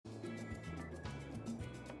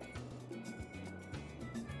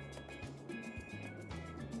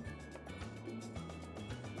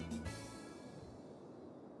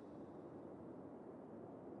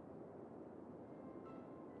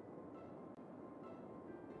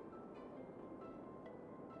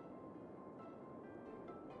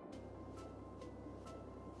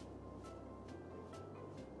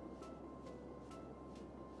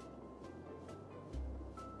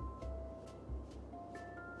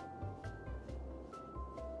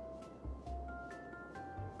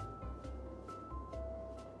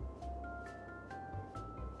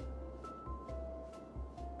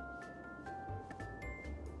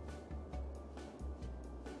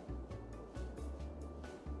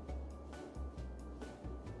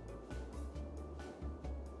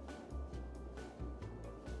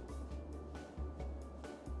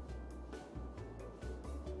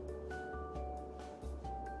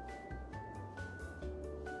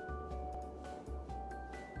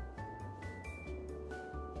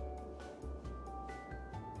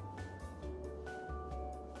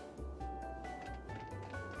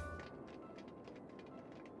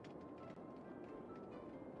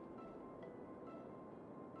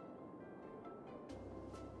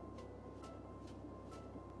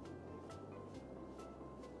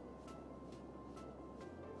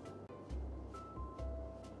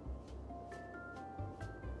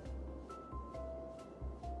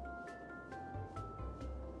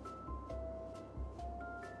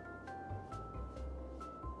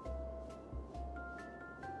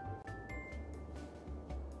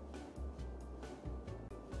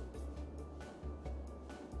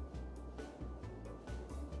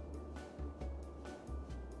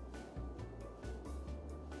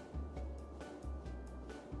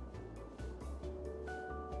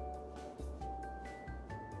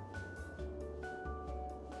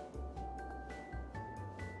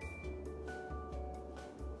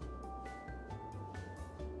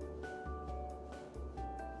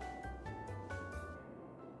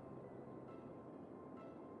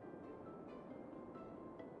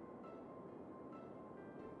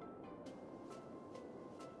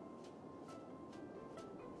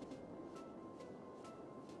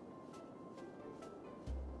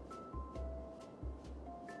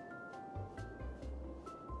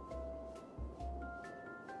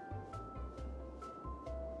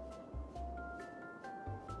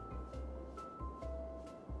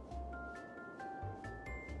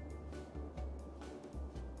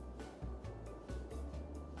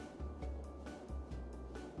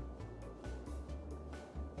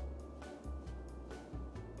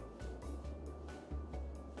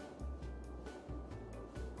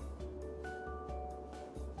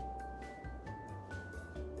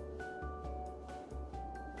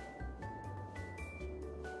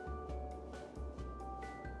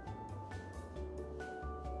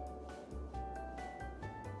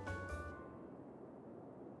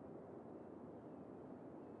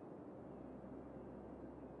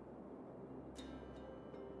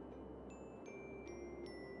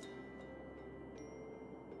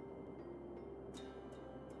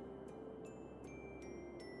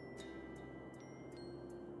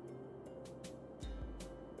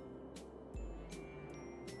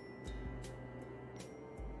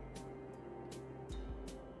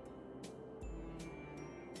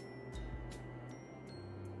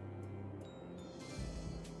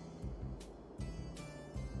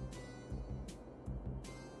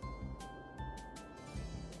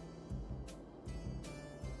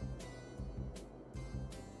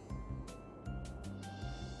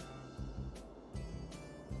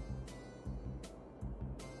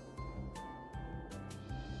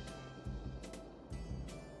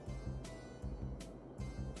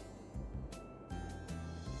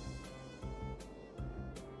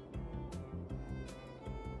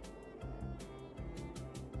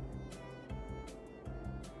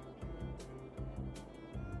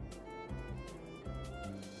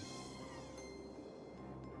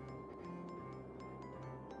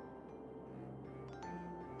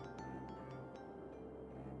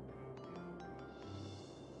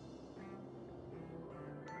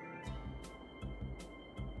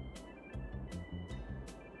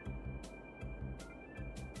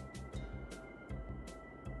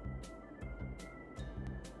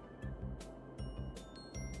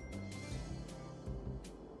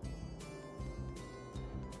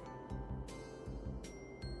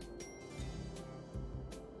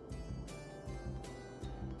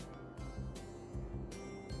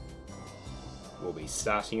We'll be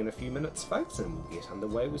starting in a few minutes, folks, and we'll get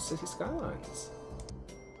underway with City Skylines.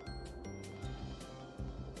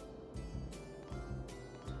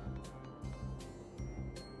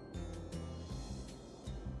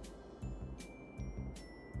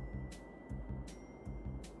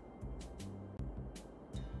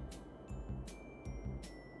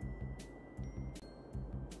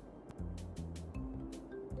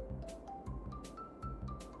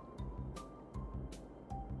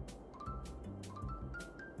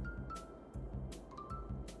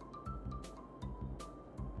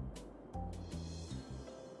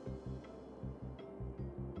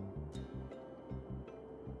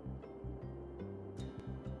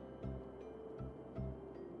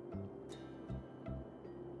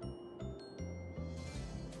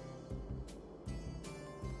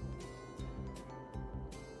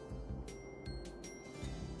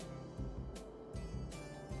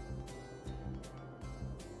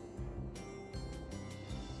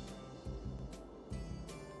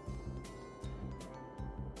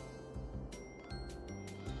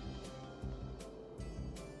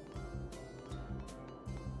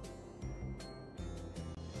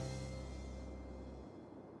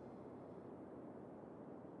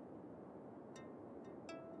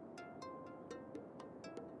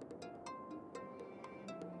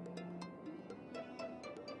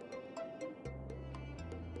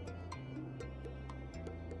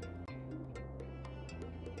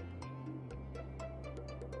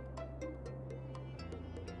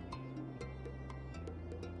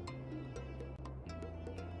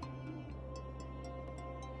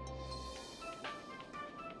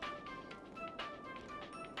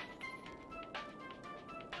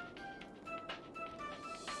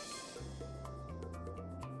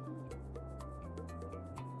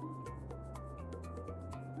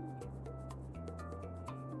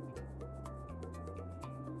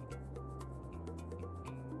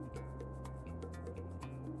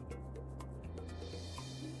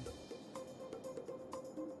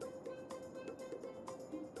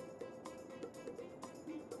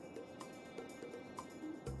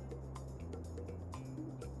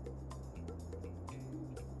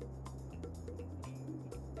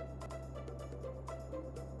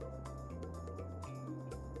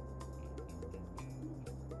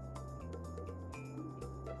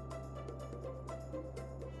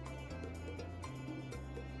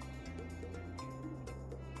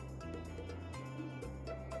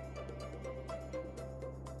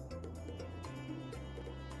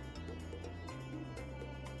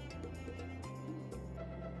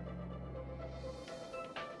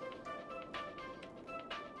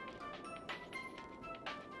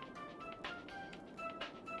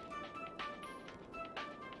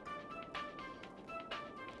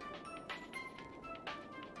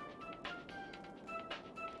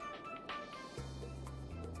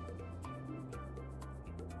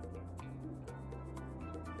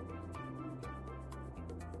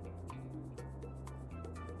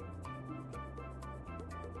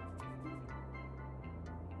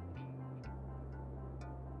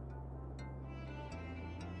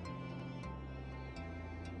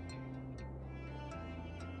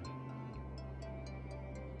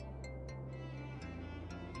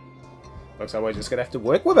 Looks like we're just going to have to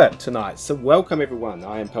work with it tonight. So welcome everyone,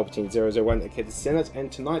 I am Palpatine001 at the Senate,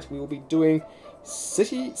 and tonight we will be doing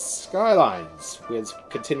City Skylines. We're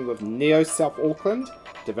continuing with Neo South Auckland,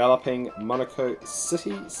 developing Manukau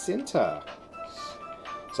City Centre.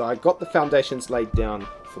 So I got the foundations laid down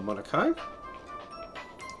for Manukau.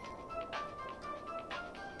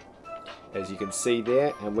 As you can see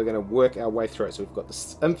there, and we're going to work our way through it. So we've got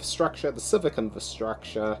the infrastructure, the civic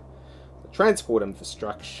infrastructure, the transport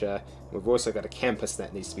infrastructure. We've also got a campus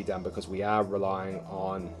that needs to be done because we are relying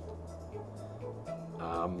on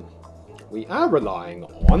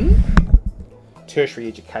tertiary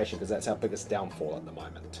education, because that's our biggest downfall at the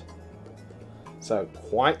moment. So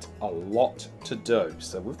quite a lot to do.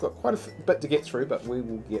 So we've got quite a bit to get through, but we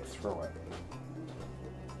will get through it.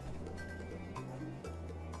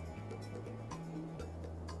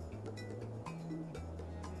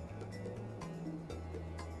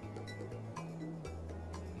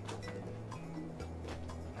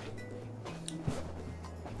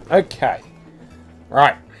 Okay,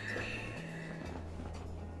 right.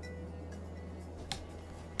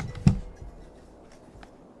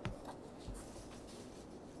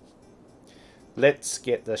 Let's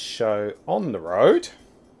get this show on the road,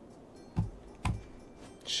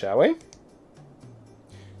 shall we?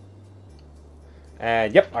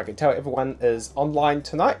 And yep, I can tell everyone is online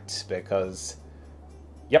tonight because,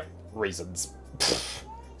 yep, reasons.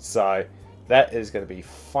 So that is going to be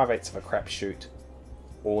 5/8 of a crapshoot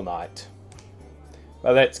all night.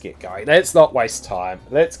 But let's get going. Let's not waste time.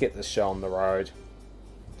 Let's get this show on the road.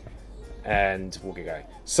 And we'll get going.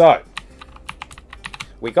 So,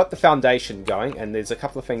 we got the foundation going, and there's a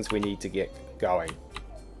couple of things we need to get going.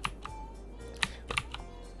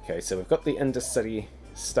 Okay, so we've got the intercity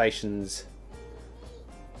stations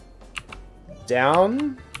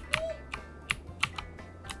down.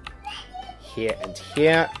 Here and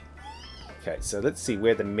here. Okay, so let's see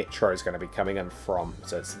where the metro is going to be coming in from.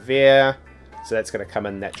 So it's there. So that's going to come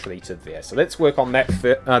in naturally to there. So let's work on that.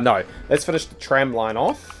 No, let's finish the tram line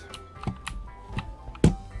off.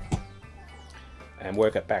 And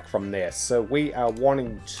work it back from there. So we are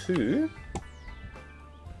wanting to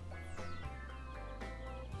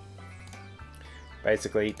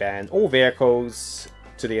basically ban all vehicles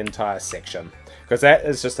to the entire section. Because that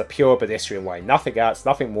is just a pure pedestrian way. Nothing else,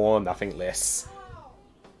 nothing more, nothing less.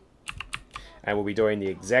 And we'll be doing the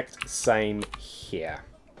exact same here.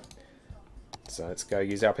 So let's go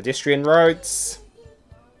use our pedestrian roads.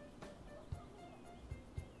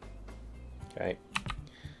 Okay.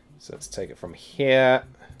 So let's take it from here.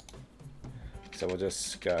 So we'll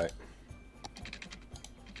just go.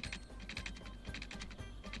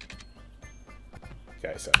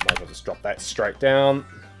 Okay, so might as well just drop that straight down.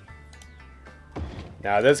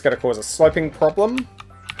 Now this is going to cause a sloping problem.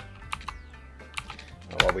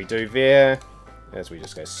 And what we do there is we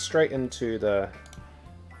just go straight into the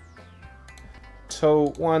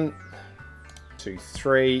tool. 1, 2,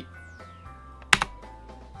 3.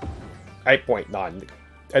 8.9.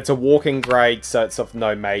 It's a walking grade, so it's of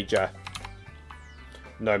no major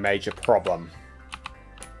problem.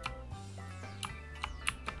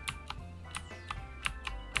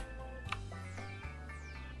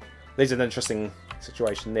 There's an interesting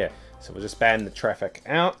situation there. So we'll just ban the traffic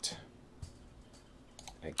out.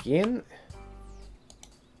 Again.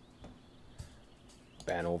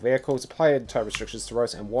 Ban all vehicles. Apply tow restrictions to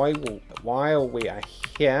roads. And while we are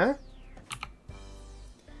here,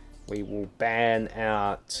 we will ban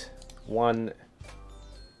out 1,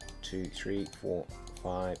 2, 3, 4,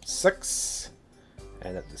 5, 6.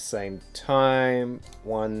 And at the same time,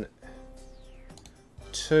 1,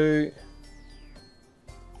 2,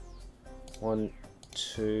 1,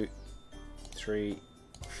 2, 3,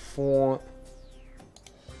 4.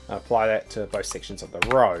 Apply that to both sections of the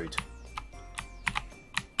road.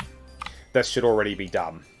 This should already be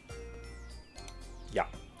done. Yeah,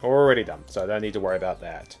 already done. So I don't need to worry about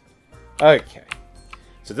that. Okay.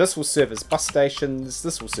 So this will serve as bus stations.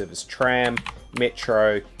 This will serve as tram,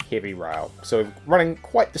 metro, heavy rail. So we're running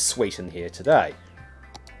quite the suite in here today.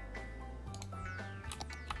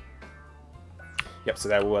 Yep, so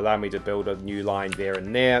that will allow me to build a new line there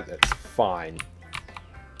and there. That's fine.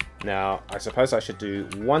 Now, I suppose I should do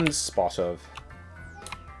one spot of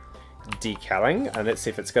decaling, and let's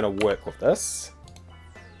see if it's going to work with this.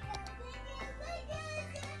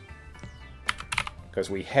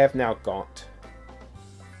 Because we have now got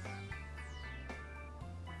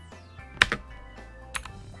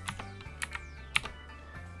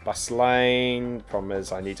bus lane. Problem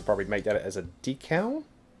is I need to probably make that as a decal.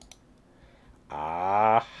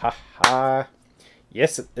 Ah ha ha.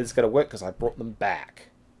 Yes, it is going to work because I brought them back.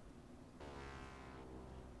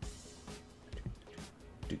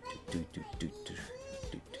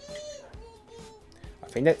 I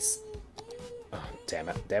think that's... Oh, damn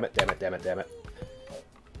it, damn it, damn it, damn it, damn it.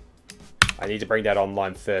 I need to bring that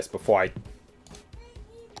online first before I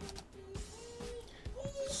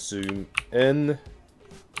zoom in.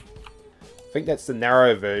 I think that's the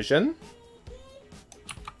narrow version.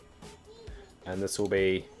 And this will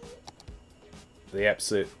be the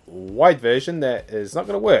absolute wide version that is not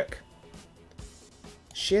going to work.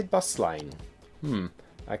 Shared bus lane.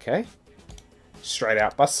 Okay. Straight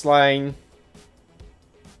out bus lane.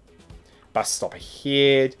 Bus stop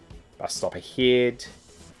ahead. Bus stop ahead.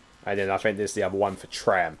 And then I think there's the other one for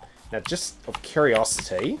tram. Now, just of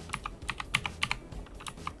curiosity,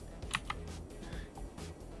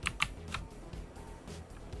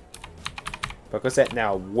 because that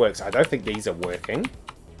now works, I don't think these are working.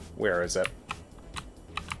 Where is it?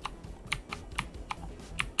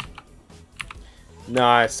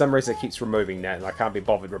 No, for some reason it keeps removing that, and I can't be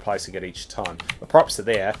bothered replacing it each time. The props are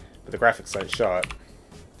there, but the graphics don't show it.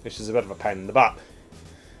 Which is a bit of a pain in the butt.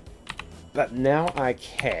 But now I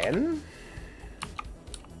can...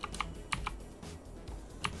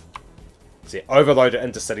 see, overload it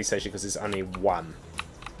into City Station because there's only one.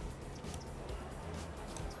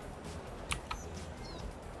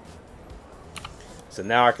 So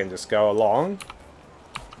now I can just go along.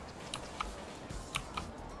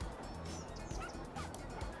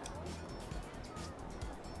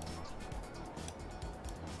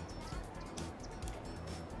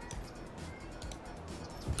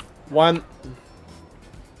 1.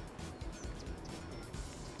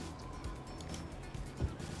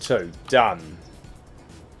 2. Done.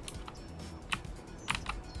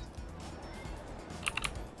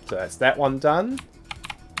 So that's that one done.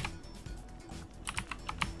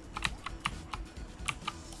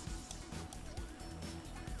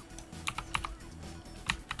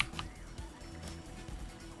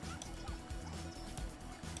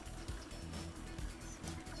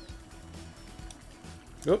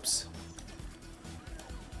 Oops.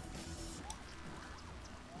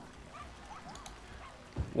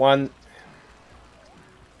 One.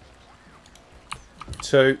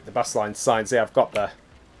 2. The bus line signs there. I've got the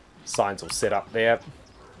signs all set up there.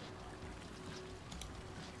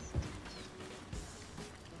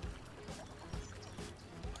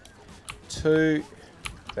 Two.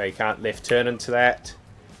 They can't left turn into that.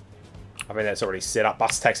 I mean, that's already set up.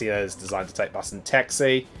 Bus taxi is designed to take bus and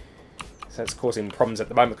taxi. So it's causing problems at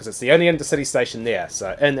the moment because it's the only intercity station there.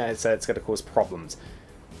 So it's going to cause problems.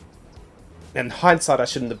 In hindsight, I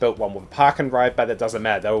shouldn't have built one with a park and ride, but it doesn't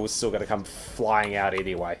matter. They're all still going to come flying out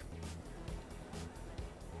anyway.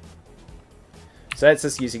 So that's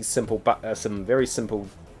just using simple, some very simple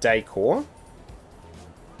decor.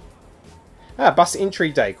 Bus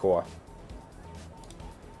entry decor.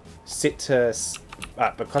 Set to,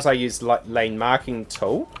 because I use lane marking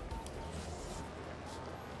tool,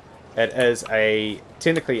 it is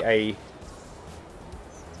technically a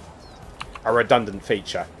redundant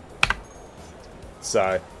feature.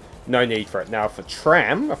 So, no need for it. Now for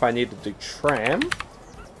tram, if I need to do tram,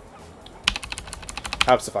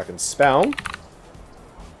 helps if I can spell.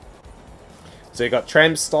 So you've got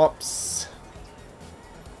tram stops,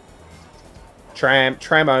 tram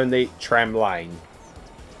only, tram lane.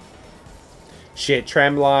 Shared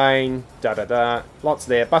tram line, lots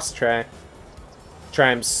there, bus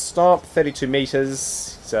tram stop, 32 meters.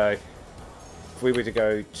 So, if we were to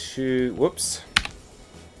go to, whoops.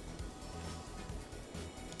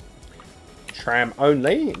 Tram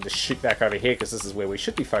only, just shoot back over here because this is where we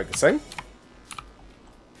should be focusing.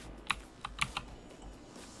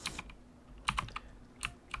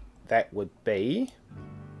 That would be,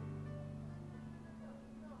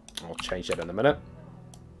 I'll change that in a minute.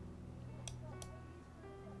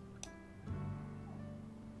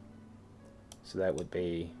 So that would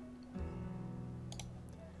be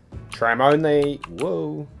tram only.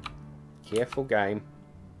 Whoa, careful game.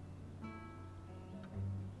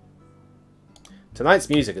 Tonight's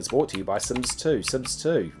music is brought to you by Sims 2. Sims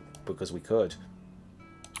 2, because we could.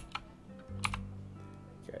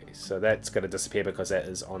 Okay, so that's going to disappear because that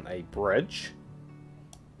is on a bridge.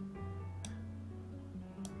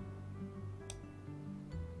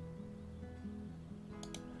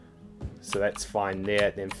 So that's fine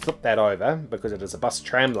there. Then flip that over because it is a bus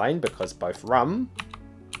tram lane because both run.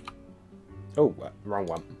 Oh, wrong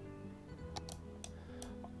one.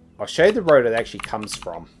 I'll show you the road it actually comes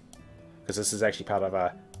from. Because this is actually part of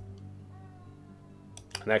an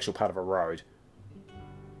actual part of a road.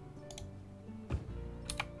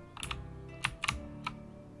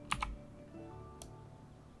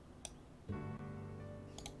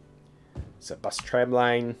 So bus tram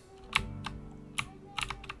lane.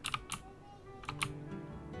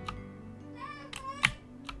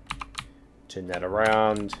 Turn that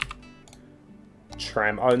around.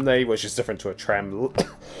 Tram only, which is different to a tram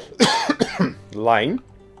lane.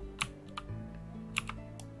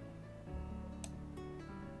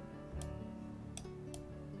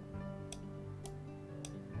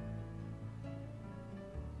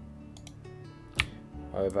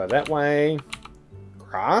 Over that way.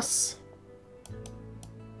 Grass.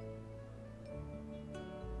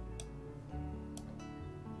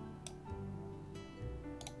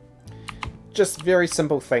 Just very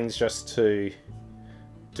simple things just to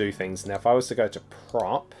do things. Now if I was to go to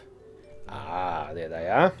prop. There they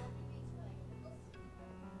are.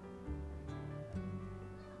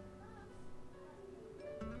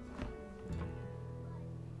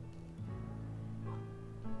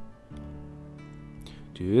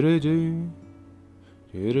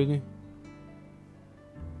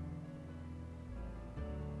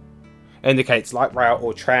 Indicates light rail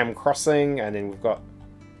or tram crossing, and then we've got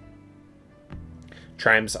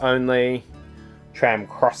trams only, tram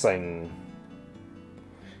crossing.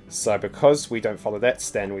 So because we don't follow that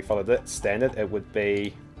standard, we follow that standard, it would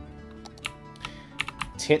be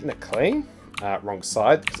technically wrong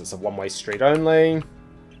side because it's a one-way street only.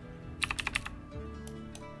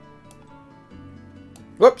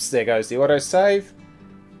 Whoops, there goes the autosave.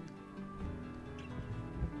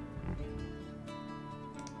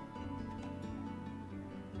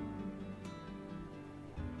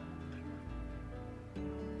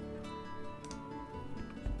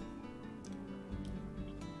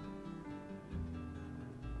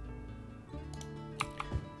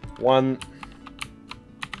 1.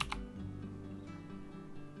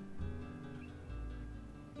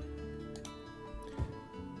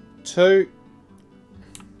 2.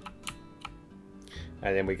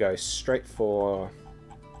 And then we go straight for...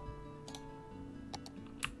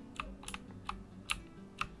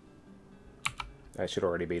 They should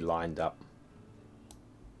already be lined up.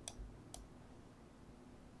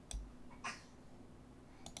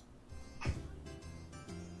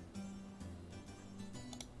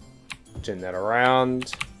 Turn that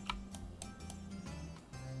around.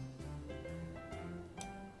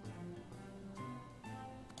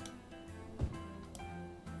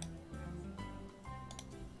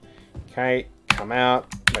 Okay, come out.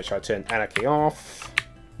 Make sure I turn Anarchy off.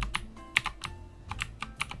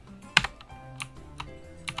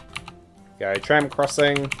 Go tram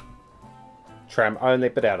crossing. Tram only,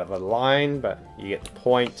 bit out of the line, but you get the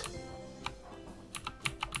point.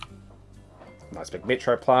 Nice big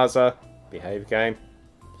metro plaza. Behave game.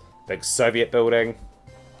 Big Soviet building.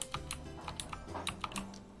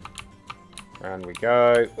 Round we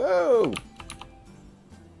go. Whoa!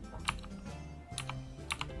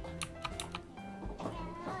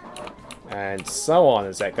 And so on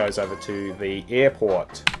as that goes over to the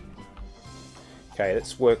airport. Okay,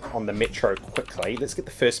 let's work on the metro quickly. Let's get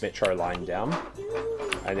the first metro line down.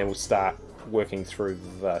 And then we'll start working through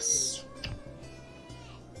this.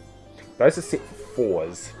 Those are set for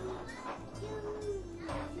 4s.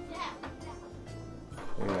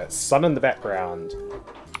 And that sun in the background.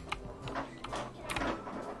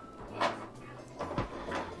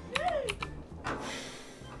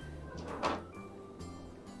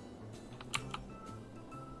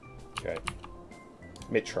 Okay.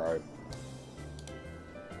 Metro.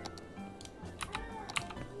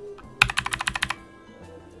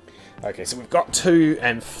 Okay, so we've got 2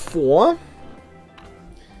 and 4.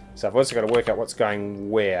 So I've also got to work out what's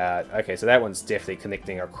going where. Okay, so that one's definitely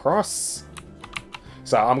connecting across.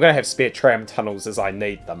 So I'm going to have spare tram tunnels as I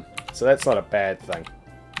need them. So that's not a bad thing.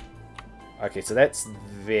 Okay, so that's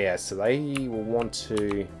there. So they will want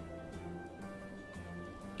to...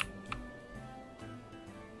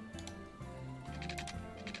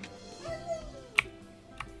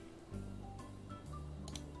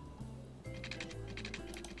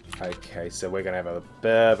 Okay, so we're going to have a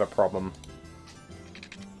bit of a problem.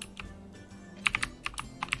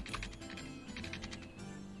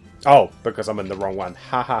 Oh, because I'm in the wrong one.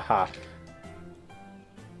 Ha ha ha.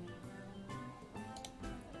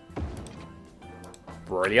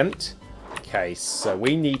 Brilliant. Okay, so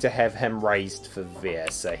we need to have him raised for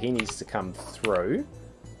there. So he needs to come through.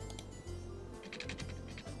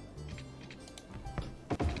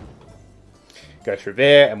 Go through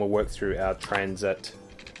there, and we'll work through our transit.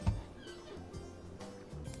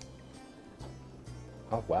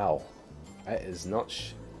 Oh, wow. That is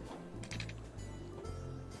not...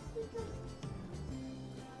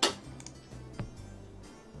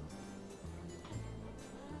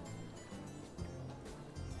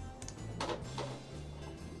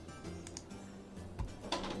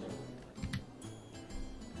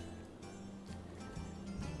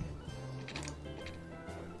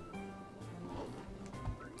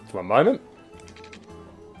 One moment.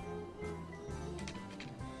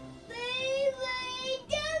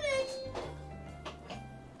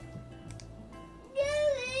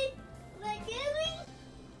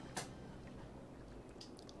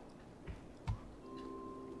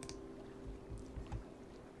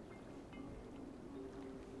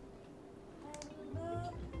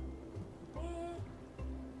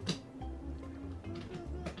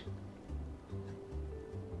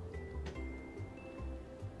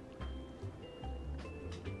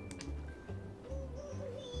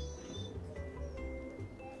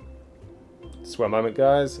 Just one moment,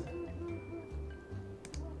 guys.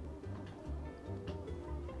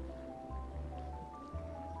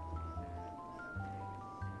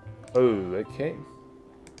 Oh, okay.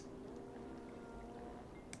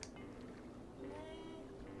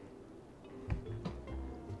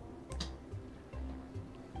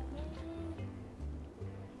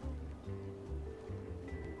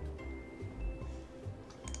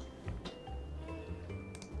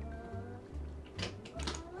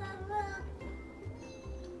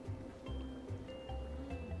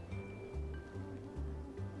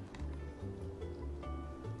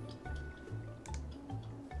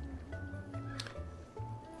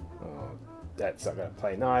 That's not going to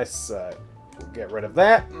play nice, so we'll get rid of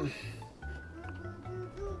that.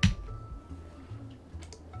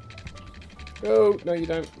 Oh, no you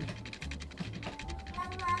don't.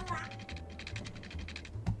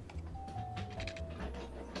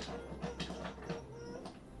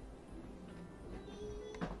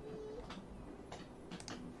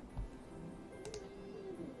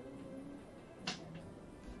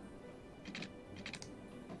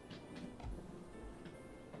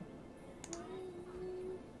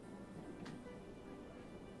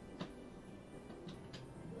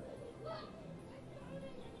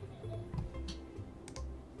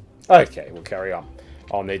 Okay, we'll carry on.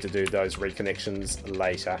 I'll need to do those reconnections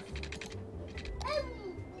later.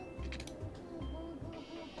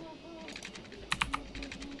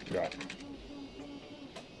 Right.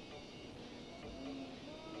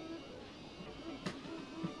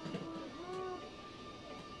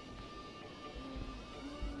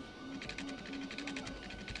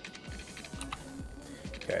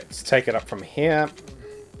 Okay, let's take it up from here.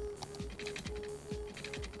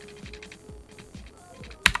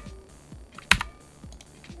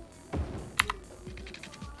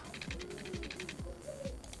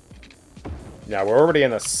 Now, we're already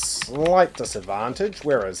in a slight disadvantage.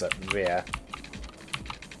 Where is it? There.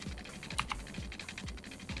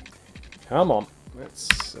 Come on.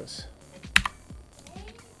 Let's...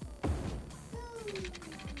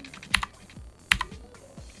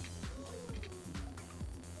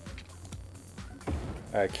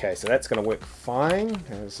 Okay, so that's going to work fine.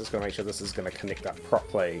 I'm just going to make sure this is going to connect up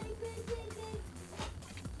properly.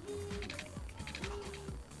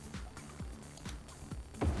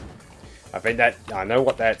 I think that... I know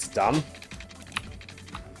what that's done.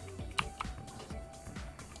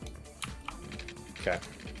 Okay.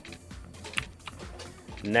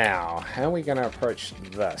 Now, how are we going to approach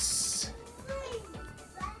this?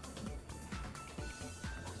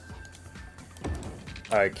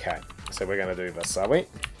 Okay, so we're going to do this, are we? I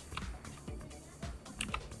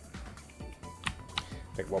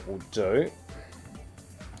think what we'll do...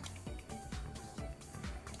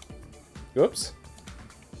 Oops.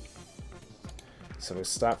 So we'll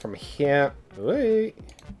start from here. Ooh.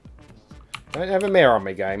 Don't have a mare on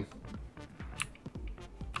me, game.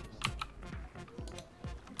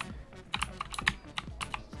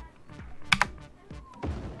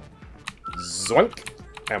 Zoink!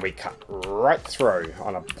 And we cut right through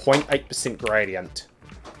on a 0.8% gradient.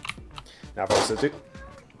 Now if I was to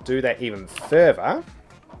do that even further...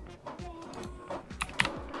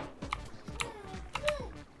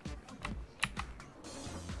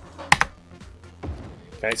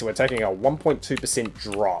 Okay, so we're taking a 1.2%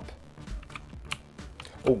 drop.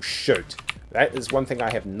 Oh, shoot. That is one thing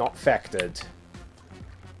I have not factored.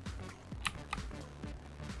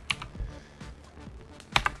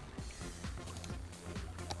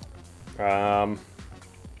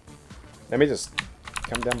 Let me just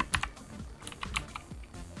come down.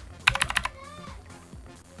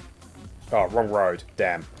 Oh, wrong road.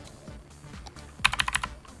 Damn.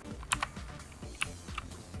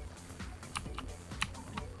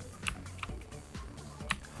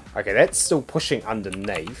 Okay, that's still pushing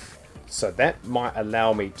underneath, so that might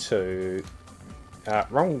allow me to...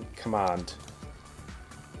 wrong command.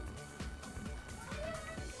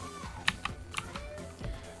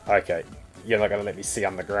 Okay, you're not going to let me see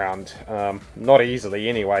underground. Not easily,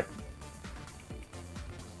 anyway.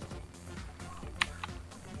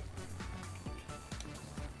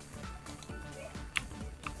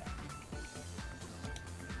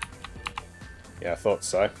 Yeah, I thought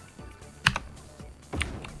so.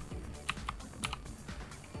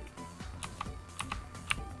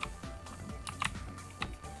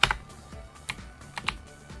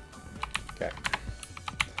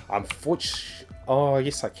 Unfortunately... Oh,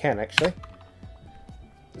 yes I can, actually.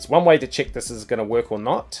 There's one way to check this is going to work or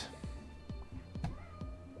not.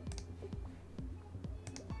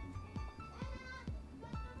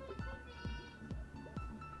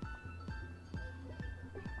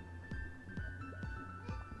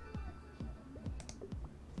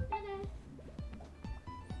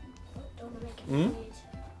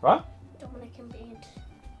 What? Dominic in bed.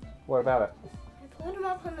 What about it? I put him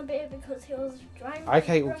up on the bed because he was driving.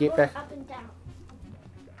 Okay, we'll get back. Up and down.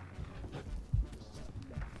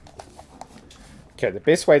 Okay, the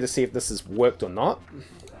best way to see if this has worked or not.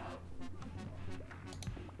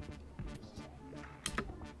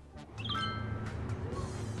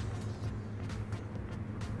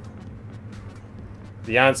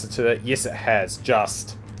 The answer to it, yes it has,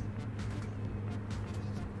 just.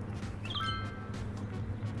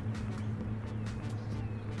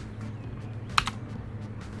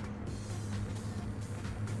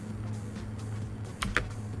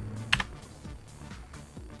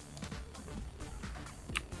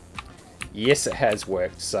 Yes, it has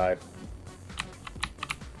worked, so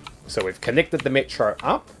we've connected the metro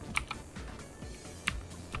up.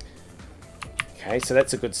 Okay, so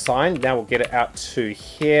that's a good sign. Now we'll get it out to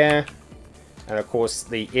here. And of course,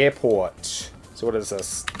 the airport. So what is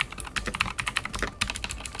this?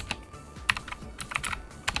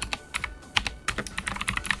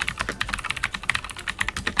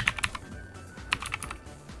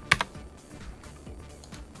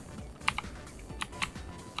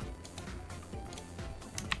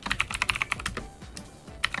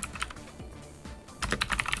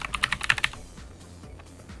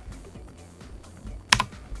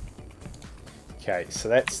 Okay, so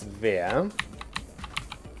that's there.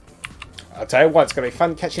 I'll tell you what, it's going to be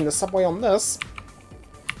fun catching the subway on this.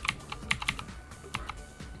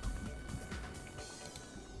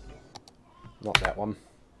 Not that one.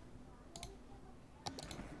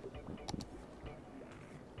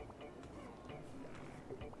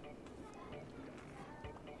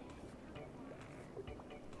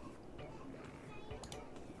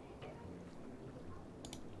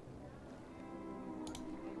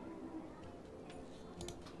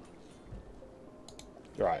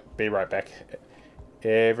 Right, be right back,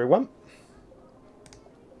 everyone.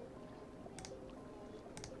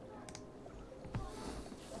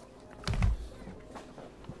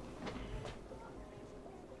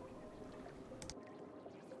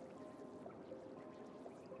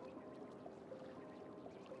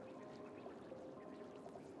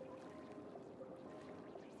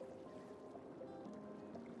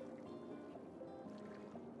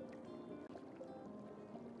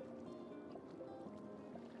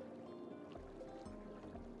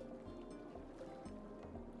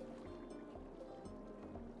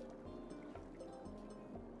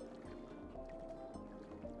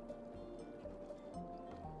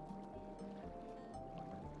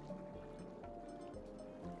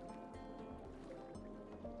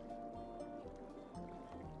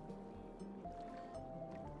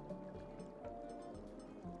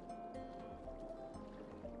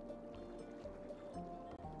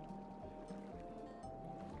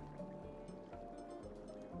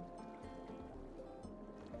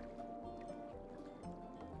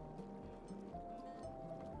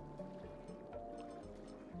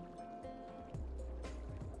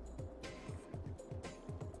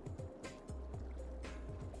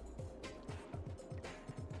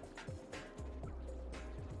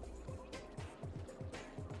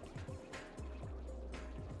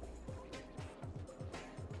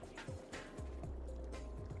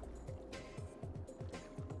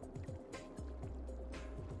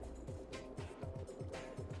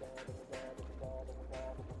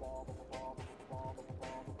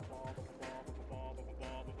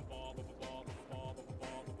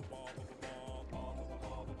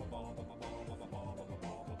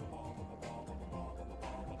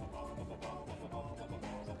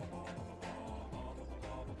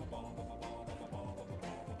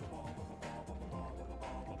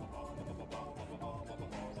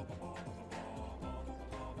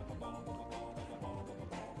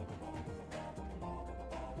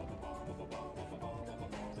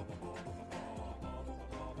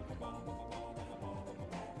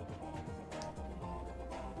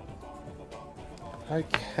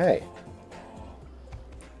 Okay.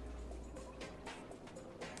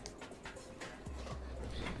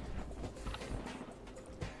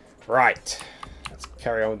 Right. Let's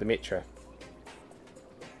carry on with the metro.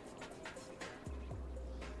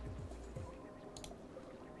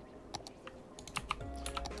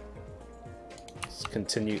 Let's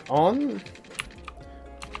continue on.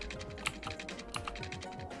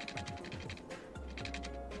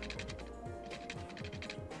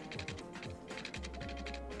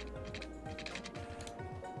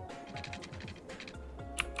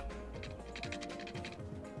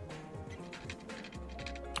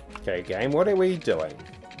 Okay, game, what are we doing?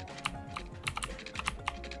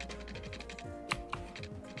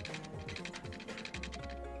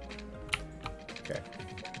 Okay.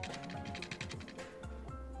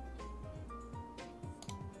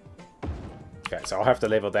 Okay, so I'll have to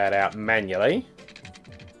level that out manually.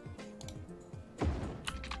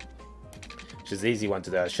 Which is the easy one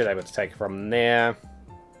to do. I should be able to take it from there.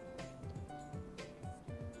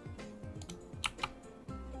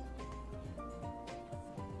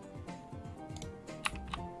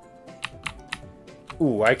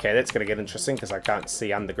 Ooh, okay, that's going to get interesting because I can't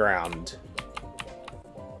see underground.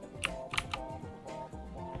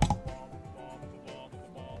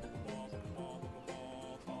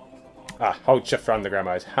 Ah, hold shift for underground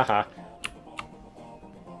mode. Haha.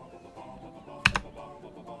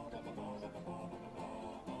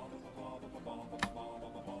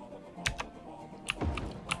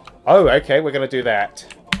 Oh, okay, we're going to do that.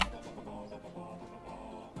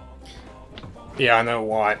 Yeah, I know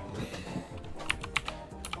why.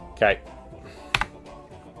 Okay.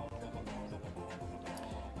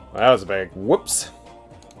 Well, that was a big whoops.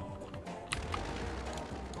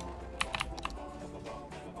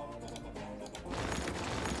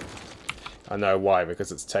 I know why,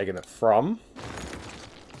 because it's taken it from.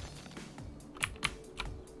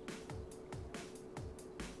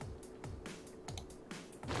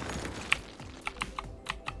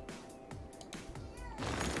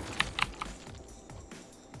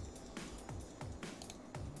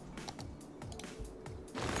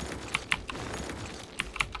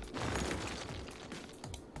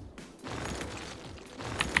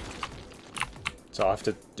 So I have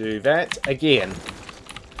to do that again.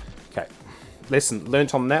 Okay. Lesson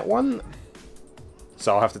learnt on that one.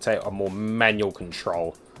 So I'll have to take a more manual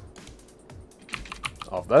control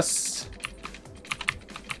of this.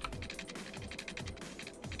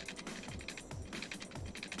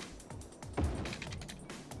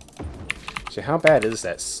 So how bad is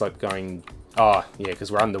that slope going? Oh, yeah,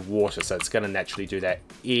 because we're underwater, so it's going to naturally do that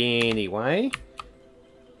anyway.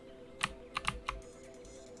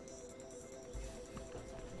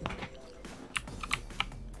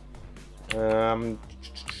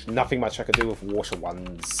 Nothing much I can do with water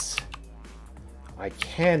ones. I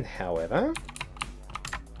can, however...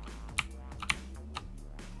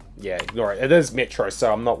 Yeah, ignore it. It is Metro,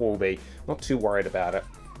 so I'm not too worried about it.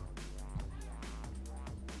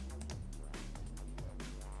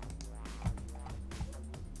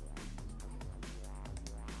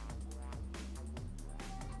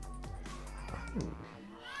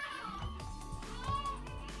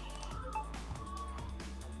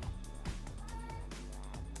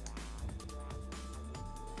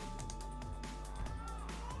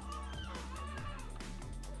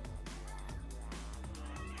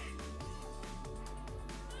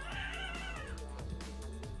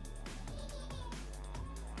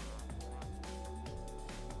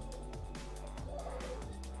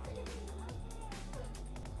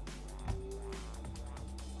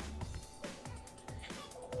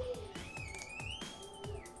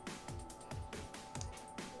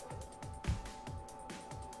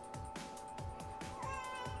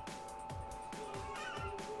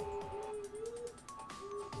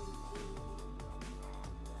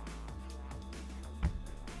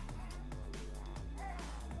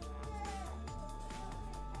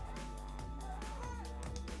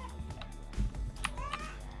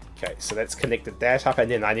 Okay, so that's connected that up,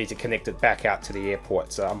 and then I need to connect it back out to the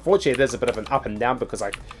airport. So unfortunately, there's a bit of an up and down because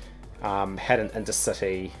I had an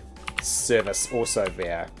intercity service also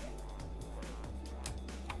there.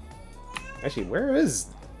 Actually, where is...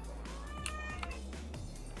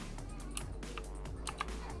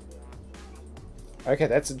 Okay,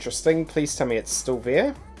 that's interesting. Please tell me it's still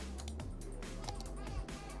there.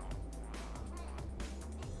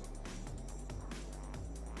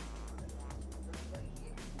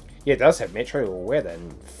 Yeah, it does have Metro. Well, where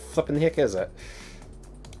then flippin' heck is it?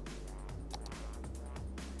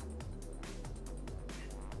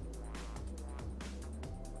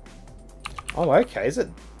 Oh, okay. Is it...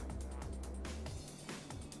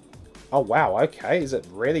 Oh, wow. Okay. Is it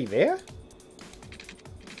really there?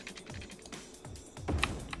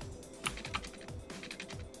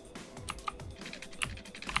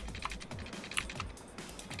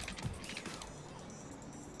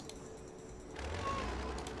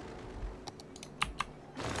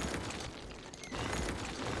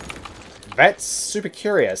 That's super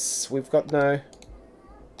curious. We've got no...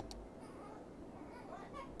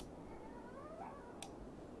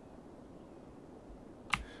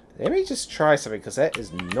 Let me just try something, because that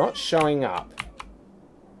is not showing up.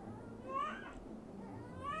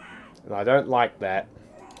 And I don't like that.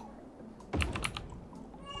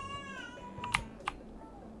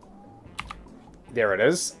 There it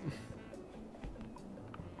is.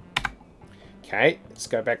 Okay, let's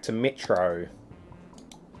go back to Metro.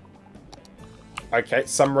 Okay,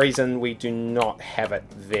 some reason we do not have it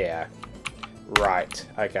there. Right,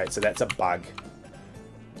 okay, so that's a bug.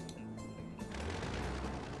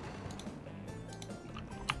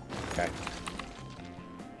 Okay.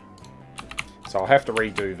 So I'll have to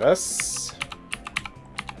redo this.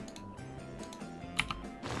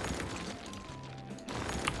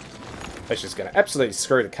 That's just going to absolutely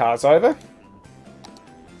screw the cars over.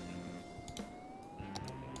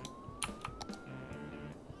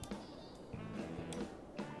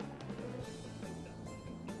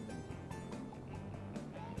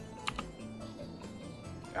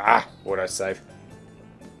 Ah, autosave.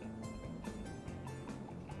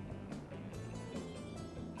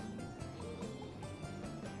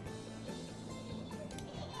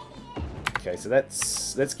 Okay, so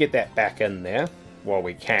let's get that back in there while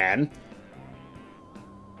we can.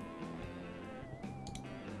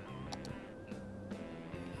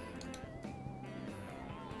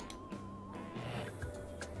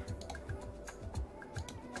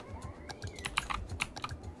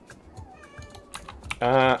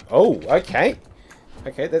 Oh, okay.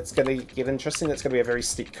 Okay, that's going to get interesting. That's going to be a very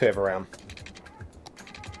steep curve around.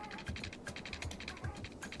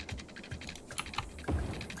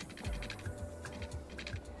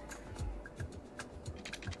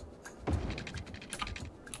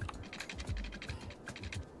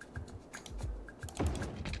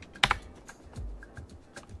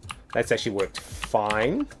 That's actually worked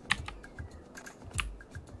fine.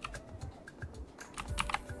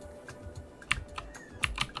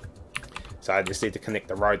 So I just need to connect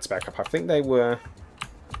the roads back up. I think they were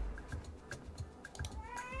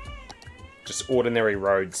just ordinary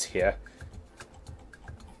roads here.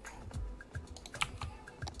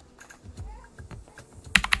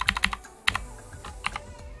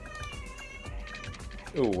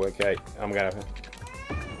 Ooh, okay. I'm gonna...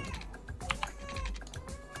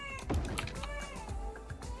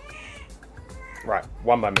 Right,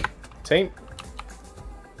 one moment. Team.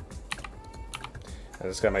 I'm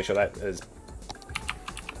just gonna make sure that is...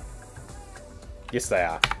 Yes, they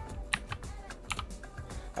are.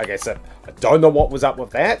 Okay, so I don't know what was up with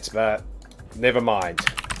that, but never mind.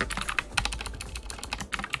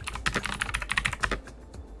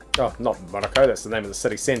 Oh, not Manukau, that's the name of the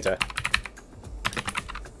city centre.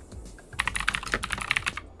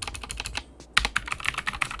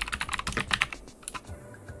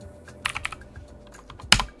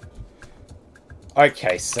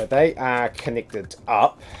 Okay, so they are connected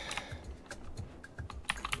up.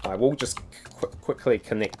 I will just quickly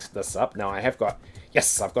connect this up. Now I have got...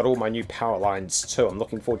 Yes, I've got all my new power lines too. I'm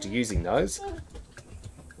looking forward to using those.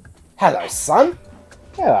 Hello, son.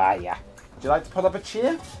 How are ya? Would you like to put up a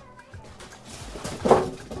chair?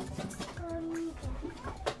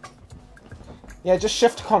 Yeah, just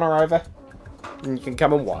shift Connor over. And you can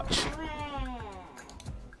come and watch.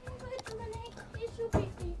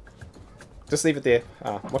 Just leave it there.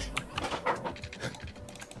 Mush.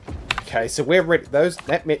 Okay, so we're ready.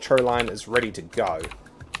 That metro line is ready to go.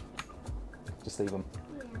 Just leave them.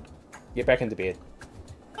 Get back into bed.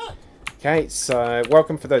 Okay, so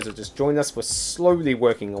welcome for those that just joined us. We're slowly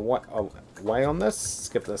working away on this. Let's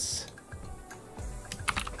give this...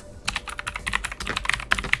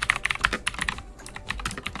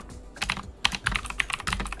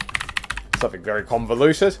 something very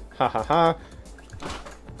convoluted. Ha ha ha.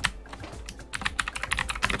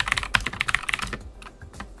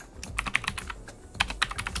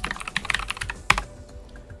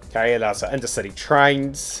 Okay, that's our intercity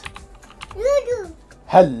trains.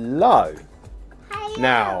 Hello.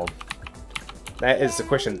 Now, that is the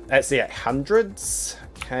question. That's the 800s.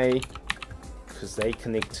 Okay, because they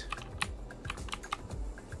connect.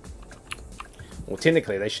 Well,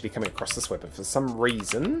 technically, they should be coming across this way, but for some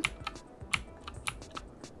reason,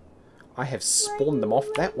 I have spawned them off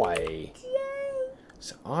that way.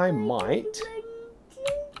 So I might...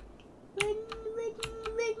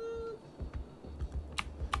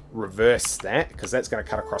 reverse that, because that's going to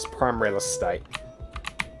cut across prime real estate.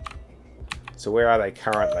 So where are they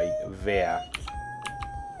currently? There.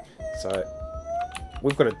 So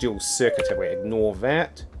we've got a dual circuit, have we? Ignore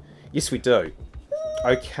that. Yes, we do.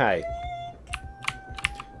 Okay.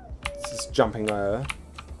 This is jumping over.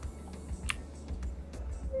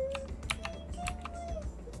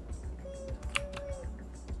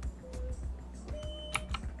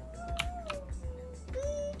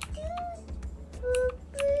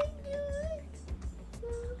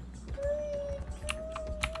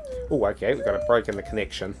 Oh, okay, we've got a break in the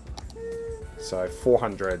connection. So,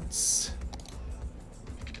 400s.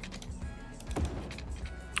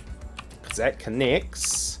 Because that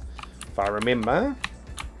connects, if I remember,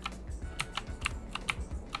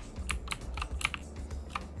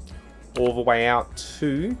 all the way out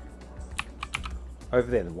to over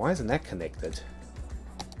there. Why isn't that connected?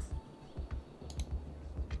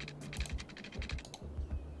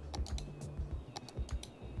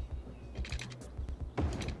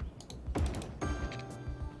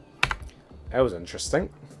 That was interesting.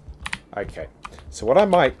 Okay, so what I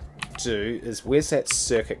might do is, where's that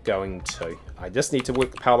circuit going to? I just need to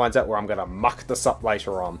work the power lines out where I'm going to muck this up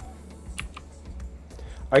later on.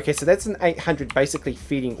 Okay, so that's an 800 basically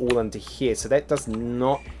feeding all into here. So that does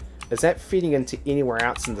not... Is that feeding into anywhere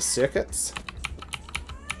else in the circuits?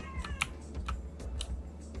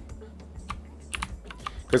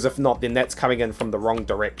 Because if not, then that's coming in from the wrong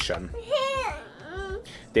direction.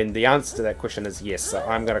 Then the answer to that question is yes. So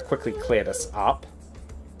I'm going to quickly clear this up.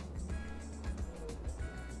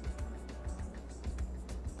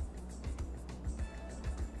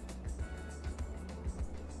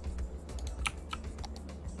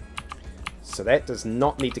 So that does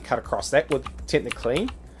not need to cut across. That would technically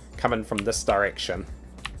come in from this direction.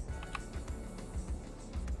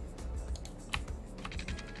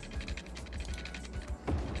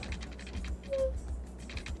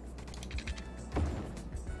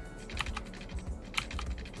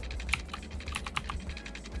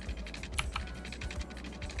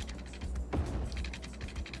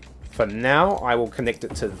 For now, I will connect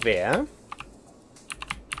it to there.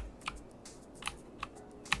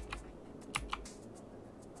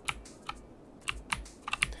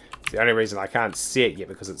 It's the only reason I can't see it yet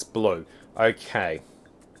because it's blue. Okay.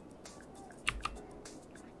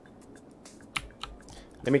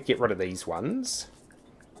 Let me get rid of these ones.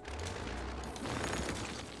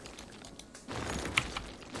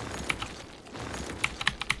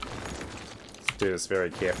 Let's do this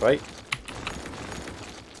very carefully.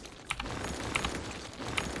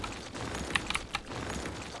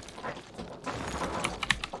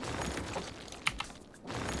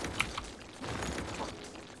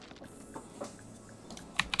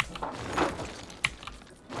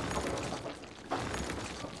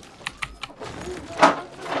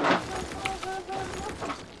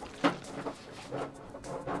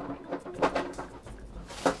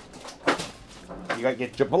 You gotta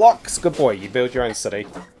get your blocks. Good boy. You build your own city.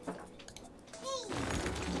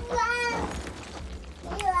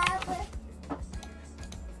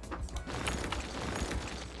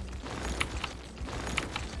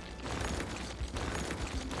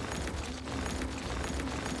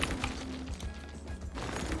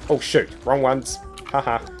 Oh shoot, wrong ones.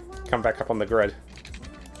 Haha. Come back up on the grid.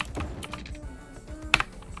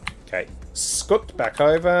 Okay, scoot back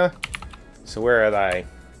over. So where are they?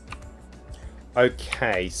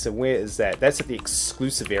 Okay, so where is that? That's at the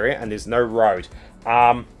exclusive area and there's no road.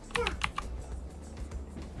 Because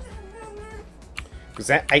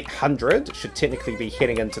that 800 should technically be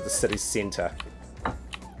heading into the city centre.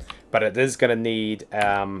 But it is going to need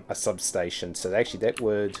a substation. So actually that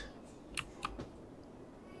would...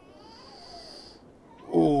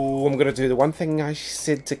 Ooh, I'm going to do the one thing I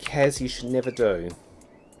said to Kaz you should never do.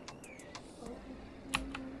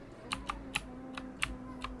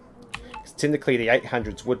 Because technically the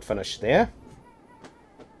 800s would finish there.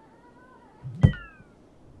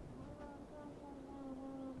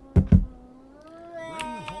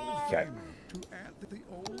 Okay.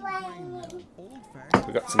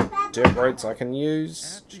 We've got some dirt roads I can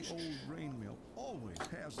use.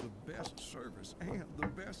 The best service and the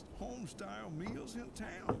best home-style meals in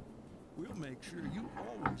town. We'll make sure you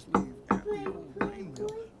always leave at the old grain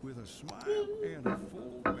mill with a smile and a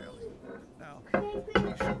full belly. Now, be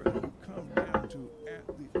sure that you come down to at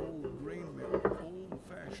the old grain mill,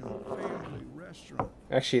 old-fashioned family restaurant.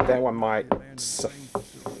 Actually, that one might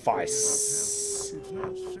suffice.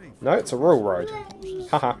 No, it's a rural road.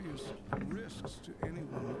 Haha. Risks to anyone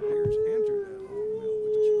who dares enter that old mill,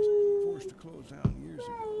 but this was forced to close down years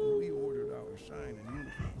ago. We ordered our sign and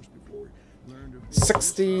uniforms before we learned of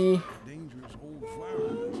 60. dangerous old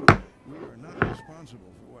flour mills. We are not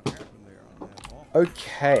responsible for what happened there on that awful.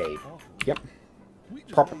 Okay. Yep.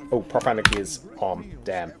 Propaganda is on.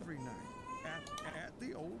 Damn. Every night at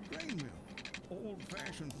the old grain mill,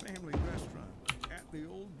 old-fashioned family restaurant at the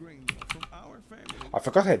old grain mill from our family. I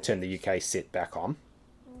forgot how to turn the UK set back on.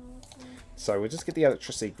 So we'll just get the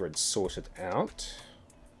electricity grid sorted out.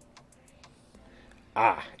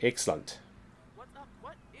 Ah, excellent. What's up?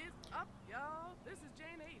 What is up, y'all? This is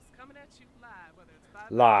Jane Ace coming at you live. Whether it's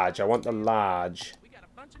 5 Large. I want the large. We got a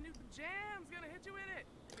bunch of new jams gonna hit you with it.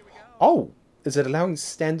 Here we go. Oh, is it allowing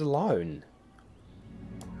standalone?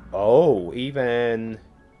 Oh, even...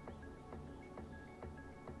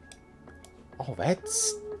 Oh,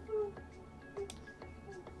 that's...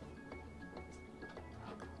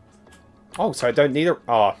 Oh, so I don't need a...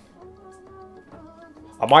 Oh.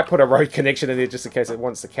 I might put a road connection in there just in case it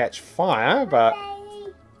wants to catch fire, but...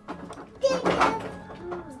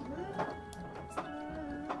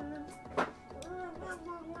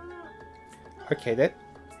 Okay, that...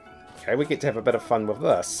 Okay, we get to have a bit of fun with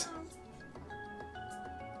this.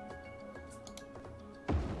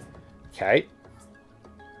 Okay.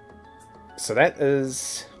 So that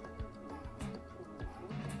is...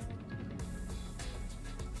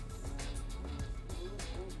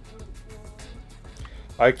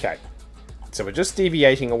 Okay. So we're just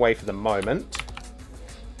deviating away for the moment.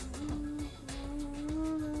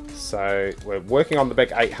 So we're working on the big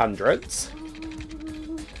 800s.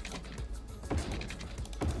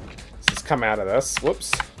 Let's come out of this.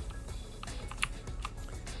 Whoops.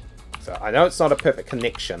 So I know it's not a perfect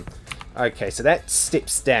connection. Okay, so that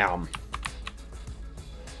steps down.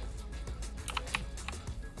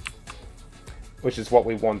 Which is what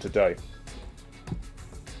we want to do.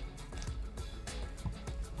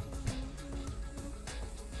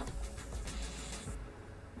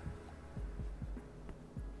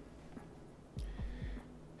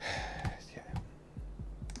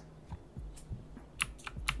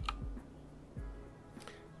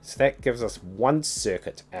 So that gives us one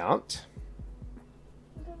circuit out.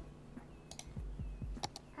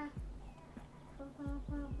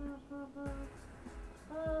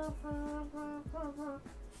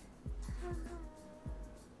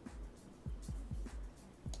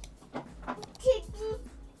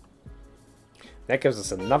 That gives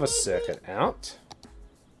us another circuit out.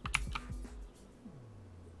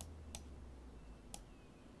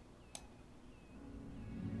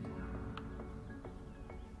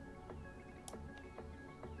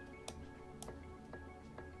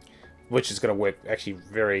 which is going to work actually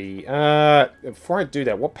very... before I do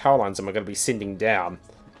that, what power lines am I going to be sending down?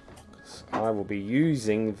 I will be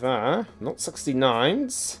using the... not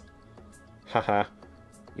 69s. Haha.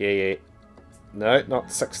 Yeah. No, not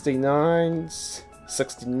 69s.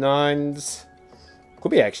 69s.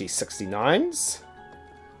 Could be actually 69s.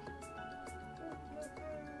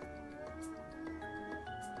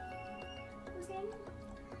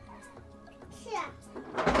 Yeah.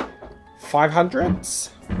 500s.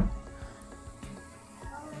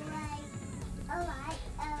 Alright.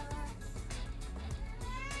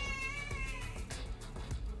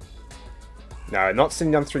 No, not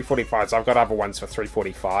sending down 345s. I've got other ones for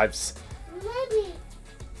 345s. Maybe.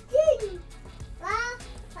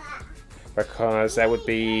 Because that would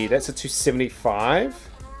be... that's a 275.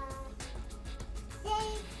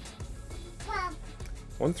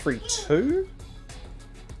 132?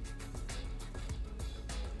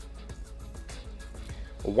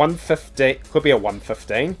 115. Could be a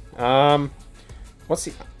 115. What's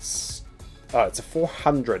the... oh, it's a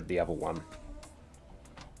 400, the other one.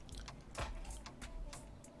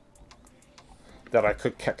 That I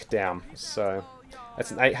could kick down. So,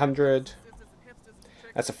 that's an 800.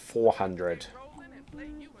 That's a 400.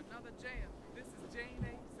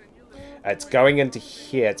 It's going into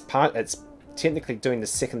here. It's technically doing the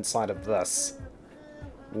second side of this,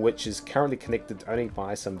 which is currently connected only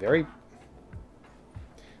by some very...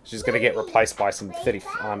 which is going to get replaced by some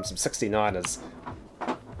 69ers.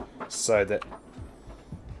 So that...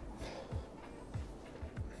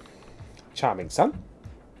 charming, son.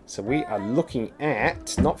 So we are looking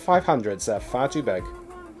at not 500s. They're far too big.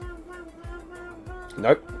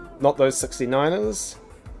 Nope, not those 69ers.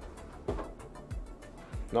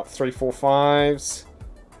 Not 345s.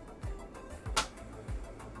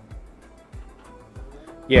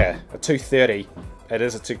 Yeah, a 230. It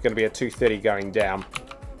is going to be a 230 going down.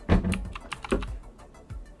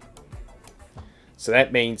 So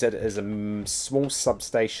that means it is a small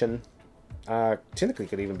substation. Technically,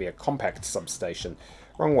 could even be a compact substation.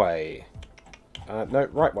 Wrong way. No,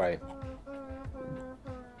 right way.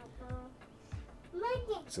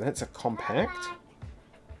 So that's a compact.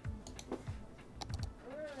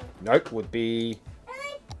 Nope, would be...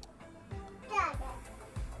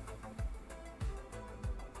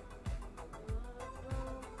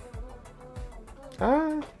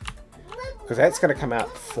 because that's going to come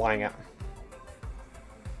out flying up.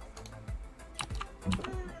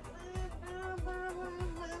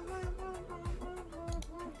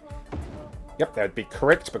 Yep, that would be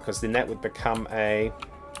correct, because then that would become a...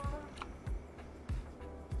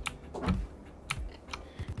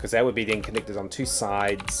 because that would be then connected on two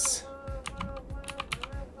sides.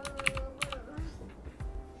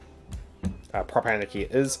 Proper anarchy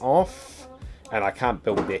is off, and I can't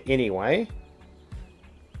build there anyway.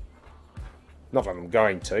 Not that I'm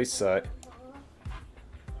going to, so...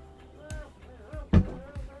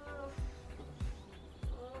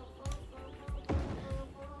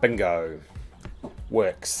 bingo.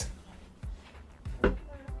 Works.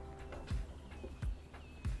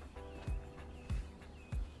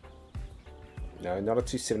 No, not a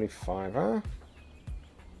 275, huh?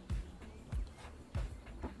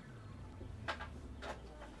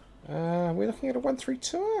 We're looking at a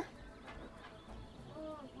 132?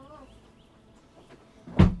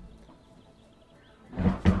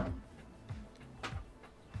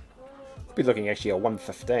 Could be looking actually at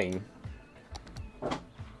 115.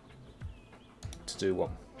 To do what?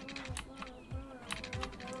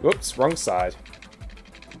 Whoops, wrong side.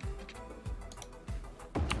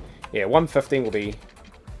 Yeah, 115 will be...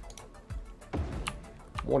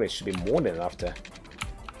 one, it should be more than enough to...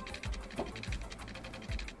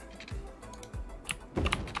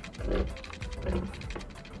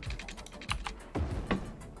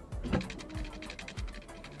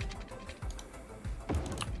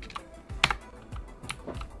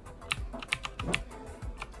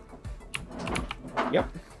 Yep.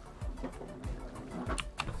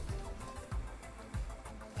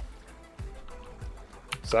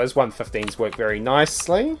 So those 115s work very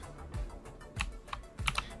nicely.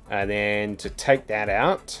 And then to take that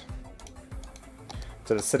out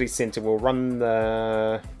to the city centre, we'll run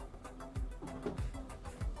the...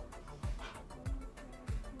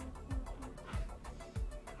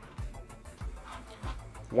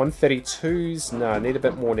 132s? No, I need a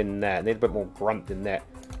bit more than that. I need a bit more grunt than that.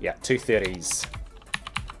 Yeah, 230s.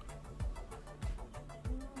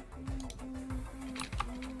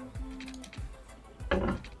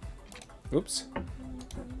 Oops.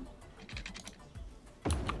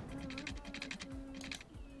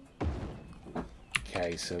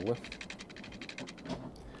 Okay, so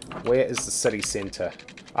where is the city centre?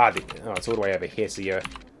 Ah, it's all the way over here, so you're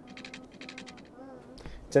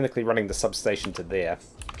technically running the substation to there.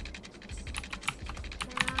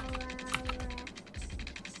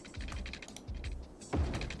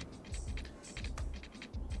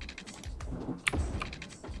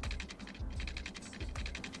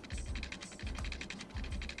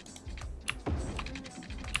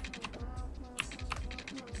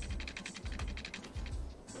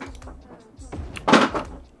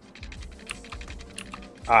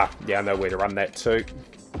 Ah, yeah, I know where to run that too.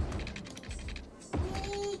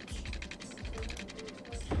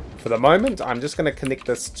 For the moment, I'm just going to connect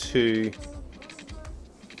this to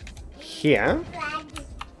here.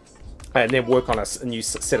 And then work on a new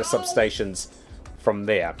set of substations from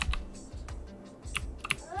there.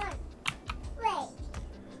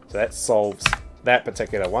 So that solves that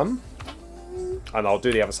particular one. And I'll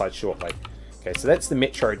do the other side shortly. Okay, so that's the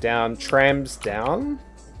metro down. Trams down.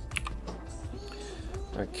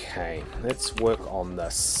 Okay, let's work on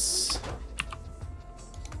this.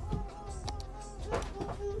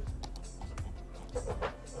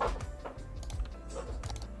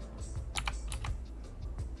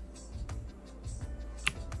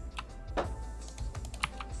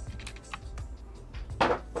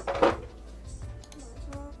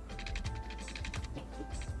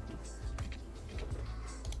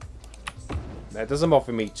 That doesn't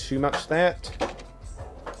bother me too much, that.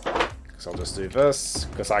 So I'll just do this,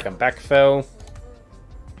 because I can backfill.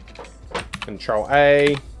 Control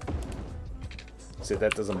A. So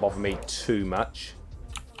that doesn't bother me too much.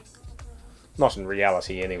 Not in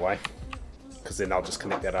reality, anyway. Because then I'll just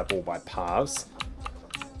connect that up all by paths.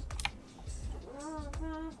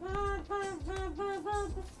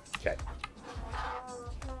 Okay.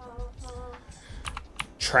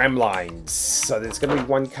 Tram lines. So there's going to be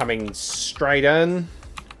one coming straight in.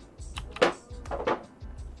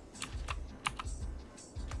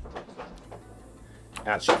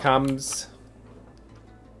 Out she comes.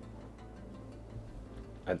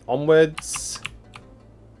 And onwards.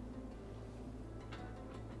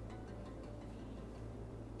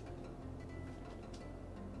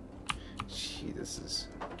 Gee, this is...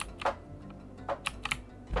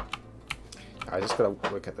 I just gotta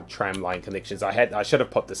look at the tram line connections. I should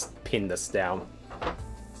have pinned this down.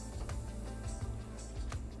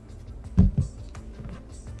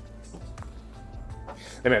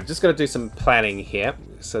 Anyway, I'm just going to do some planning here.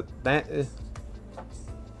 So that...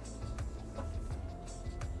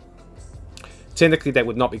 technically, that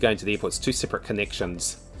would not be going to the airport. It's two separate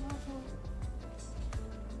connections.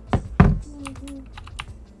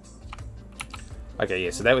 Okay,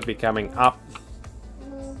 yeah, so that would be coming up,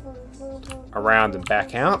 around and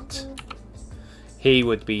back out. He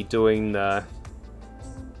would be doing the...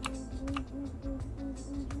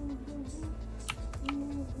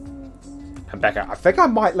 and back out. I think I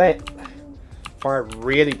might let... if I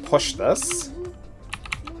really push this,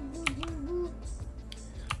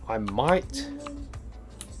 I might...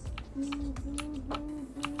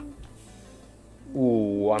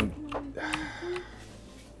 ooh, I'm...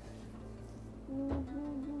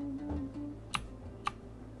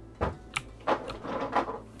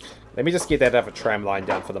 let me just get that other tram line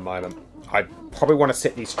down for the moment. I probably want to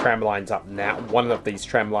set these tram lines up now. One of these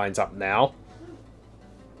tram lines up now.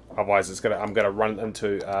 Otherwise, I'm gonna run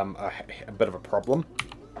into a bit of a problem.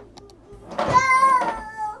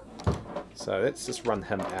 So let's just run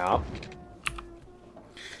him out,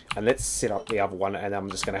 and let's set up the other one. And I'm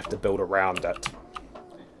just gonna have to build around it.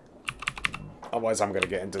 Otherwise, I'm gonna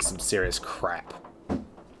get into some serious crap. And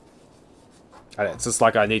it's just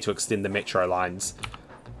like I need to extend the metro lines.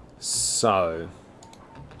 So,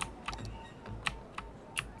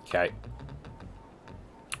 okay.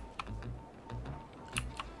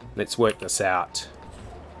 Let's work this out.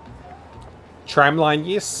 Tramline,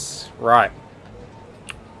 yes. Right.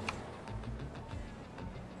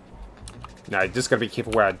 No, just gotta be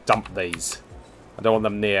careful where I dump these. I don't want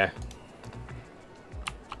them there.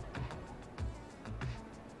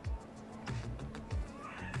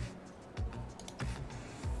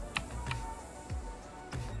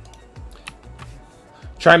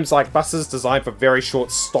 Trams like buses designed for very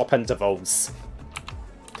short stop intervals.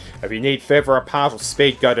 If you need further apart or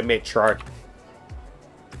speed, go to metro.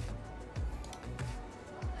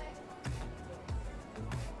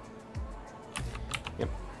 Yep.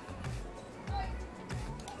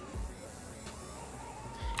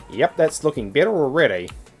 Yep, that's looking better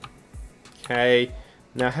already. Okay.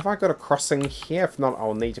 Now, have I got a crossing here? If not,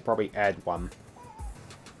 I'll need to probably add one.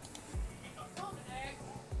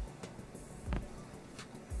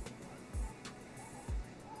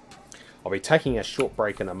 I'll be taking a short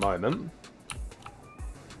break in a moment.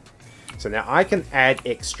 So now I can add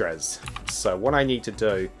extras. So what I need to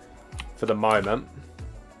do for the moment...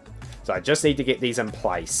 So I just need to get these in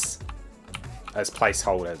place as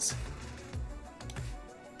placeholders.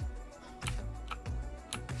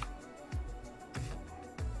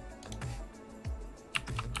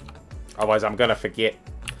 Otherwise I'm going to forget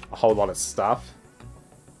a whole lot of stuff.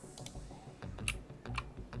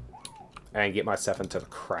 And get myself into the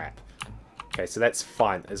crap. Okay, so that's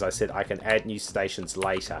fine. As I said, I can add new stations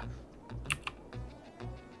later.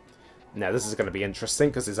 Now this is going to be interesting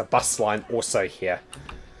because there's a bus line also here.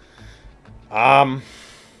 Okay,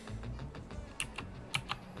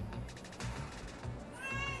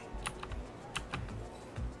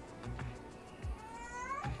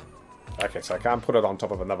 so I can't put it on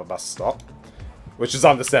top of another bus stop. Which is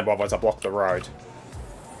understandable, otherwise I block the road.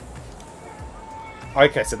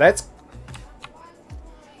 Okay, so that's...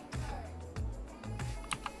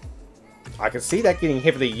 I can see that getting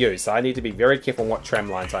heavily used, so I need to be very careful on what tram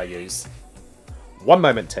lines I use. One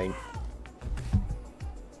moment, team.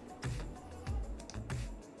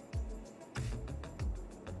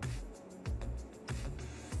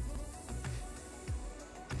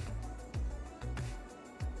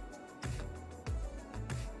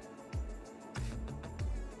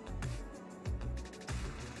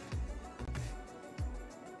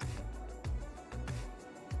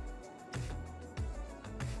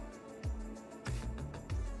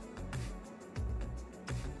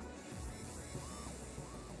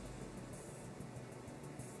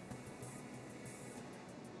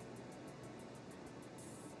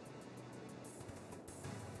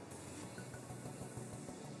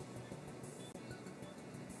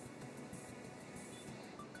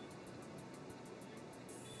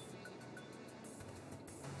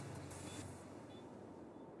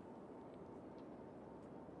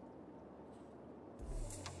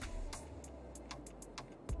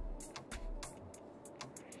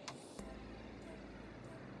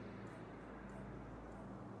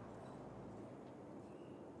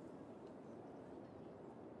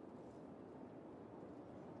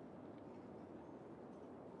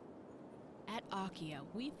 At Akio,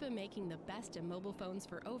 we've been making the best in mobile phones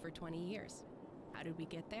for over 20 years. How did we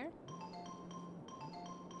get there?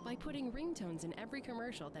 By putting ringtones in every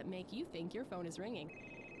commercial that make you think your phone is ringing.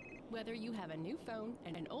 Whether you have a new phone,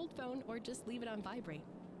 and an old phone, or just leave it on vibrate,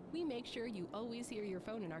 we make sure you always hear your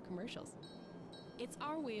phone in our commercials. It's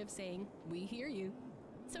our way of saying, we hear you.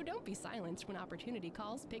 So don't be silenced when opportunity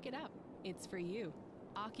calls, pick it up. It's for you.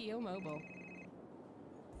 Akio Mobile.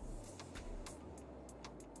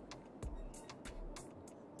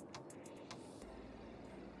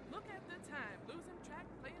 Look at the time, losing track,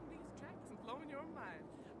 playing these tracks and blowing your mind.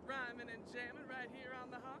 Rhyming and jamming right here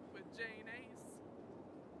on the hawk with Jane Ace.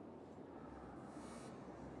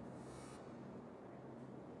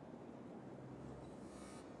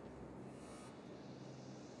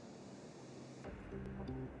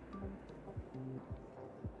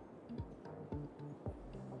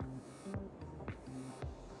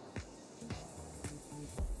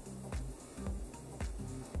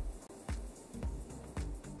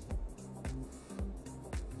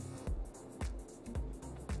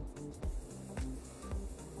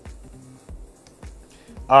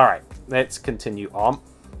 Alright, let's continue on.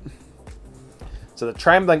 So the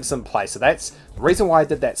tram link's in place. So that's the reason why I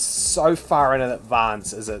did that so far in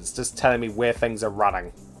advance, is it's just telling me where things are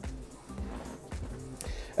running.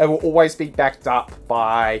 It will always be backed up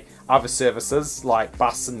by other services like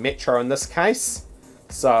bus and metro in this case.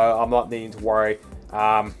 So I'm not needing to worry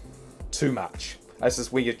too much. This is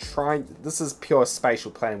where you're trying. This is pure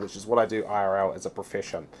spatial planning, which is what I do IRL as a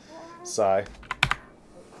profession. So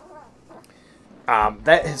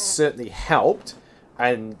that has certainly helped.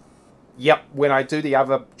 And yep, when I do the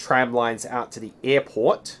other tram lines out to the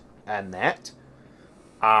airport and that,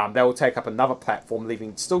 they will take up another platform,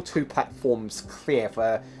 leaving still 2 platforms clear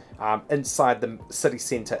for inside the city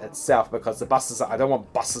centre itself, because the buses, I don't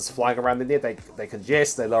want buses flying around in there. They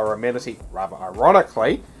congest, they lower amenity, rather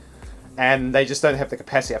ironically, and they just don't have the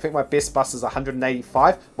capacity. I think my best bus is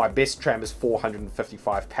 185, my best tram is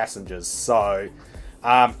 455 passengers, so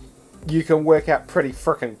you can work out pretty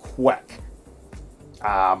frickin' quick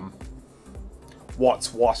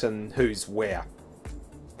what's what and who's where.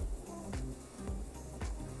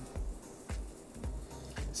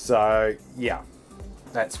 So yeah,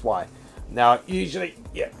 that's why. Now usually,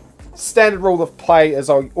 yeah, standard rule of play is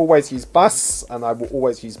I'll always use bus, and I will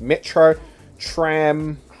always use metro,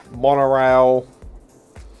 tram, monorail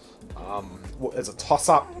as a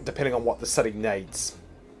toss-up depending on what the city needs.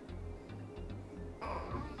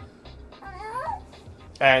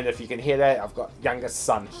 And if you can hear that, I've got youngest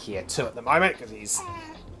son here too at the moment, because he's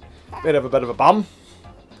bit of a bum.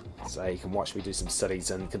 So you can watch me do some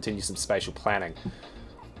cities and continue some spatial planning.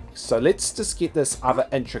 So let's just get this other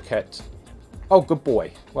intricate... Oh, good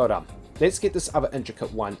boy. Well done. Let's get this other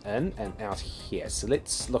intricate one in and out here. So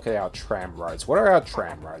let's look at our tram roads. What are our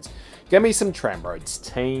tram roads? Give me some tram roads,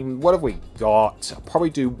 team. What have we got? I'll probably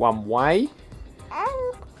do one way.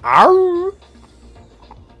 Ow!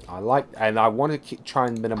 I want to try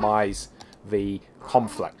and minimize the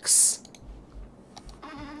conflicts.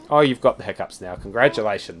 Oh, you've got the hiccups now.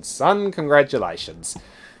 Congratulations, son. Congratulations.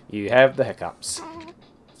 You have the hiccups.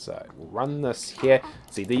 So we'll run this here.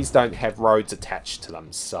 See, these don't have roads attached to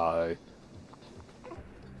them, so...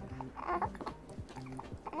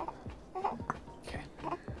 Okay.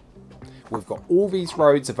 We've got all these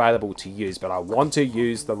roads available to use, but I want to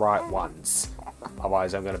use the right ones.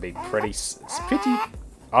 Otherwise, I'm going to be pretty...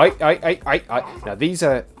 Now, these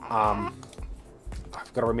are... I've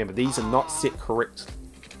got to remember, these are not set correctly.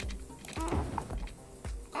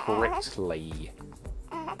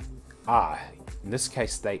 In this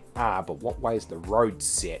case they are, but what way is the road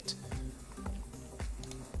set?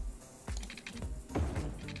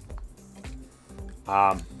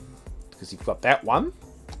 Because you've got that one.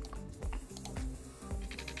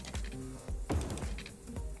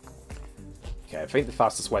 Okay, I think the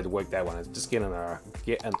fastest way to work that one is just get in a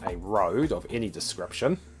road of any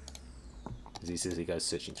description. As he says, he goes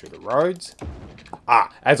searching through the roads.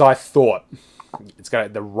 As I thought.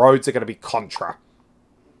 The roads are going to be contra.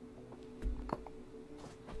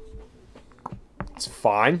 It's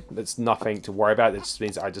fine. It's nothing to worry about. It just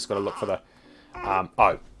means I just got to look for the...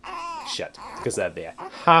 oh, shit. Because they're there.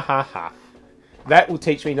 Ha ha ha. That will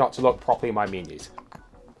teach me not to look properly in my menus.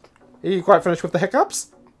 Are you quite finished with the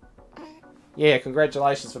hiccups? Yeah,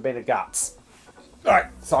 congratulations for being the guts.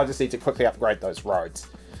 Alright, so I just need to quickly upgrade those roads.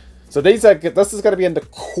 So this is going to be in the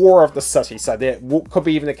core of the city. So there could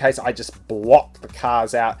be even the case I just block the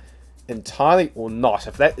cars out entirely or not.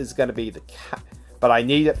 If that is going to be the case. But I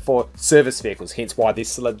need it for service vehicles. Hence why there's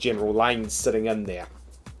still a general lane sitting in there.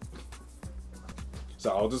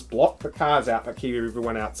 So I'll just block the cars out but keep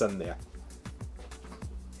everyone else in there.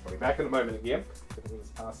 I'll be back in a moment again. Let's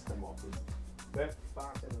pass him off. That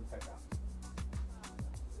start and pick up.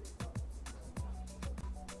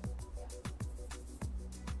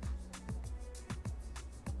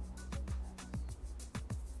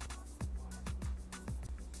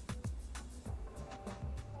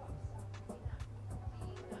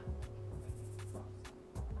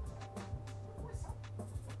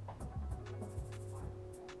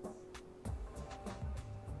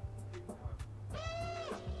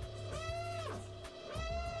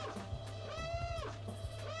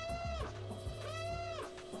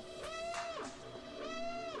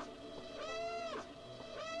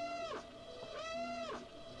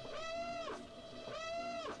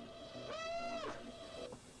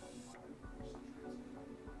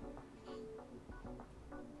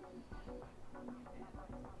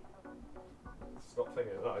 Stop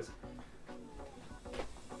thinking of those.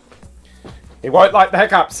 He won't like the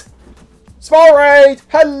hiccups. Small raid!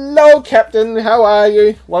 Hello, Captain. How are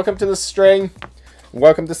you? Welcome to the stream.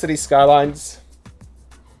 Welcome to City Skylines.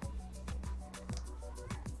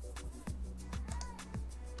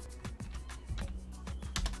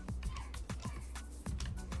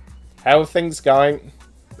 How are things going?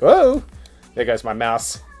 Whoa! There goes my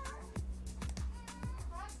mouse.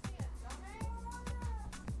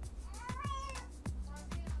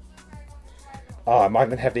 Oh, I might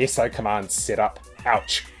even have the SO commands set up.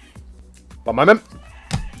 Ouch. One moment.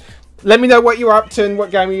 Let me know what you were up to and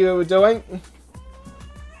what game you were doing.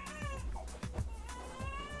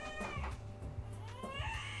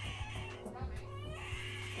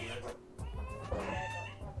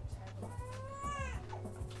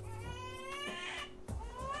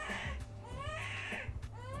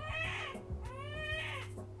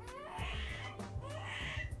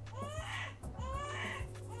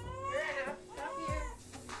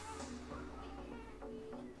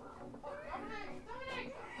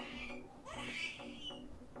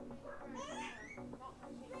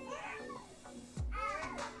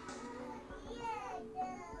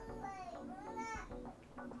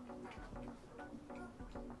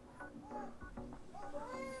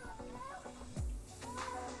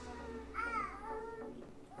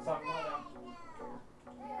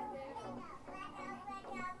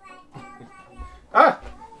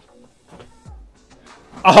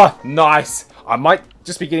 Ah, nice. I might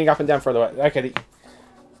just be getting up and down for the way. Okay,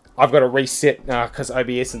 I've got to reset because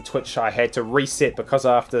OBS and Twitch I had to reset because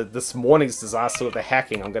after this morning's disaster with the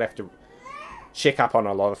hacking, I'm going to have to check up on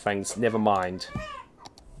a lot of things. Never mind.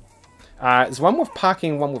 Is one with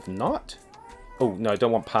parking, one with not? Oh, no,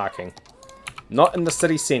 don't want parking. Not in the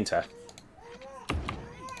city centre.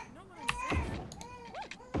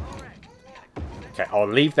 Okay, I'll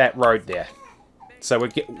leave that road there. So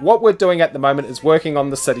what we're doing at the moment is working on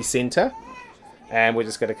the city centre. And we're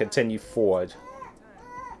just going to continue forward.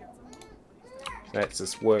 Let's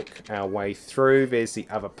just work our way through. There's the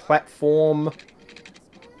other platform.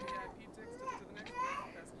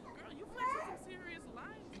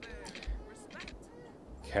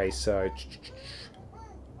 Okay, so...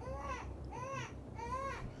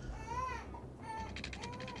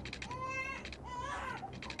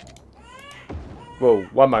 Whoa,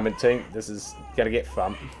 one moment team. This is going to get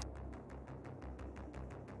fun.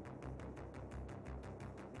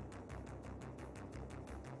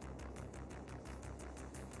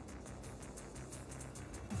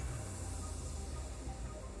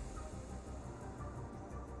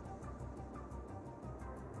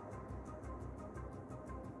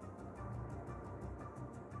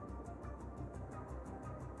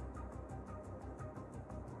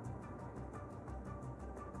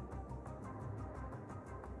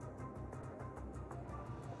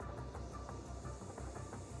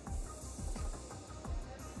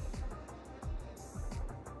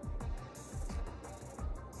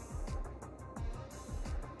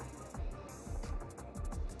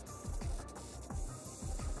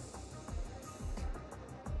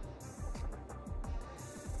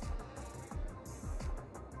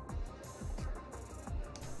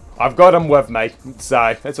 I've got him with me,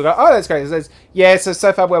 so that's all. Oh, that's great. Yeah,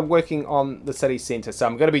 so far we're working on the city centre, so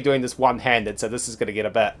I'm going to be doing this one-handed, so this is going to get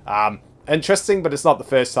a bit interesting, but it's not the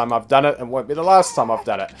first time I've done it, and won't be the last time I've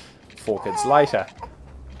done it. 4 kids later.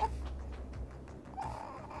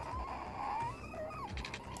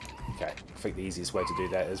 Okay, I think the easiest way to do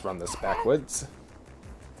that is run this backwards.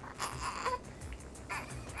 Can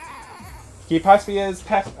you pass me his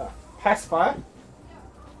pacifier?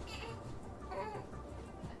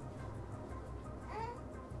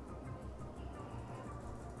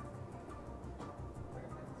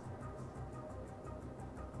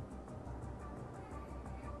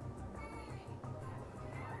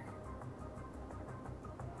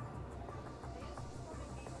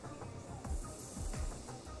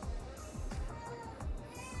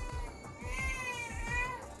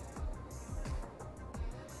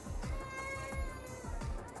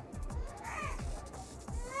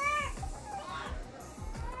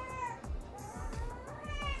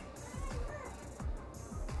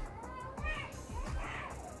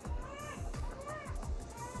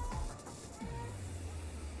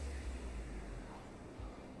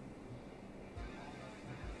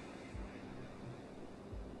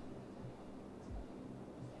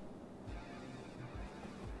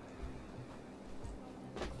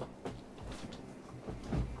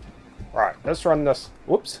 Right, let's run this.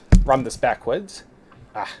 Whoops, run this backwards.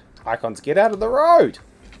 Icons, get out of the road.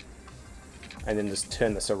 And then just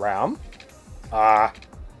turn this around. Yes,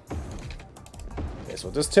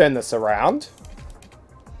 we'll just turn this around.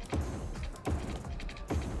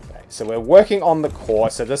 Okay, so we're working on the core,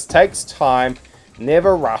 so this takes time.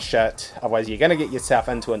 Never rush it, otherwise you're going to get yourself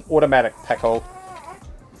into an automatic pickle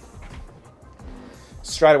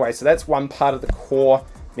straight away. So that's one part of the core.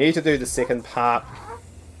 Need to do the second part.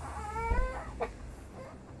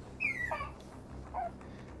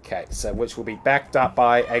 Okay, so which will be backed up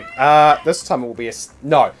by a... this time it will be a...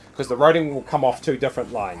 No, because the roading will come off 2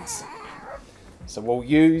 different lines. So we'll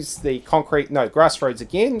use the concrete... No, grass roads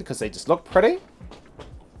again, because they just look pretty.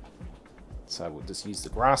 So we'll just use the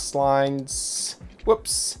grass lines.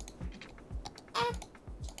 Whoops.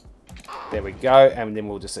 There we go. And then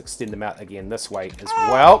we'll just extend them out again this way as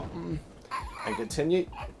well. And continue.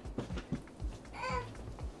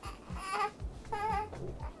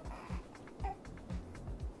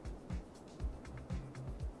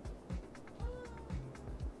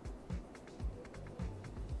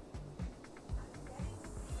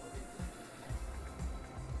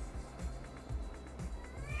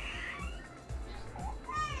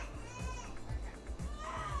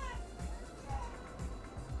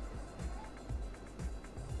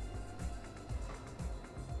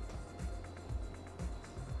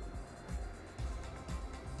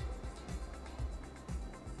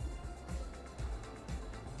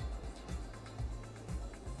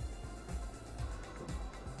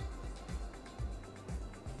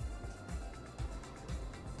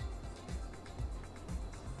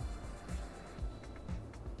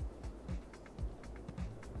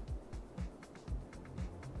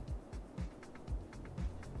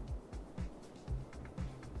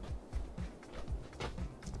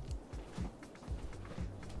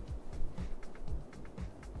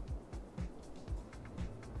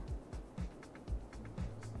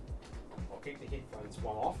 keep the headphones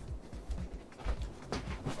one off.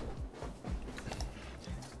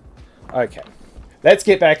 Okay. Let's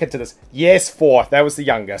get back into this. Yes, 4. That was the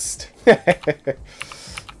youngest.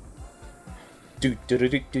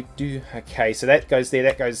 Okay, so that goes there,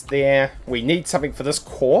 that goes there. We need something for this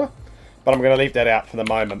core, but I'm going to leave that out for the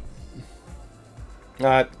moment.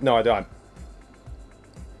 No, I don't.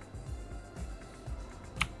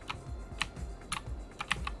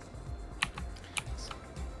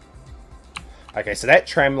 Okay, so that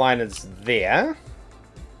tram line is there.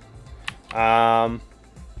 That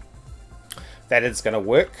is going to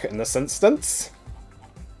work in this instance.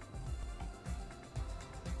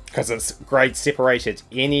 Because it's grade separated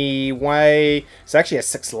anyway. It's actually a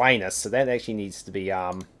 6-laner, so that actually needs to be...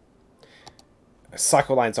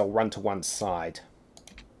 cycle lines will run to one side.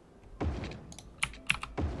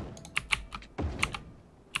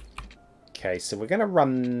 Okay, so we're going to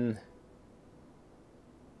run...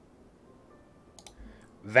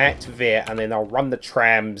 that there, and then I'll run the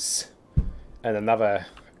trams in another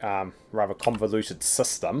rather convoluted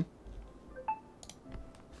system.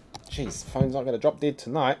 Jeez, the phone's not going to drop dead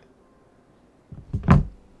tonight.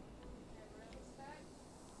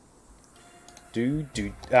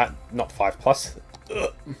 Not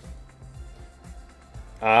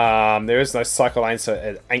 5+. There is no cycle line, so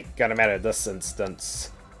it ain't going to matter in this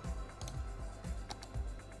instance.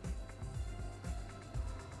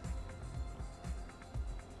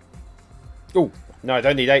 Oh, no, I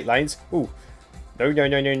don't need 8 lanes. Oh, no, no,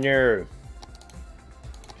 no, no, no.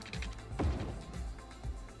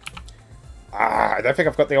 I don't think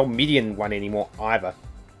I've got the old median one anymore either.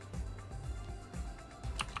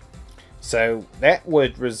 So that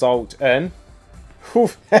would result in...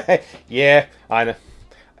 yeah, I know.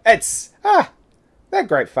 It's... they're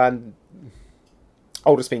great fun.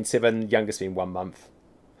 Oldest been 7, youngest been 1 month.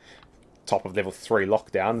 Top of level 3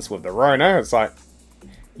 lockdowns with the Rona. It's like...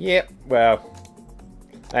 yep, well,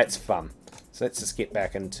 that's fun. So let's just get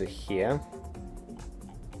back into here.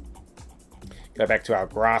 Go back to our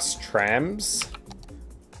grass trams.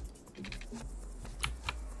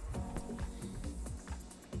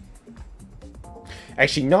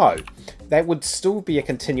 Actually, no. That would still be a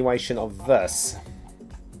continuation of this.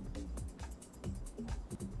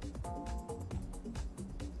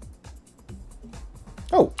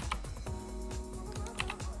 Oh.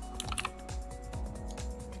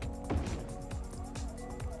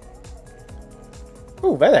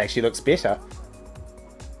 Oh, that actually looks better.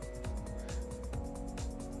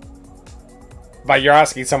 But you're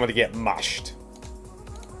asking someone to get mushed.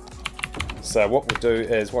 So what we'll do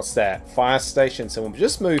is, what's that? Fire station. So we'll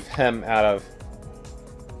just move him out of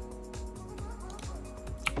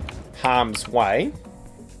harm's way.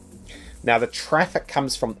 Now the traffic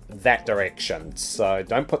comes from that direction. So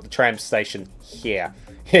don't put the tram station here.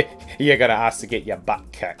 You're going to ask to get your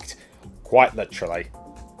butt kicked. Quite literally.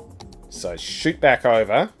 So shoot back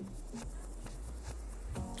over.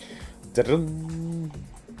 Da-dum.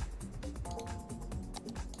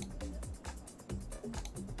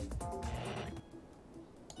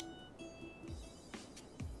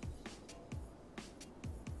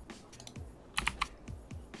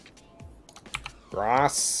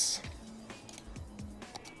 Grass.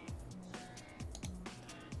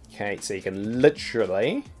 Okay, so you can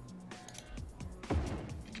literally...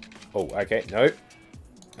 oh, okay, no.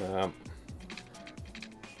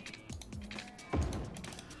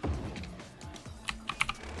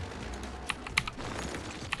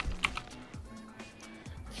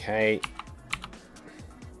 Okay.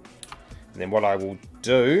 And then what I will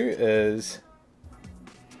do is...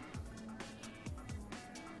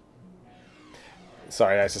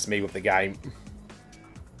 sorry, that's just me with the game.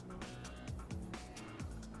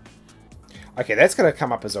 Okay, that's going to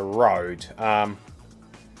come up as a road. I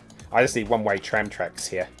just need one-way tram tracks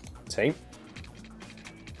here, team.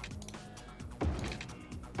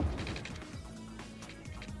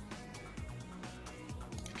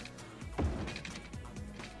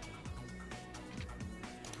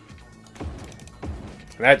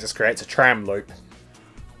 And that just creates a tram loop.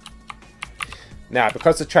 Now,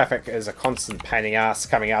 because the traffic is a constant pain in the ass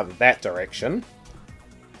coming out of that direction,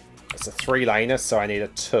 it's a 3-laner, so I need a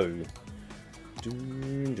 2.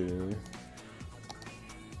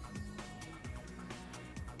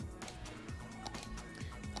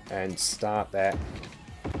 And start that.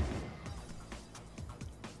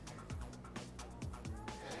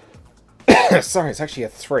 Sorry, it's actually a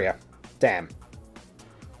 3er. Damn.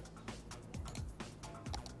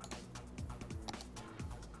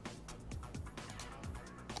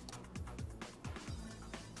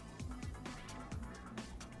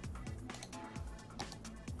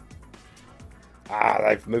 Ah,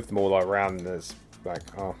 they've moved them all around. There's like,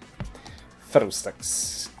 oh,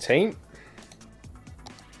 fiddlesticks team.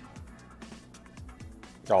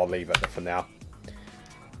 I'll leave it for now.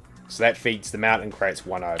 So that feeds them out and creates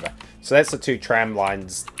 1 over. So that's the 2 tram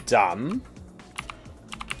lines done.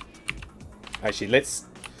 Actually, let's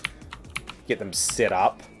get them set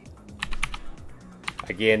up.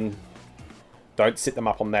 Again, don't set them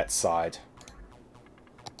up on that side.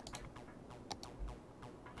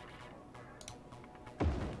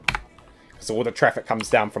 So all the traffic comes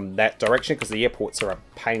down from that direction because the airports are a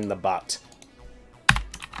pain in the butt.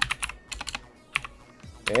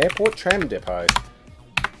 Airport tram depot.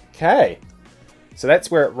 Okay. So that's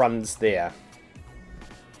where it runs there.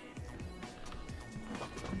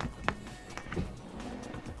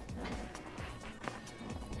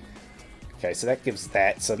 Okay, so that gives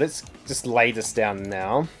that. So let's just lay this down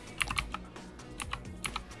now.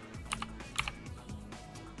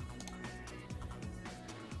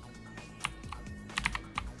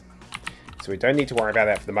 So we don't need to worry about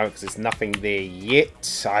that for the moment because there's nothing there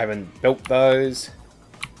yet. I haven't built those.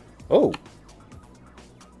 Oh.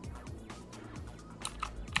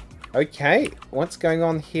 Okay, what's going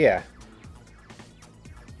on here?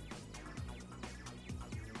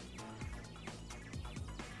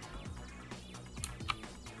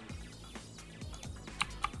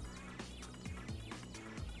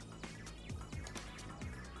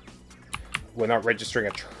 We're not registering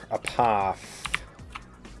a path.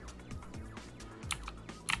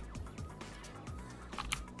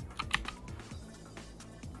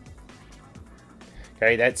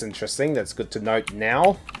 Okay, that's interesting. That's good to note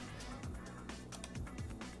now.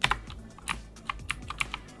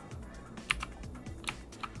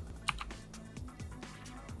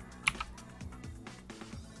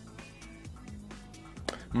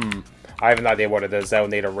 I have no idea what it is. They'll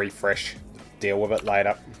need a refresh. Deal with it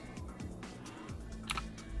later.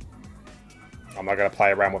 I'm not going to play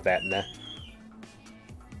around with that in there.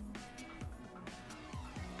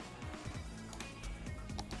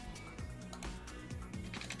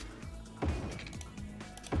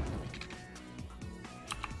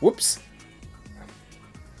 Whoops.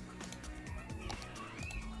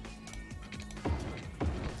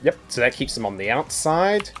 Yep, so that keeps them on the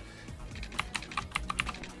outside.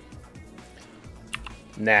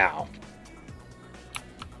 Now.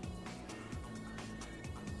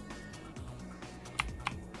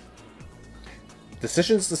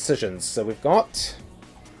 Decisions. So we've got...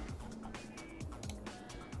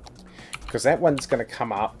 Because that one's going to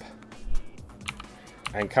come up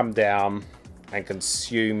and come down and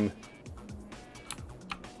consume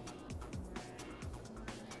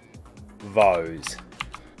those.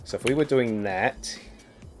 So if we were doing that,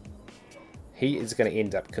 he is going to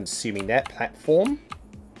end up consuming that platform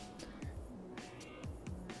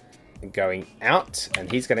and going out, and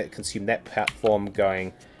he's going to consume that platform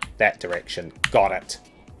going that direction. Got it.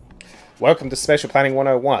 Welcome to Spatial Planning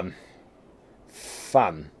 101.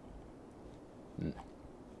 Fun.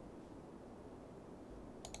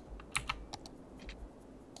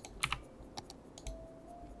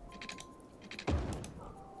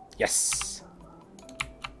 Yes.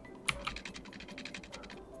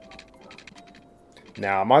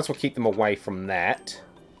 Now, I might as well keep them away from that.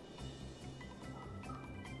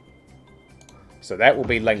 So that will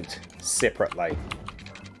be linked separately.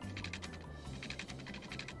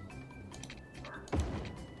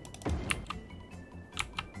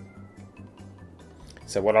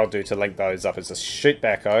 So what I'll do to link those up is just shoot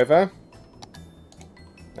back over.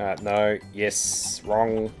 No, yes,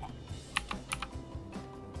 wrong.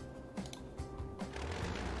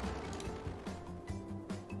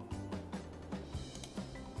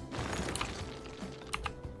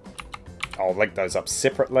 I'll link those up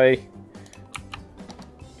separately.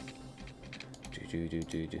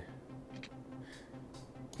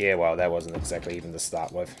 Yeah, well, that wasn't exactly even to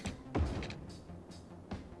start with.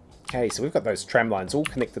 Okay, so we've got those tram lines all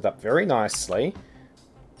connected up very nicely.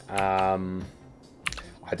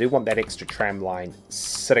 I do want that extra tram line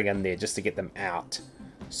sitting in there just to get them out.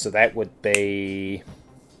 So that would be...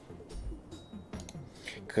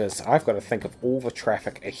 Because I've got to think of all the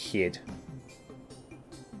traffic ahead.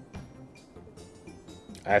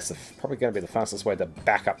 That's probably going to be the fastest way to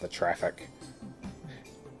back up the traffic.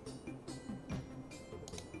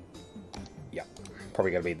 Yeah,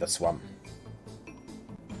 probably going to be this one.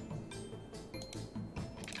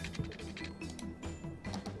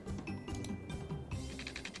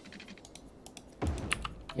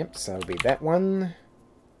 Yep, so it'll be that one.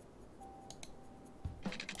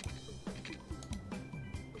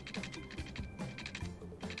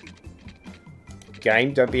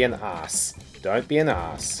 Game, don't be an ass. Don't be an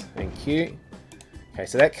ass. Thank you. Okay,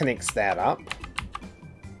 so that connects that up.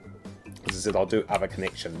 As I said, I'll do other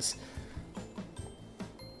connections.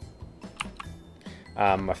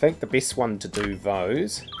 I think the best one to do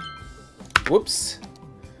those... Whoops!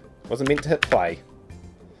 Wasn't meant to hit play.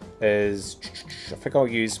 Is... I think I'll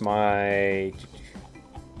use my...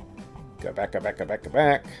 Go back, go back, go back, go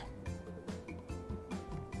back.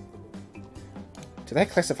 Do they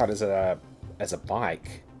classify it as a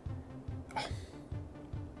bike? Oh.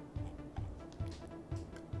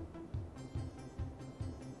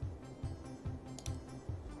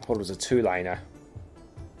 I thought it was a two-laner.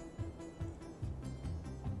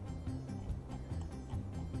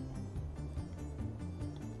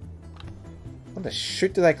 What the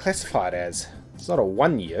shit do they classify it as? It's not a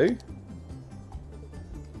 1U.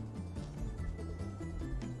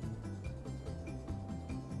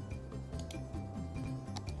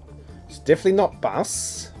 It's definitely not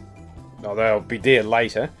bus. Oh, they'll be there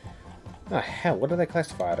later. Oh hell, what do they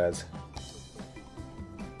classify it as?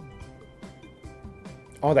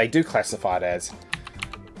 Oh, they do classify it as.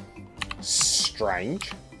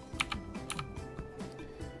 Strange.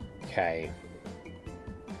 Okay.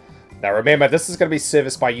 Now remember, this is going to be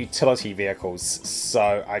serviced by utility vehicles,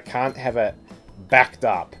 so I can't have it backed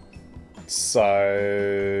up.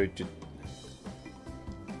 So...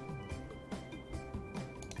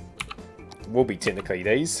 will be technically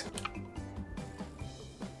these.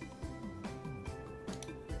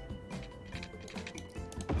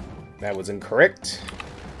 That was incorrect.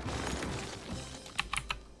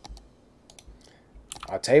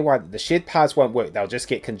 I'll tell you why, the shed paths won't work, they'll just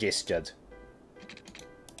get congested.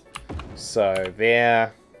 So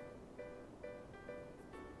there.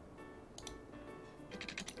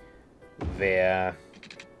 There.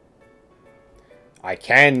 I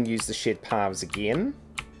can use the shed paths again.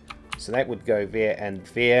 So that would go there and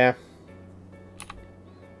there.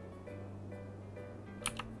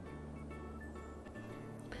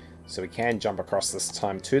 So we can jump across this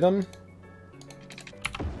time to them.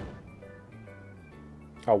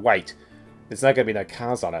 Oh wait, there's not going to be no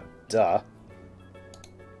cars on it. Duh.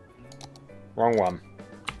 Wrong one.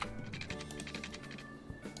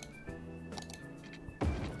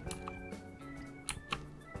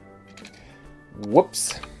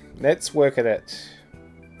 Whoops. Let's work at it.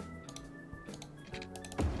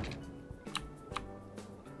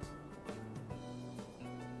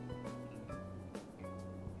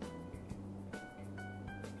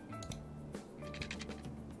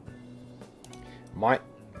 Might.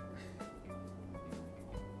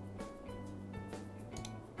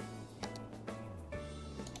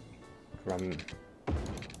 Run.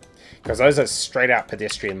 Because those are straight out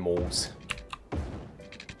pedestrian malls.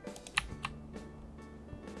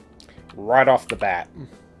 Right off the bat.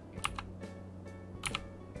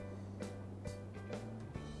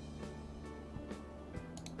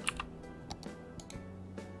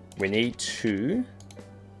 We need to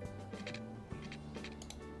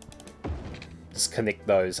just connect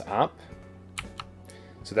those up.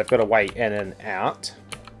 So they've got a way in and out.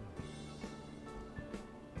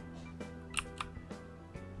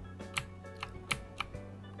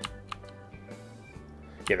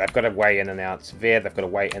 Yeah, they've got a way in and out there. They've got a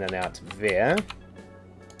way in and out there.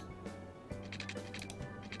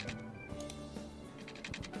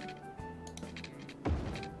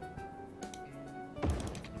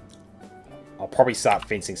 I'll probably start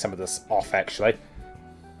fencing some of this off, actually.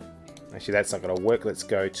 Actually, that's not going to work. Let's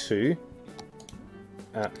go to...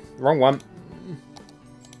 wrong one.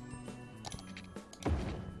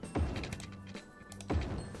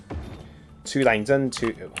 Two lanes in,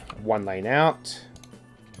 one lane out.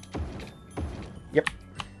 Yep.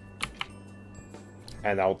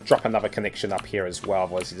 And I'll drop another connection up here as well,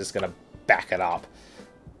 otherwise you're just going to back it up.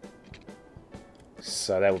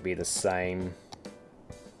 So that would be the same.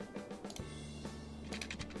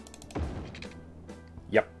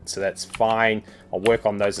 Yep, so that's fine. I'll work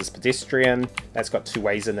on those as pedestrian. That's got two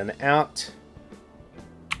ways in and out.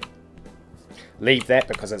 Leave that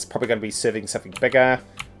because it's probably going to be serving something bigger.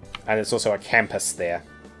 And there's also a campus there.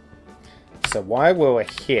 So while we're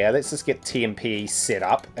here, let's just get TMP set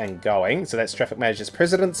up and going. So that's Traffic Manager's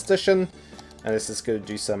President's Edition. And let's just go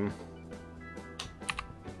do some...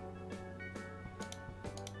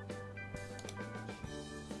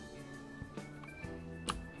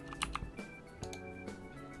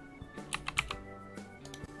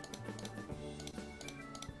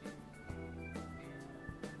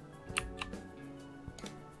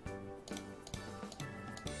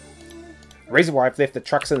 The reason why I've left the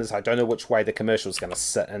trucks in is I don't know which way the commercial is going to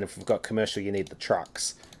sit, and if we've got commercial, you need the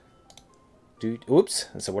trucks. Oops.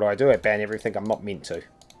 And so what do? I ban everything I'm not meant to.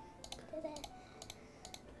 Dada.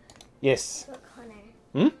 Yes. Look, Connor.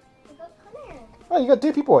 Hmm? I got Connor. Oh, you got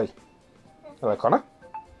Dippy Boy. Hello, Connor.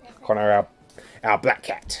 Connor, our black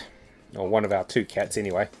cat. Or one of our 2 cats,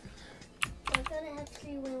 anyway. We're gonna have to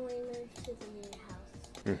when we move to the new house.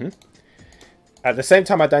 Mm-hmm. At the same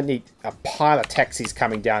time, I don't need a pile of taxis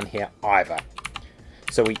coming down here either.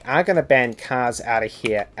 So we are going to ban cars out of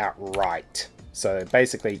here outright. So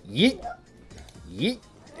basically, yeet, yeet,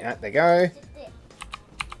 out they go.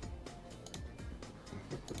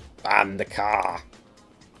 Ban the car.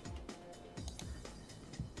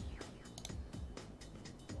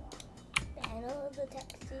 Ban all the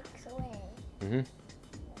taxis away. Mm-hmm.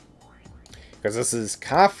 Because this is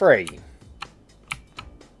car free.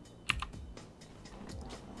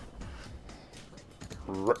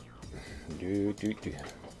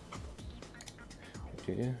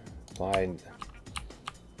 Fine.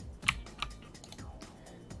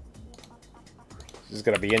 This is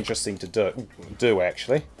going to be interesting to do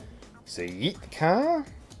actually. So yeet the car.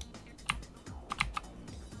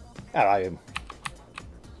 Hello.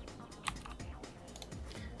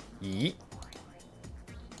 Yeet.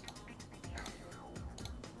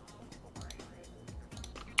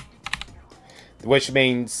 Which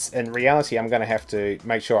means, in reality, I'm going to have to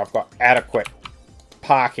make sure I've got adequate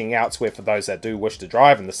parking elsewhere for those that do wish to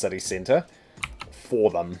drive in the city centre for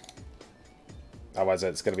them. Otherwise,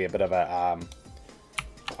 it's going to be a bit of a...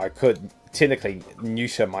 I could technically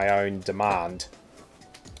neuter my own demand.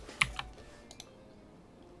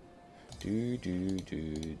 Do.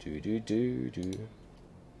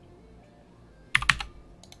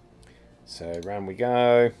 So, round we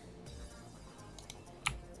go.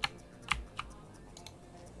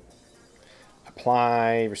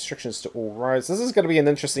 Apply restrictions to all roads. This is going to be an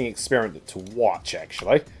interesting experiment to watch,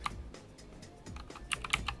 actually.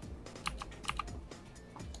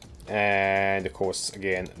 And, of course,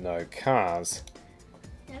 again, no cars.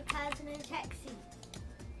 No cars, no taxis.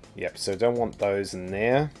 Yep, so don't want those in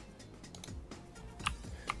there.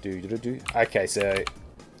 Okay, so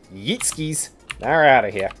yeetskis, they're out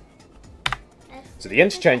of here. So the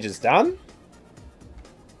interchange is done.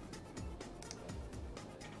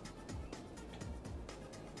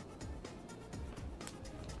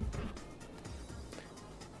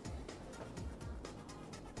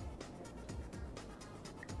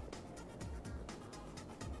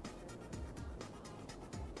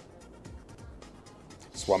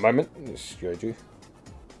 Just one moment. Let's go do.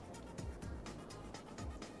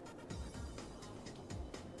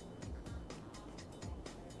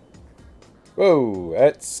 Whoa,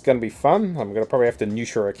 that's going to be fun. I'm going to probably have to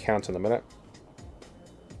neuter a account in a minute.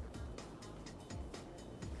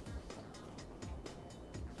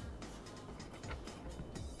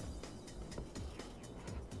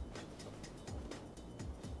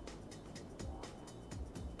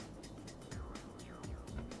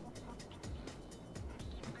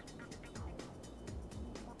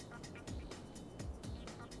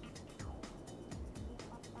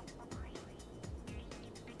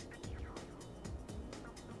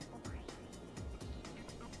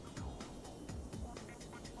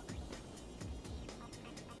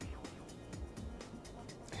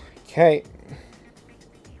 Okay.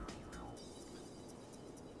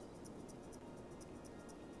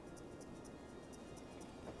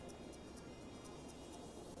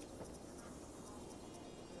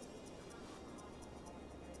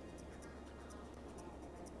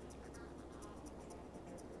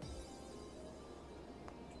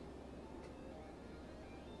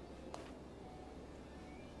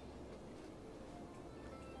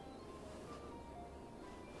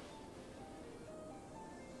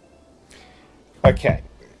 Okay.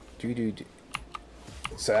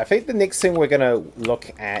 So I think the next thing we're going to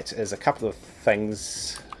look at is a couple of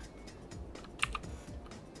things.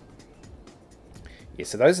 Yeah,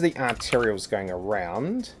 so those are the arterials going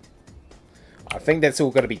around. I think that's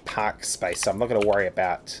all going to be park space, so I'm not going to worry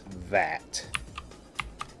about that.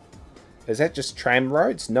 Is that just tram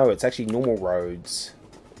roads? No, it's actually normal roads.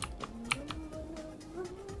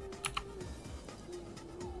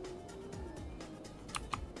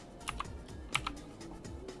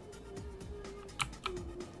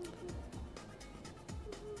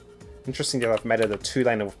 Interesting that I've made it a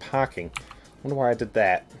 2-lane of parking. I wonder why I did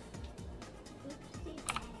that.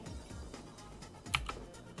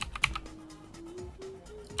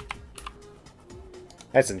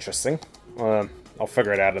 That's interesting. I'll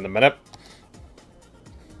figure it out in a minute.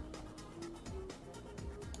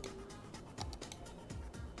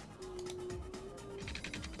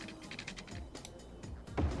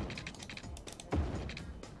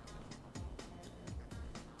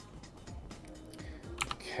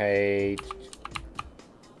 Okay.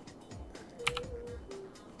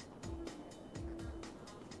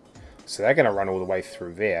 So they're going to run all the way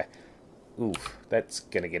through there. Oof, that's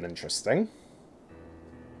going to get interesting.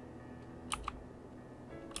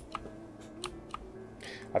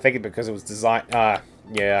 I think because it was designed...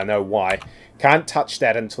 yeah, I know why. Can't touch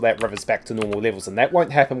that until that river's back to normal levels, and that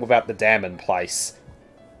won't happen without the dam in place.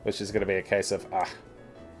 Which is going to be a case of...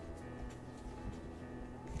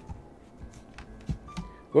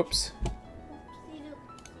 Whoops.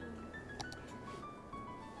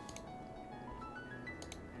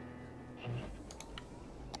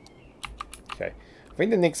 Okay. I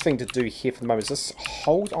think the next thing to do here for the moment is just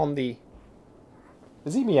hold on the...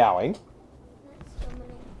 Is he meowing?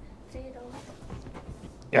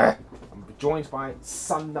 Yeah. I'm joined by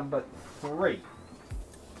son number 3.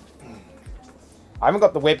 I haven't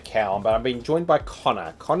got the webcam on, but I'm being joined by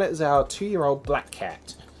Connor. Connor is our 2-year-old black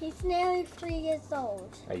cat. He's nearly 3 years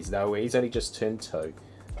old. He's nowhere. He's only just turned 2.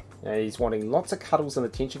 And he's wanting lots of cuddles and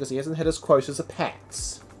attention because he hasn't hit his quotas of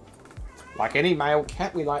pats. Like any male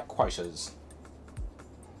cat, we like quotas.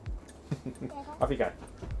 Off you go.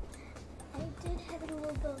 I did have a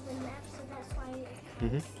little bit of a nap, so that's why I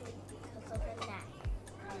can't sleep, because of the nap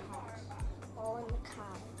I had. All in the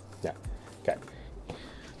car. Yeah. Okay.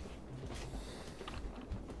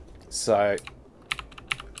 So...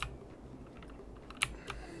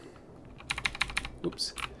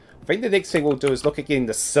 Oops. I think the next thing we'll do is look at getting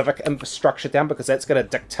the civic infrastructure down, because that's going to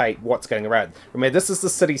dictate what's going around. Remember, this is the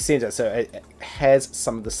city centre, so it has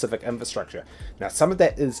some of the civic infrastructure. Now, some of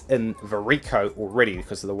that is in Varico already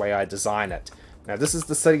because of the way I design it. Now, this is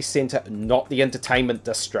the city centre, not the entertainment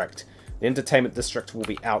district. The entertainment district will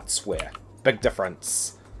be elsewhere. Big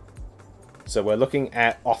difference. So we're looking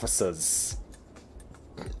at offices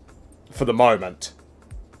for the moment.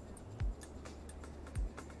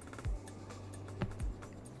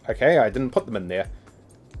 Okay, I didn't put them in there.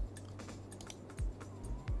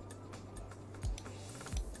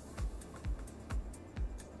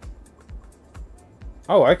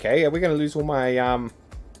 Oh, okay. Are we going to lose all my,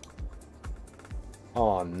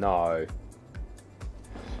 Oh, no.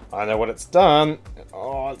 I know what it's done.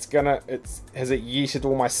 Oh, has it yeeted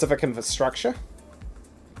all my civic infrastructure?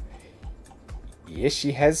 Yes,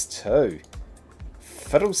 she has too.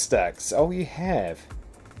 Fiddlesticks. Oh, you have.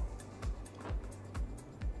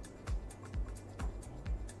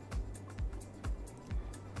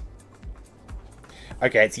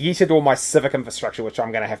 Okay, it's yeeted all my civic infrastructure, which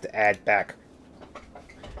I'm going to have to add back.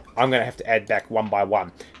 I'm going to have to add back one by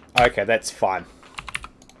one. Okay, that's fine.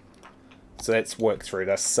 So let's work through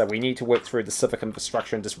this. So we need to work through the civic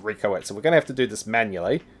infrastructure and just reco it. So we're going to have to do this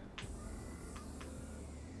manually.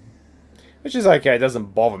 Which is okay, it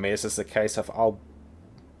doesn't bother me. It's just a case of I'll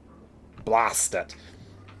blast it.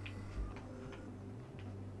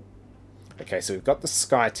 Okay, so we've got the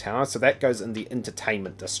Sky Tower. So that goes in the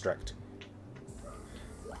entertainment district.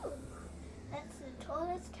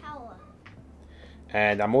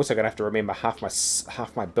 And I'm also going to have to remember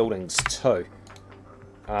half my buildings too,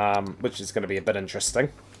 which is going to be a bit interesting.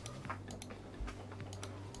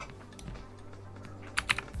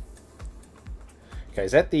 Okay,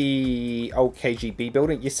 is that the old KGB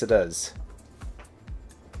building? Yes, it is.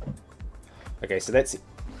 Okay, so that's...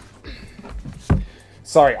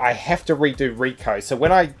 Sorry, I have to redo Rico. So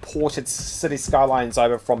when I ported City Skylines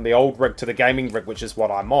over from the old rig to the gaming rig, which is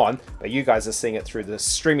what I'm on, but you guys are seeing it through the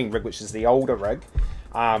streaming rig, which is the older rig,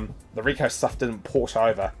 the Rico stuff didn't port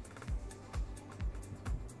over.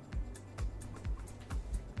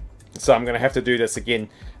 So I'm going to have to do this again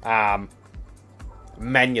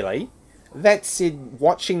manually. That said,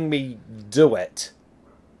 watching me do it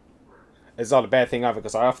is not a bad thing either,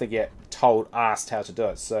 because I often get asked how to do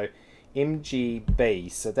it. So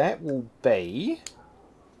MGB, so that will be...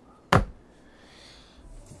 do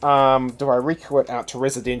I reco it out to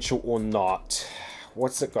residential or not?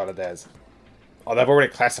 What's it got it as? Oh, they've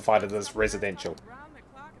already classified it as residential.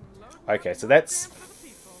 Okay, so that's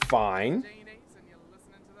fine.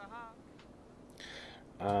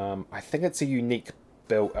 I think it's a unique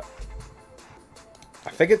build. I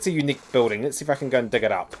think it's a unique building. Let's see if I can go and dig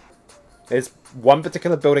it up. There's one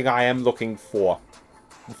particular building I am looking for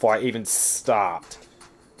before I even start.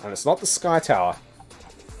 And it's not the Sky Tower.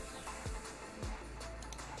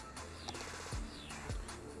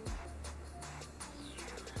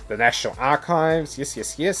 The National Archives. Yes,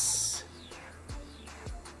 yes, yes.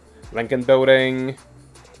 Lincoln Building.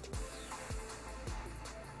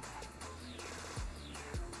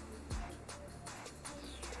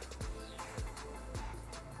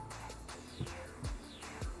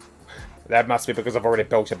 That must be because I've already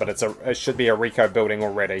built it, but it should be a Rico building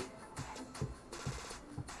already.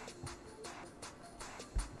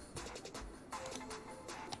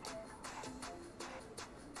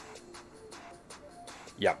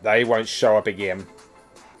 Yep, they won't show up again.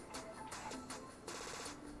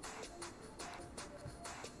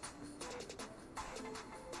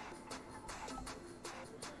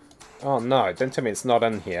 Oh no, don't tell me it's not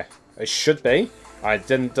in here. It should be. I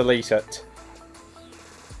didn't delete it.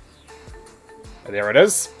 There it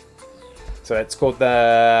is. So it's called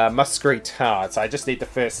the Muskery Tower. So I just need the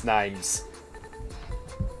first names.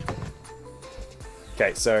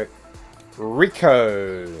 Okay, so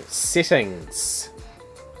Rico settings.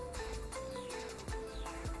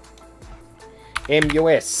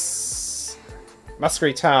 MUS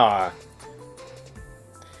Muskery Tower.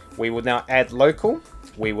 We will now add local.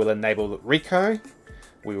 We will enable Rico.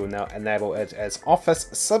 We will now enable it as Office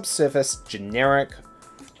Subsurface Generic.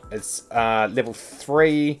 It's level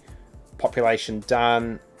 3. Population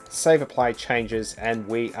done. Save apply changes, and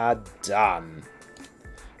we are done.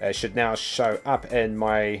 It should now show up in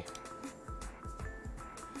my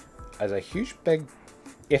as a huge big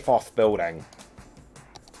F-off building.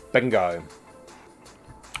 Bingo.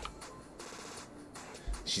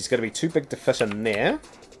 She's going to be too big to fit in there.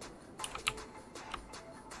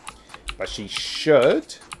 But she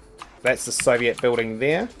should. That's the Soviet building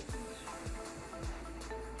there.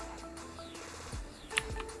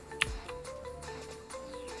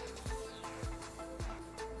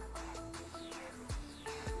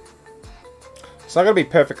 So I'm going to be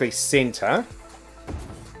perfectly center.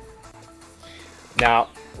 Now,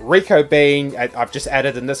 Rico being, I've just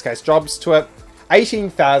added in this case jobs to it.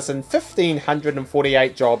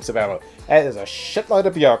 18,148 jobs available. That is a shitload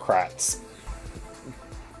of bureaucrats.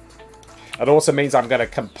 It also means I'm going to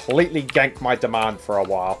completely gank my demand for a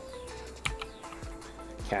while.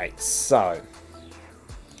 Okay, so.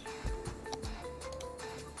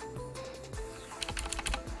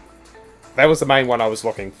 That was the main one I was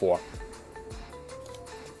looking for.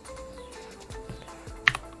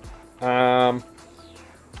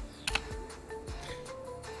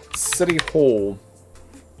 City Hall.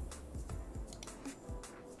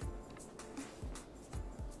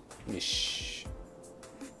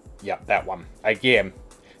 Yep, that one. Again,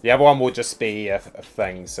 the other one will just be a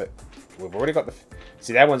thing. So we've already got the...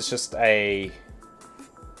 See, that one's just a...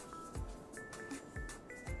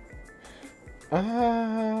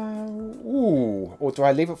 Ooh. Or do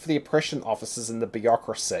I leave it for the oppression officers and the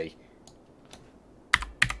bureaucracy?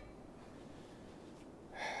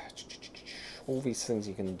 All these things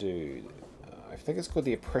you can do. I think it's called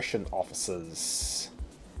the oppression officers.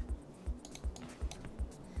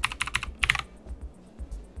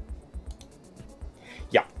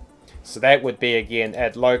 Yeah. So that would be, again,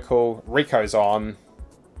 add local. Rico's on.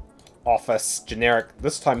 Office. Generic.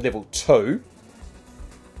 This time level 2.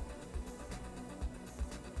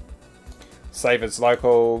 Save as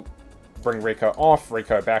local. Bring Rico off.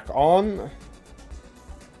 Rico back on.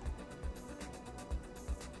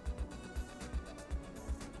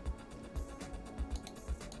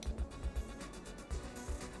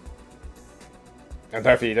 And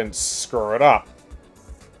hopefully you didn't screw it up.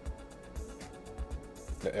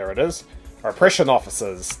 There it is. Oppression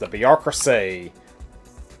officers, the bureaucracy.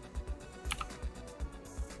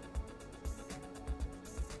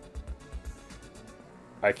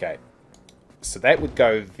 Okay. So that would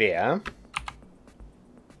go there.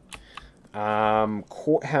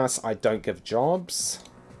 Courthouse, I don't give jobs.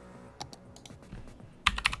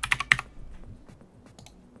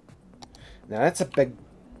 Now that's a big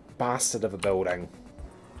bastard of a building.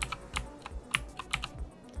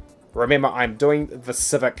 Remember, I'm doing the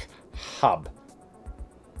civic hub.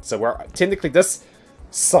 So we're technically this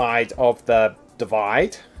side of the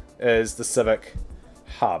divide is the civic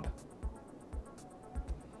hub.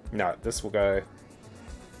 No, this will go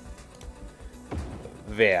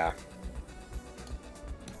there.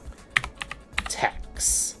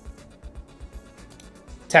 Tax.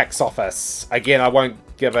 Tax office. Again, I won't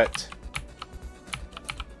give it...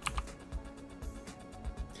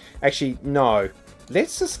 Actually, no.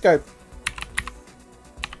 Let's just go...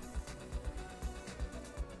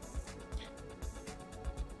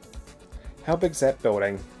 How big's that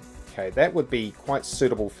building? Okay, that would be quite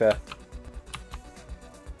suitable for...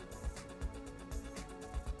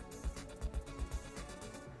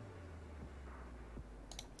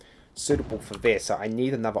 Suitable for there, so I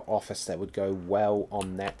need another office that would go well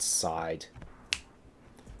on that side.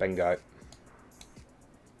 Bingo.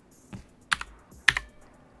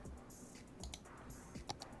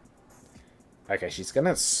 Okay, she's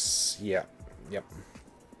gonna... Yeah, yep.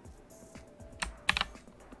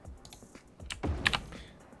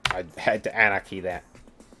 I had to anarchy that.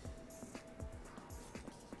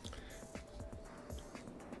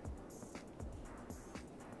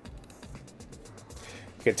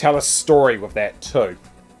 You can tell a story with that too.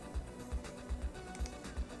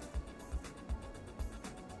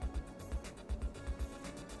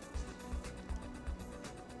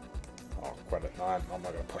 Awkward at night. I'm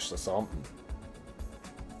not going to push this on.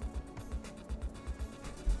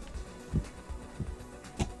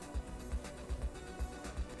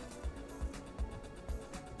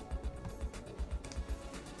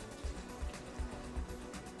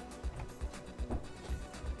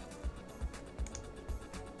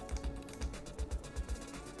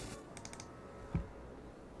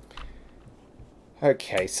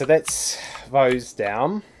 Okay, so that's those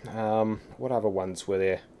down. What other ones were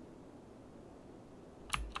there?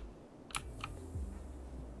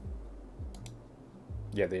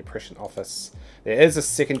 Yeah, the oppression office. There is a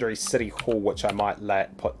secondary city hall which I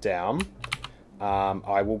might put down.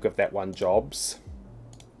 I will give that one jobs.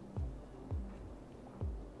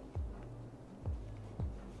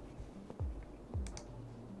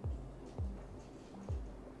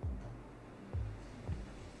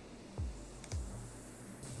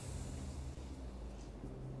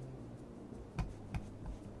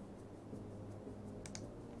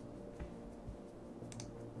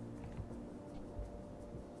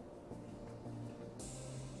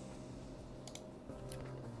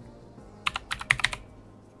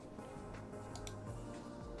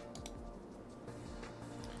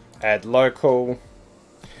 Add local.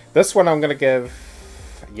 This one I'm going to give,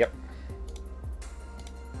 yep,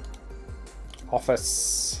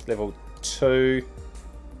 office level 2.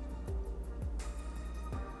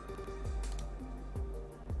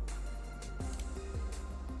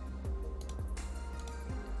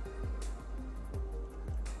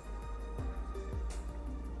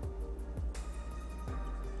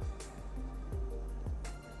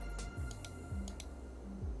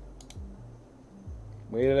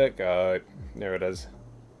 Where did it go? There it is.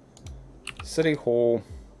 City Hall.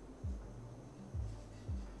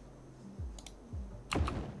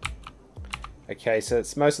 Okay, so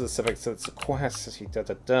it's most of the civics. So it's a courthouse city.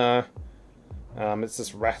 Let's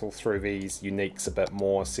just rattle through these uniques a bit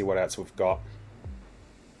more. See what else we've got.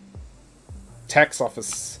 Tax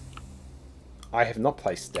office. I have not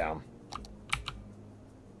placed down.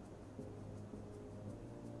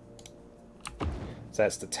 So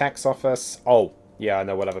that's the tax office. Oh. Yeah, I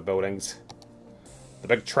know what other buildings. The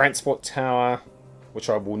big transport tower,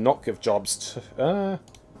 which I will not give jobs to.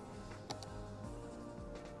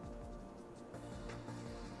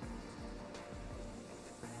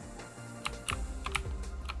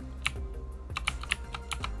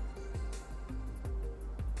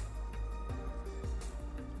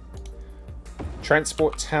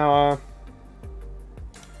 Transport tower.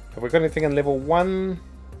 Have we got anything in level 1?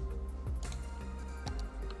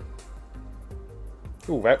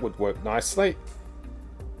 Ooh, that would work nicely.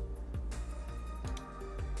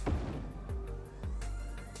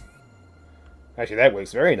 Actually, that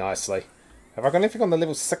works very nicely. Have I got anything on the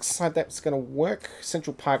level 6 side that's going to work?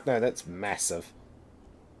 Central Park, no, that's massive.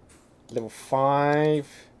 Level 5.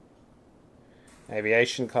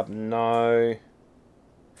 Aviation Club, no.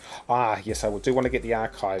 Ah, yes, I do want to get the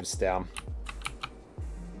archives down.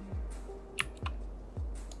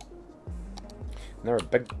 And they're a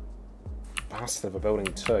big bastard of a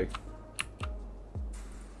building too.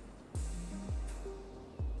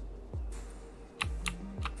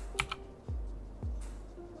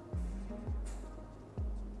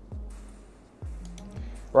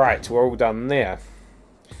 Right, we're all done there.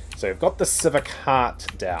 So we've got the Civic Heart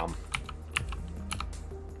down.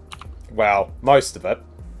 Well, most of it.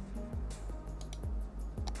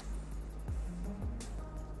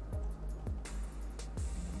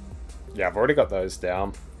 Yeah, I've already got those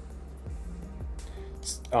down.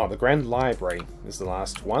 Oh, the Grand Library is the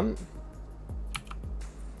last one.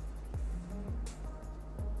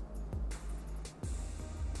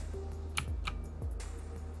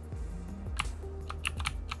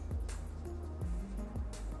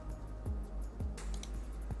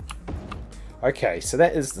 Okay, so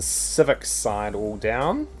that is the civic side all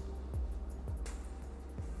down.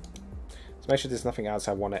 Let's make sure there's nothing else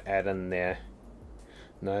I want to add in there.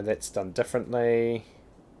 No, that's done differently.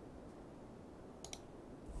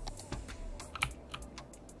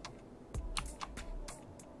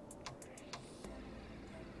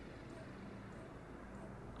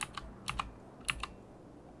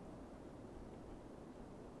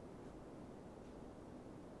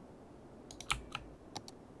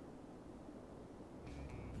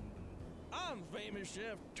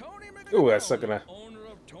 Chef Tony Ooh, that's not gonna. owner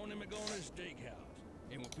of Tony McGonagall's Steakhouse.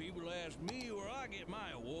 And when people ask me where I get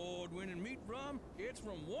my award-winning meat from, it's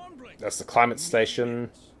from one place. That's the climate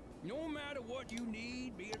station. No matter what you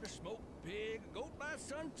need, be it a smoked pig, a goat by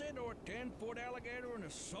sunset, or a 10-foot alligator and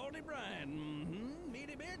a salty brine,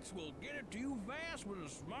 Meaty Bits will get it to you fast with a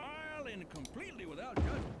smile and completely without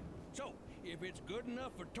judgment. So, If it's good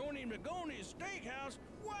enough for Tony Magoni's steakhouse,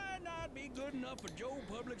 why not be good enough for Joe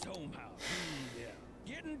Public's home house? Yeah.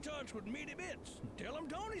 Get in touch with Meaty Bits. Tell him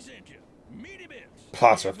Tony sent you. Meaty Bits.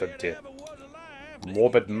 Plaster of If the it dead. ever was alive, they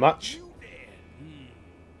Morbid could get much? you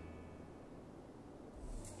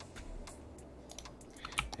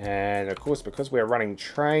dead. And of course, because we're running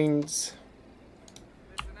trains.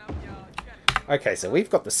 Listen up, y'all. You gotta Okay, so we've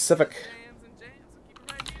got the Civic. jams and jams, so keep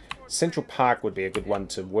it right here for a Central Park would be a good one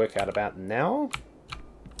to work out about now.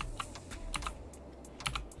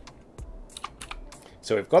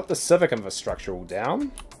 So we've got the civic infrastructure all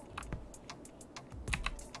down.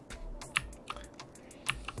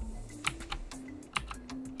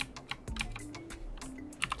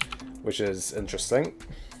 Which is interesting.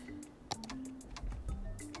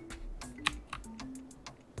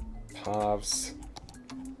 Paths.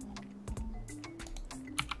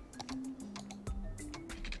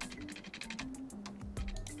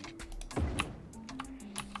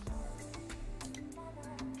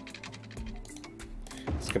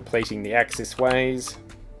 It's completing the access ways.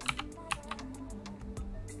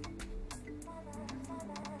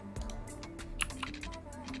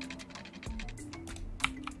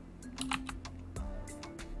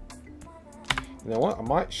 You know what? I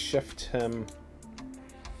might shift him.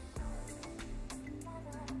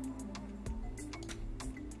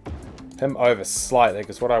 Over slightly,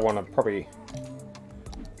 because what I want to probably...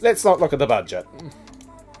 Let's not look at the budget.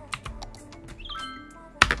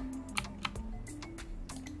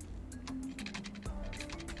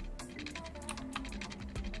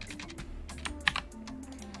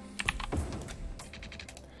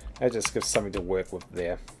 That just gives something to work with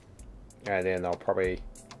there. And then I'll probably...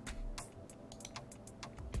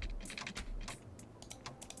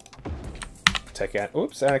 take out...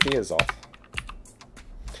 Oops, anarchy is off.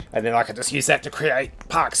 And then I can just use that to create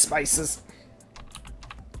park spaces.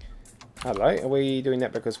 Hello, are we doing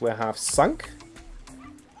that because we're half sunk?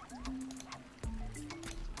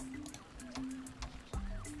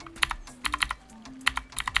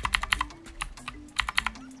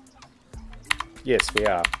 Yes, we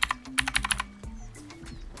are.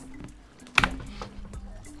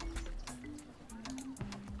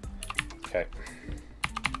 Okay.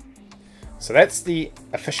 So that's the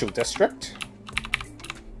official district.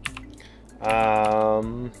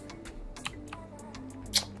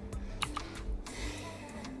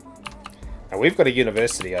 Now we've got a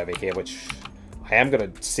university over here, which I am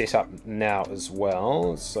going to set up now as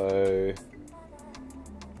well. So,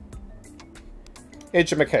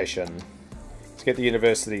 education. Let's get the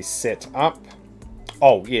university set up.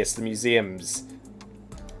 Oh yes, the museums.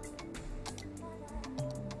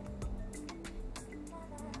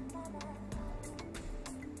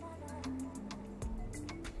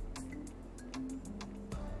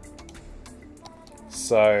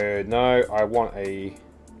 So, no, I want a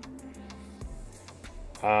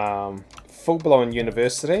full-blown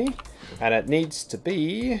university, and it needs to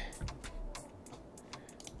be...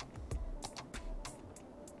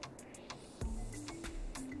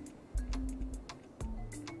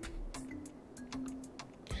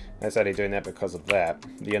 That's only doing that because of that,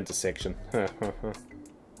 the intersection.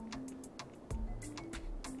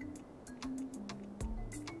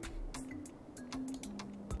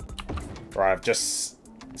 Right, I've just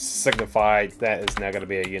signified that is now going to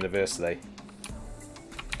be a university.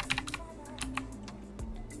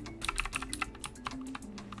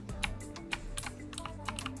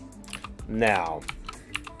 Now,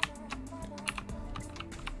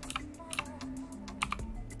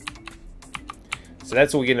 so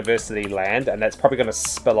that's all university land, and that's probably going to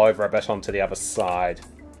spill over a bit onto the other side.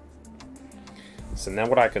 So now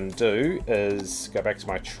what I can do is go back to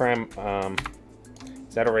my tram.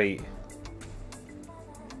 Is that already...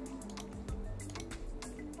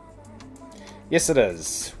 Yes, it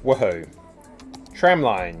is. Woohoo. Tram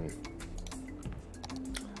line.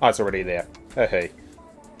 Oh, it's already there. Oh, hey.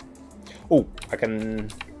 Oh, I can...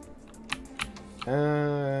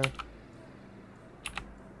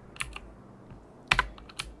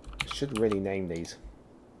 should really name these.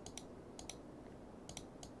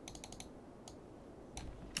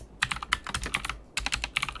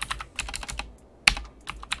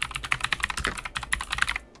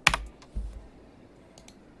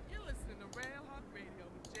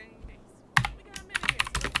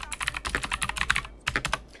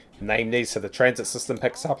 Name these so the transit system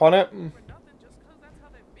picks up on it. for nothing just 'cause that's how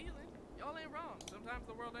they're feeling. Y'all ain't wrong. Sometimes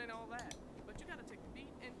the world ain't all that. But you gotta take a beat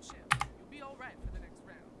and chill. You'll be alright for the next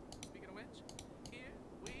round. Speaking of which, here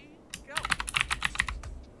we go.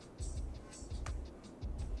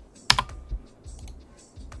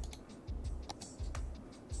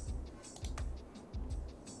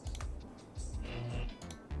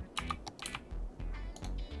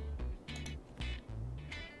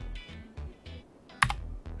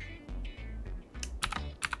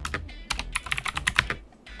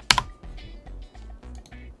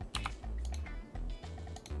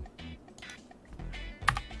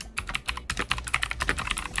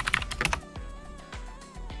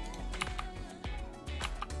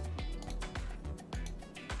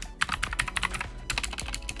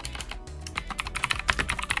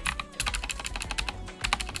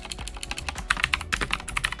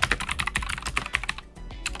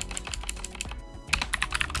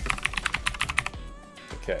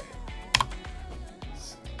 Okay.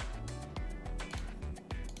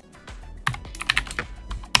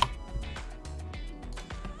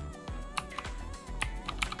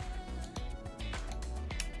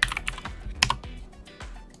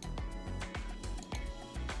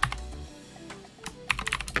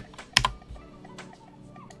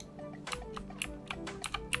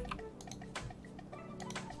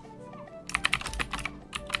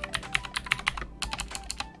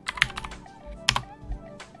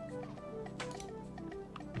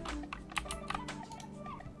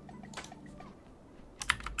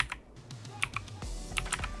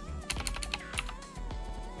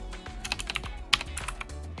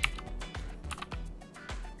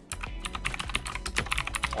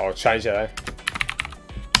 I'll change it though.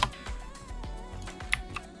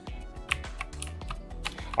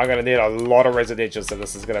 I'm going to need a lot of residential, so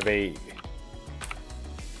this is going to be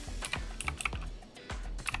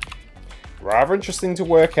rather interesting to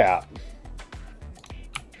work out.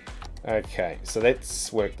 Okay, so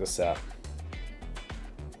let's work this out.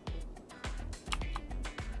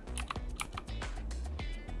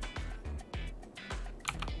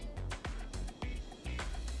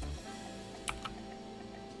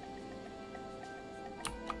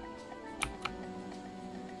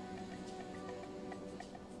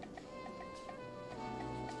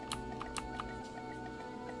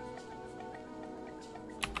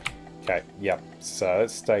 Okay, yep, so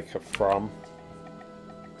let's take it from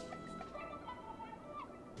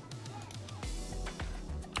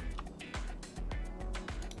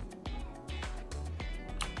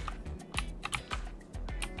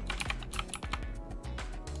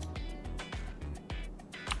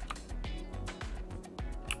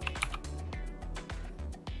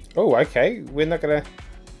oh, okay, we're not gonna...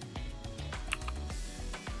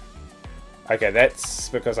 Okay, that's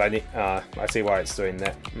because I need... I see why it's doing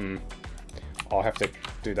that. I'll have to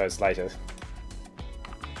do those later.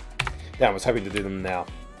 Yeah, I was hoping to do them now.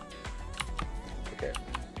 Okay,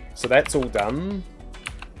 so that's all done.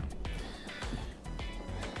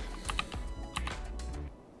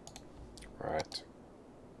 Right.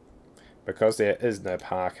 Because there is no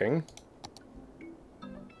parking.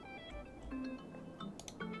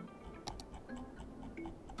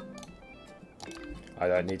 I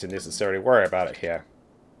don't need to necessarily worry about it here.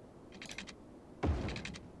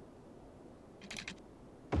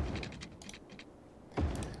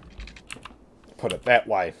 Put it that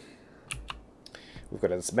way. We've got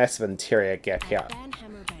this massive interior gap here. At Van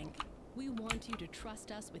Hammer Bank, we want you to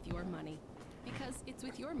trust us with your money. Because it's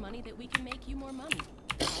with your money that we can make you more money.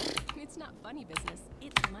 It's not funny business,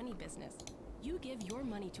 it's money business. You give your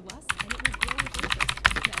money to us and it will grow with interest.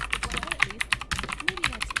 That's the plan, at least. Maybe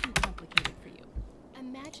that's too complicated for you.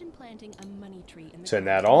 Imagine planting a money tree in the Turn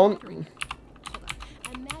garden that on. and watering it. Hold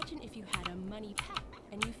on. Imagine if you had a money pet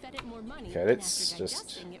and you fed it more money, Okay, and let's after just...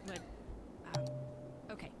 digesting it would...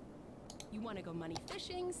 okay. You want to go money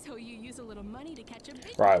fishing, so you use a little money to catch a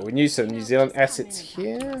big Right, one. we use some You New know, Zealand just come in assets and talk to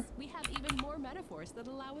here. us. We have even more metaphors that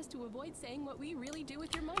allow us to avoid saying what we really do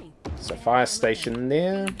with your money. So Van fire Hammer station Bank,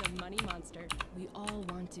 there. feed the money monster. We all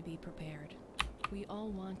want to be prepared. We all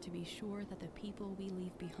want to be sure that the people we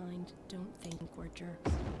leave behind don't think we're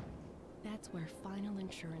jerks. That's where final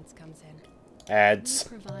insurance comes in. Ads.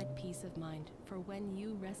 We provide peace of mind for when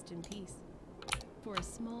you rest in peace. For a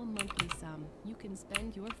small monthly sum, you can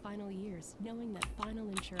spend your final years knowing that Final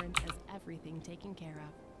Insurance has everything taken care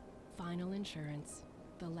of. Final Insurance,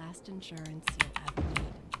 the last insurance you'll ever need.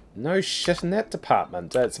 No shit in that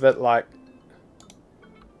department. It's a bit like...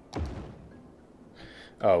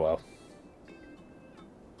 Oh well.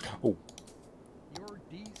 Oh. You're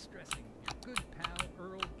de-stressing your good pal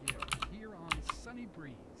Earl Gill here on Sunny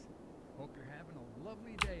Breeze. Hope you're having a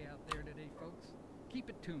lovely day out there today, folks. Keep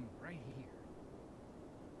it tuned right here.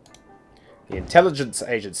 The intelligence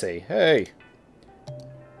agency. Hey.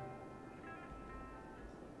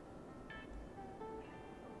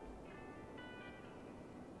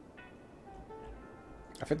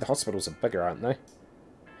 I think the hospitals are bigger, aren't they?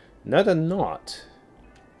 No, they're not.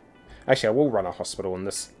 Actually, I will run a hospital in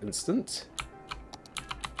this instance.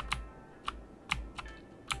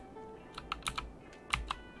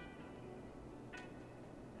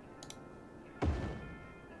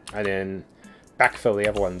 And then backfill the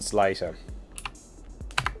other ones later.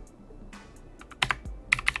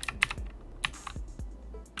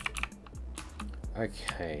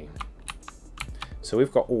 Okay. So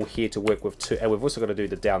we've got all here to work with too, and we've also got to do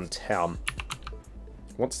the downtown.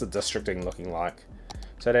 What's the districting looking like?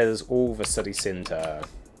 So that is all the city centre.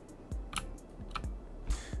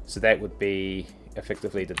 So that would be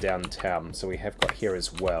effectively the downtown. So we have got here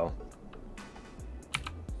as well.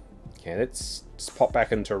 Okay, let's just pop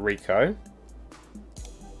back into Rico.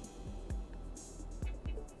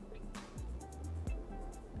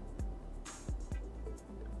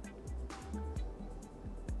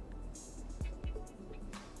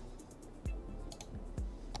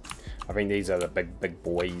 I think these are the big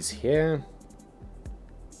boys here.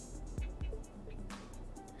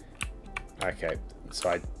 Okay, so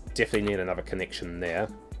I definitely need another connection there.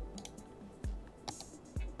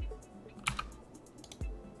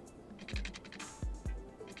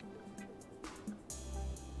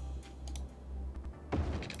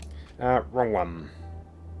 Wrong one.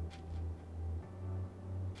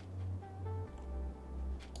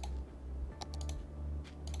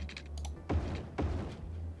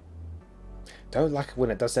 Don't like it when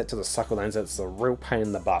it does that to the Skylines. It's a real pain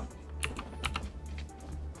in the butt.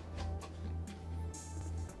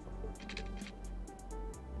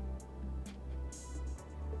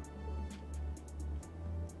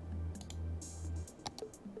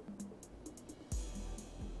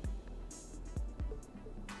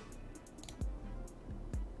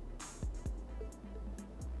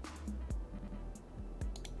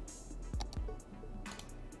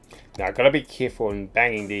 Now I've got to be careful in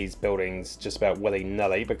banging these buildings just about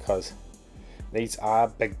willy-nilly, because these are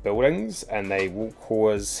big buildings and they will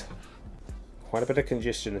cause quite a bit of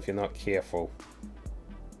congestion if you're not careful.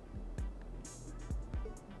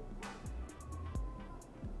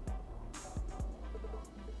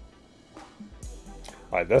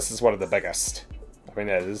 Right, this is one of the biggest. I mean,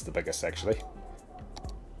 that is the biggest actually.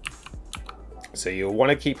 So you'll want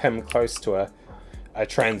to keep him close to a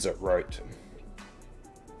transit route.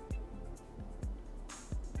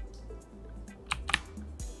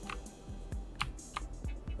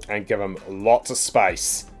 And give him lots of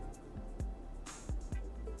space.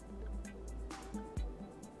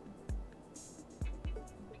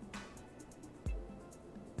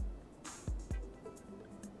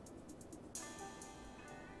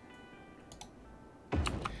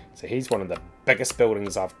 So he's one of the biggest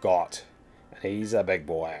buildings I've got. And he's a big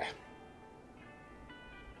boy.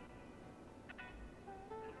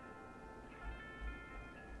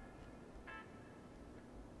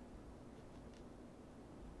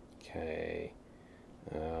 Okay,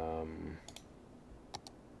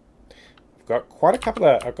 I've got quite a couple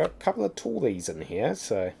of toolies in here,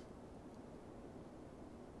 so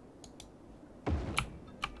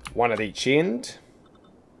one at each end.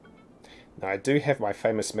 Now I do have my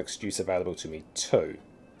famous mixed juice available to me too.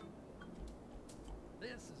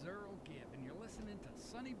 This is Earl Gibb, and you're listening to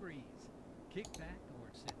Sunny Breeze. Kick back or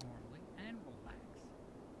sit normally and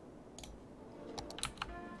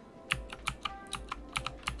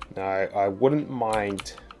relax. No, I wouldn't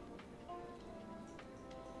mind.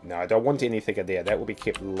 No, I don't want anything in there. That will be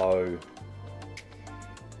kept low.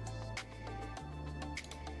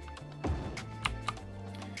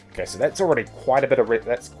 Okay, so that's already quite a bit of...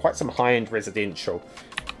 that's quite some high-end residential.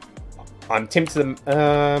 I'm tempted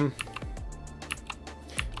to...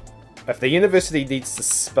 if the university needs to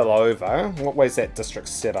spill over, what way is that district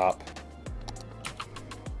set up?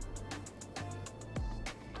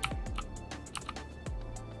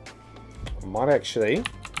 I might actually...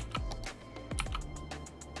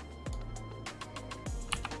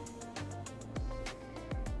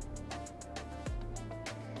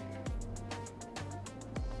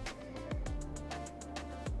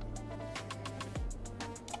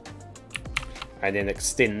 and then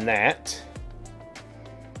extend that.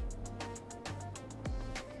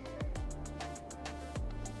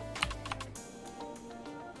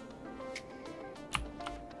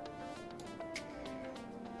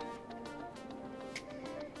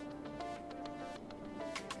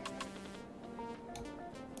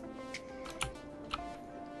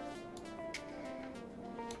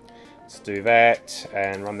 Let's do that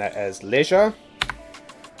and run that as leisure.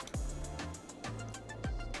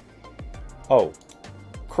 Oh,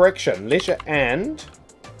 correction, leisure and...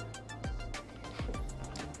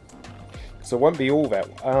 so it won't be all that.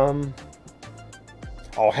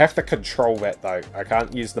 I'll have to control that though. I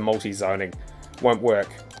can't use the multi-zoning. Won't work.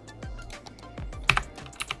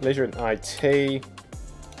 Leisure and IT.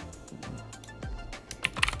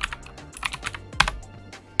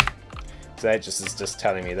 So that just is just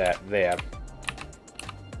telling me that there.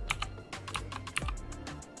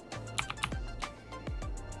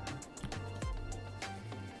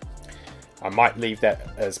 I might leave that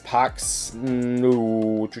as parks.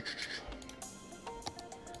 No.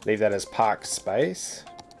 Leave that as park space.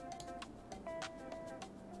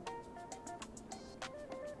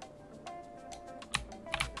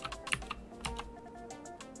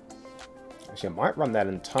 Actually, I might run that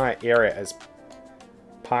entire area as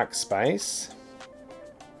park space.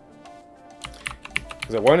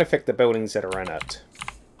 Because it won't affect the buildings that are in it.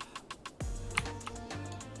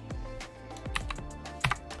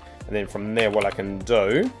 And then from there, what I can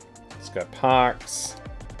do, let's go parks,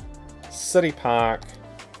 city park.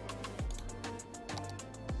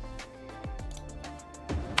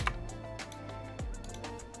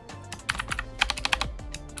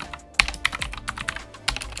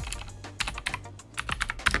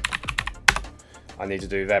 I need to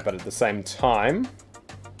do that, but at the same time,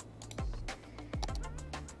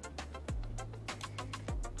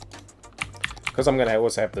 because I'm going to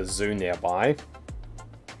also have the zoo nearby,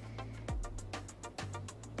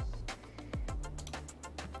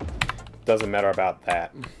 doesn't matter about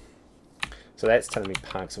that. So that's telling me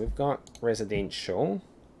park. So we've got residential.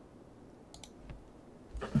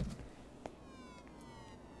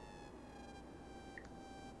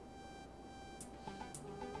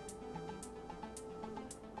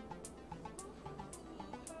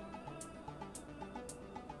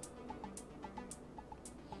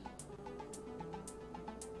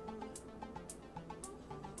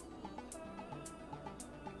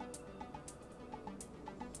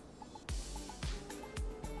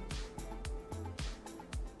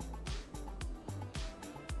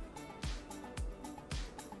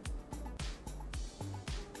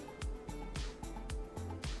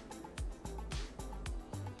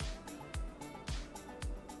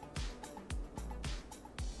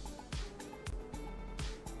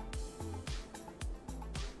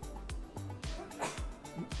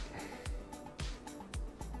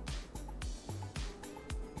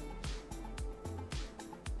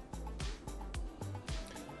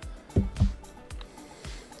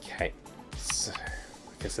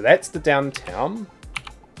 So that's the downtown.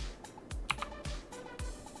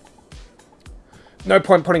 No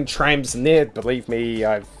point putting trams in there, believe me.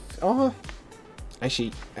 Oh,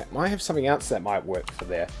 actually, I might have something else that might work for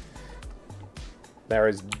there. They're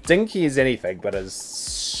as dinky as anything, but as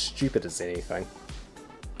stupid as anything.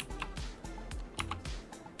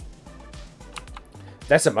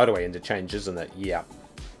 That's a motorway interchange, isn't it? Yeah.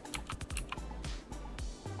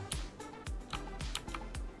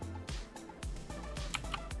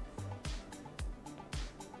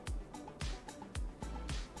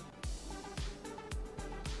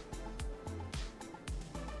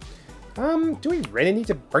 Do we really need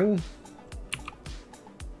to bring...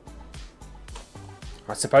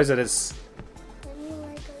 I suppose it is... When will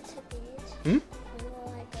I go to bed? Hmm? When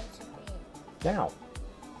will I go to bed? Now. I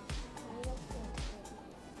don't think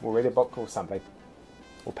We'll read a book or something.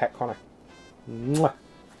 Or Pat Connor. Mwah.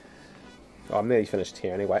 Oh, I'm nearly finished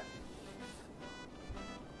here anyway.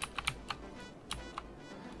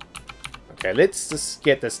 Okay, let's just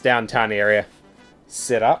get this downtown area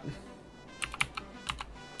set up.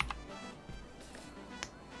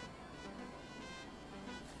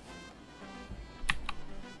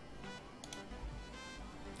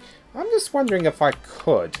 I'm just wondering if I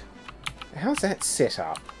could. How's that set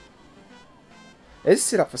up? It is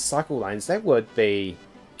set up for cycle lanes. That would be...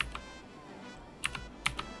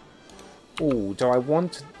 Oh, do I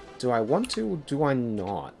want to or do I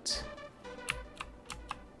not?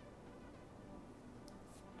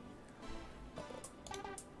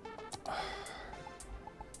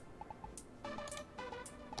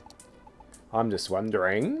 I'm just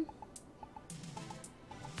wondering.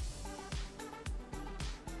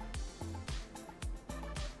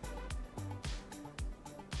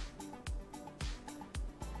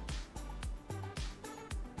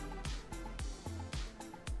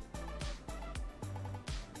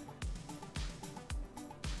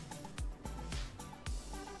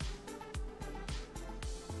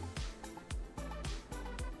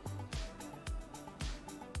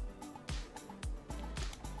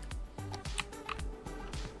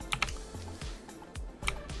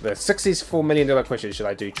 The $64 million question, should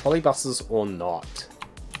I do trolley buses or not?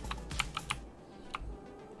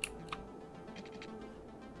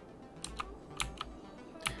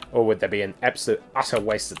 Or would that be an absolute utter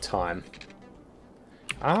waste of time?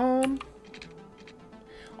 I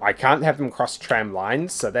can't have them cross tram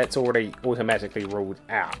lines, so that's already automatically ruled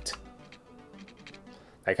out.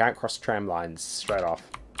 They can't cross tram lines straight off.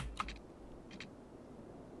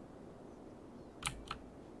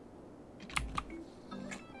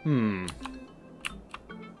 False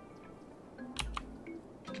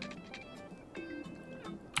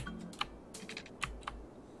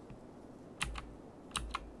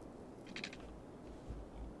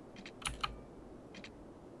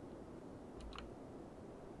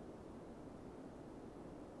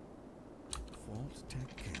tech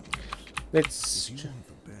cameras. Let's... If you want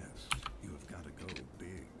the best, you have got to go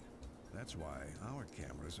big. That's why our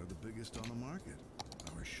cameras are the biggest on the market.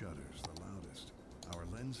 Our shutters the loudest. Our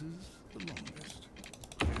lenses, the longest.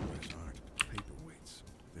 Cameras aren't paperweights.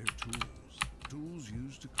 They're tools. Tools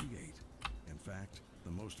used to create. In fact,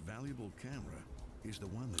 the most valuable camera is the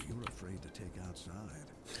one that you're afraid to take outside.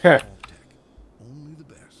 All tech. Only the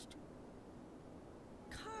best.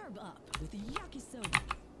 Carb up with Yakisoba,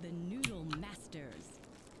 the noodle masters.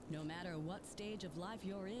 No matter what stage of life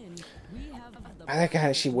you're in, we have the Are they going to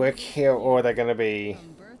actually work here, or are they going to be...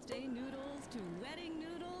 from birthday noodles to wedding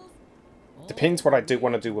noodles. Depends what I do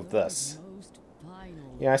want to do with this.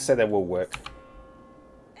 Yeah, I say they will work.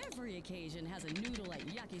 Every occasion has a noodle at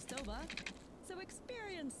Yakisoba, so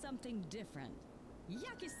experience something different.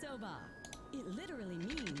 Yakisoba. It literally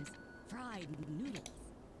means fried noodles.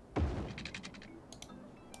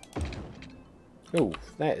 Ooh,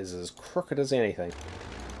 that is as crooked as anything.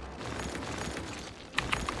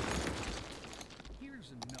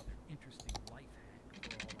 Here's another interesting life hack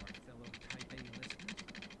for all our fellow Type A listeners.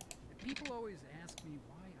 People always ask me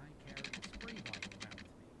why I carry a spray bottle around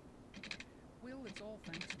with me. Well, it's all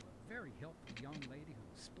thanks to a very helpful young lady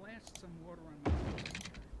who splashed some water on my face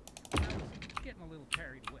when I was getting a little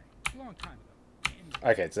carried away. A long time ago. Anyway,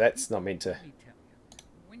 Okay, so that's not meant to... let me tell you,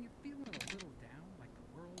 when you're feeling a little down, like the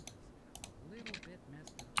world is a little bit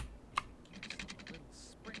messed up, if you give yourself a little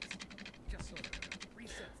spritz, it just sort of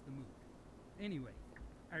resets the mood. Anyway,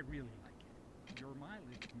 I really like it. Your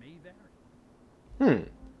mileage may vary.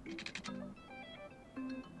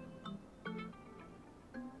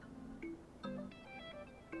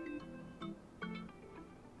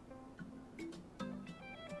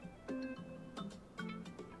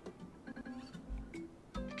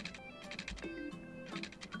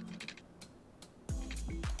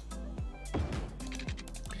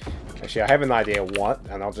 Actually, I have an idea what,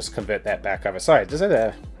 and I'll just convert that back over. Sorry, does it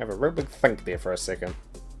have a real big think there for a second?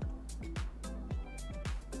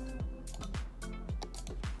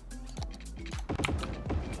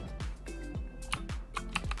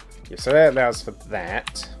 Yeah, so that allows for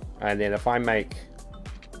that. And then if I make...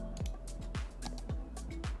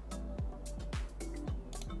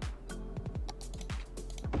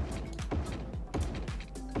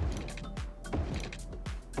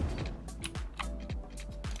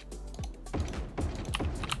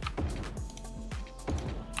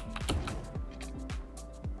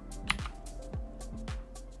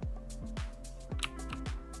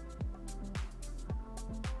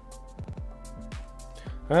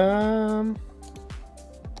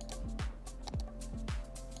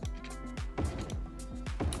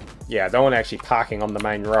 Yeah, I don't want actually parking on the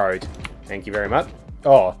main road. Thank you very much.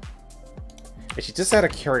 Oh. Actually, just out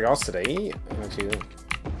of curiosity... Actually,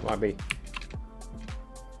 might be...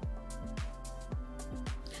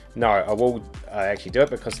 No, I will actually do it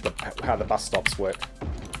because of how the bus stops work.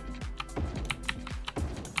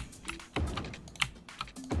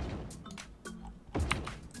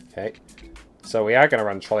 Okay. So we are going to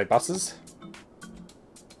run trolley buses.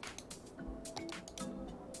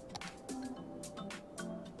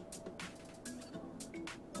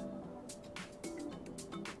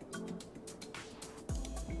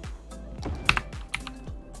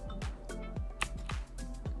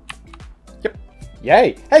 Yep.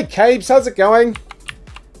 Yay! Hey, Cabes, how's it going?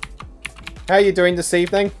 How are you doing this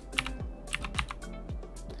evening?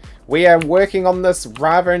 We are working on this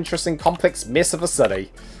rather interesting, complex mess of a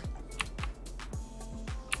city.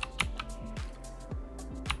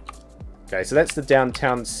 Okay, so that's the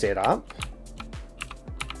downtown setup.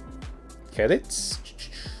 Okay, let's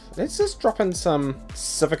just drop in some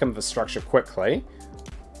civic infrastructure quickly.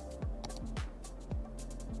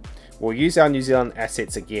 We'll use our New Zealand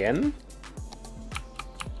assets again.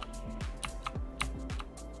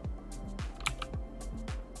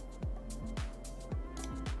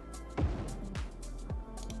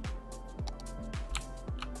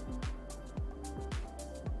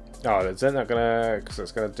 Oh, is that not gonna... because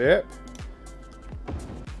it's gonna dip?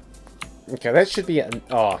 Okay, that should be an...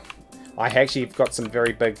 Oh, I actually have got some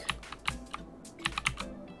very big...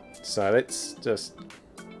 So let's just...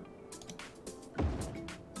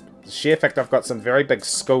 The sheer fact I've got some very big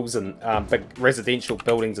schools and big residential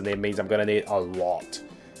buildings in there means I'm going to need a lot.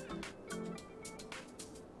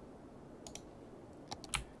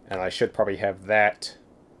 And I should probably have that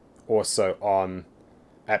also on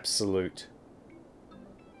absolute...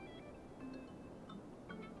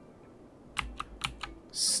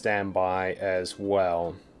 standby as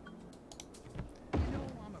well. You know,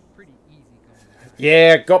 I'm a pretty easygoing guy.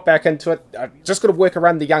 Yeah, got back into it. I've just got to work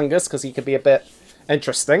around the youngest because he could be a bit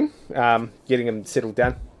interesting. Getting him settled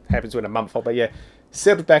down happens in a month, but yeah,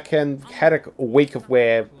 settled back in. Had a week of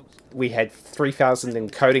where we had 3,000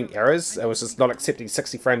 encoding errors. It was just not accepting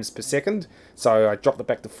 60 frames per second, so I dropped it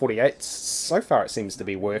back to 48. So far, it seems to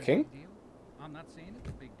be working. I'm not saying it's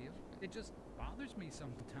a big deal. It just bothers me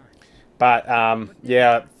sometimes. But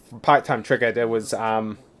yeah, part-time trigger, there was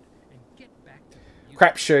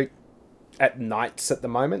crapshoot at nights at the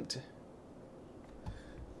moment.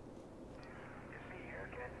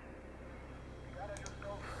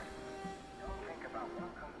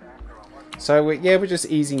 So yeah, we're just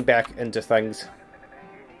easing back into things.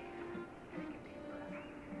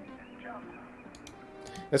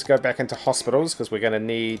 Let's go back into hospitals because we're going to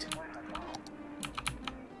need...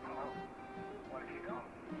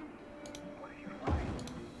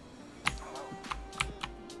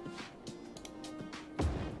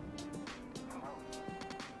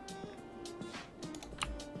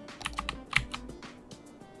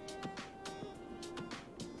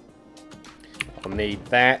 I'll need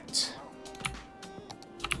that.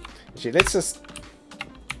 Actually, let's just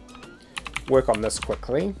work on this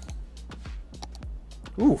quickly.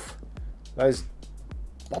 Oof, those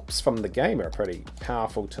bops from the game are pretty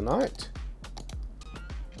powerful tonight.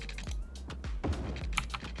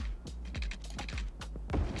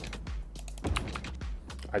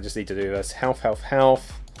 I just need to do this. Health, health,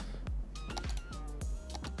 health.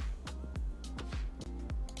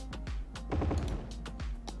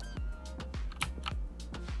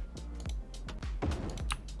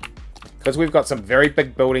 Because we've got some very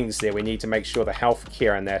big buildings there, we need to make sure the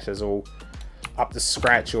healthcare and that is all up to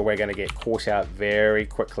scratch, or we're going to get caught out very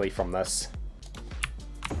quickly from this.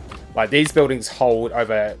 Like, these buildings hold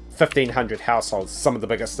over 1,500 households, some of the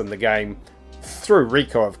biggest in the game, through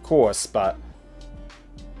Rico, of course, but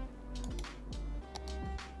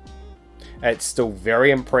it's still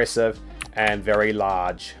very impressive and very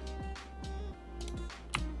large.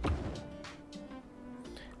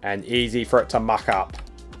 And easy for it to muck up.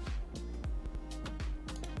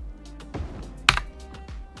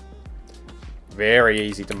 Very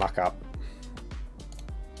easy to muck up.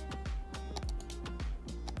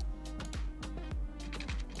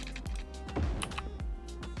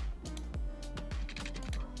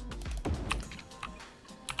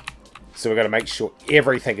 So we're going to make sure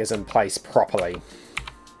everything is in place properly.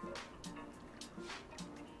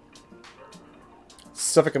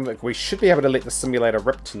 Civic, we should be able to let the simulator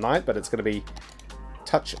rip tonight, but it's going to be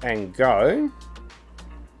touch and go.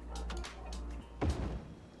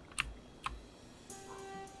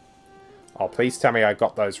 Oh, please tell me I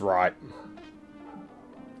got those right.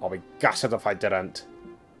 I'll be gutted if I didn't.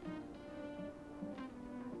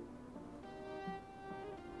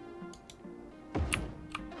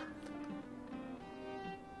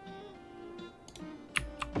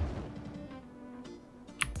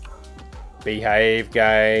 Behave,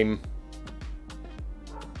 game.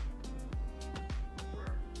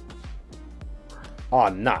 Oh,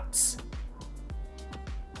 nuts.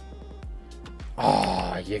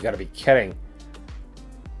 Oh, you gotta be kidding.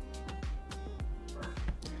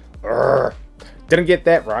 Urgh. Didn't get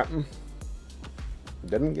that right.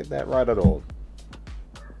 Didn't get that right at all.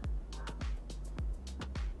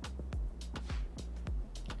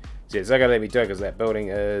 So it's not gonna let me do it because that building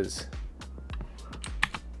is...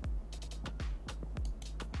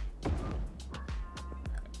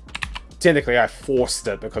 Technically I forced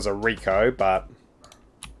it because of Rico, but...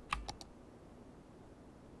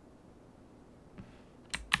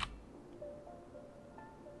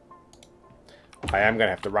 I am going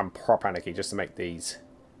to have to run prop anarchy just to make these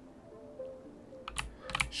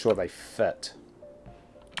sure they fit.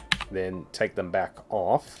 Then take them back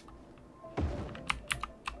off.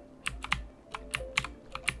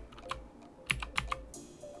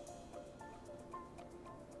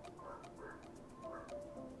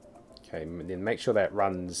 Okay, then make sure that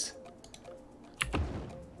runs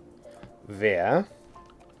there.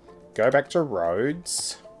 Go back to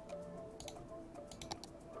roads.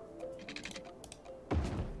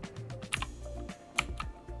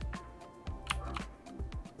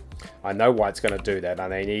 I know why it's going to do that,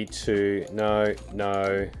 and I need to... No,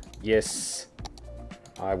 no, yes,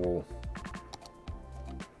 I will...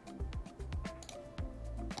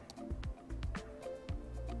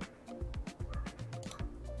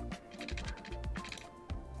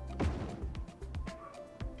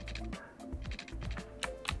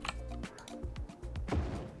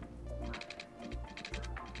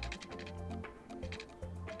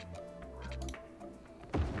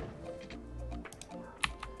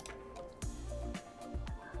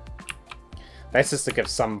 That's just to give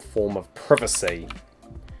some form of privacy.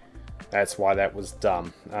 That's why that was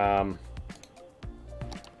done.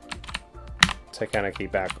 Take anarchy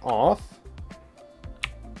back off.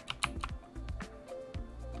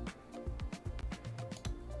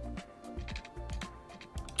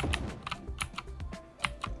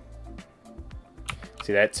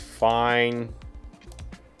 See, that's fine.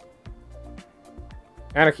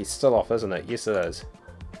 Anarchy's still off, isn't it? Yes, it is.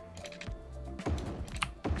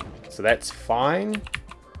 So that's fine.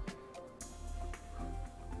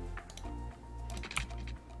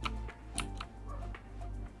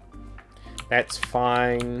 That's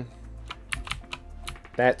fine.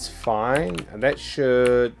 That's fine. And that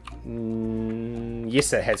should...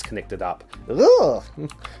 yes, it has connected up. Ugh.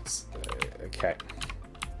 Okay.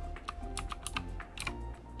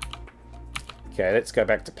 Okay, let's go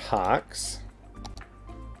back to parks.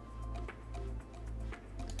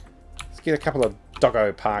 Let's get a couple of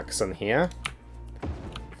doggo parks in here.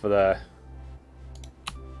 For the...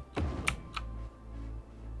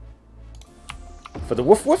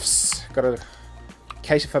 woof woofs. Got to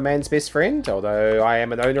cater for man's best friend, although I am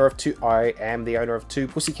the owner of two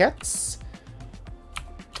pussycats.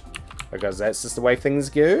 Because that's just the way things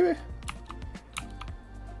go.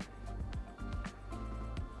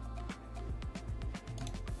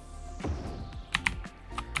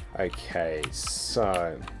 Okay,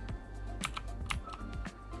 so...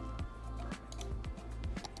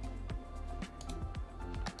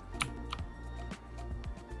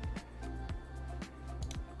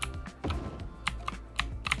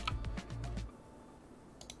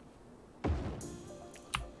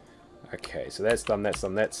 okay, so that's done, that's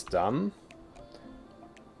done, that's done.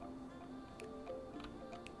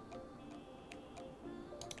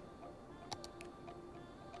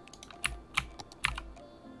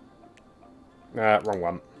 Wrong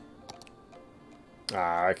one.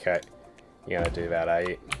 Ah, okay. You're gonna do that,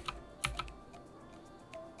 eh?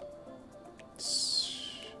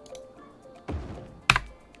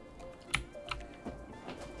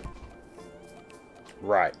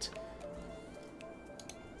 Right.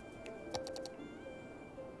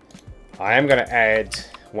 I am going to add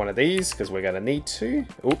one of these because we're going to need to.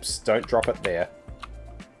 Oops, don't drop it there.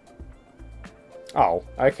 Oh,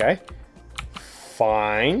 okay.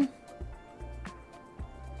 Fine.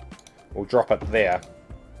 We'll drop it there.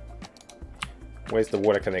 Where's the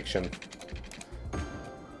water connection?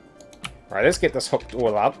 Right, let's get this hooked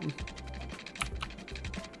all up.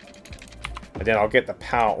 And then I'll get the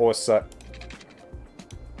power also...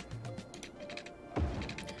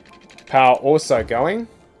 going.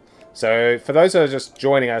 So, for those who are just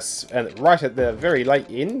joining us right at the very late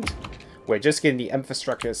end, we're just getting the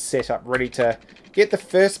infrastructure set up, ready to get the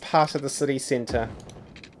first part of the city centre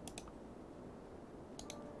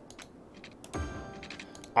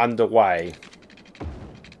underway.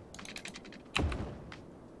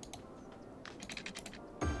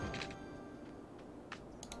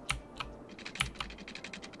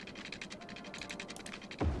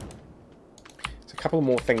 There's a couple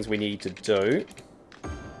more things we need to do.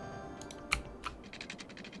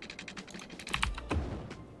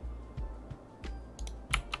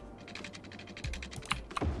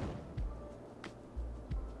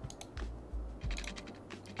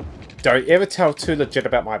 Don't ever tell Too Legit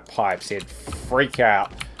about my pipes. He'd freak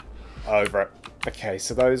out over it. Okay,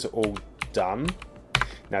 so those are all done.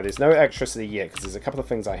 Now, there's no electricity yet, because there's a couple of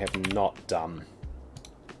things I have not done.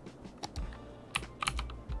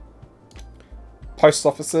 Post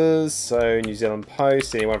offices, so New Zealand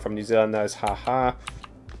Post. Anyone from New Zealand knows, haha.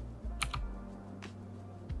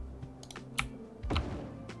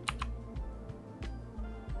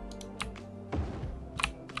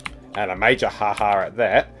 And a major haha at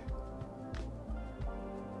that.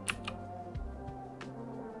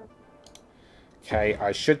 Okay,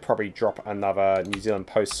 I should probably drop another New Zealand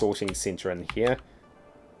Post sorting centre in here.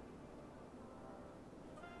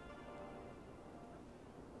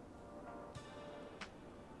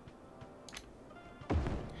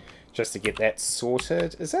 Just to get that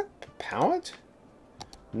sorted. Is that powered?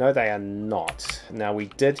 No, they are not. Now, we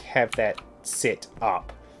did have that set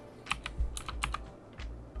up.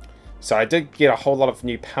 So I did get a whole lot of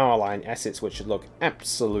new power line assets, which should look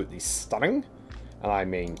absolutely stunning. And I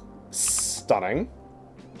mean stunning.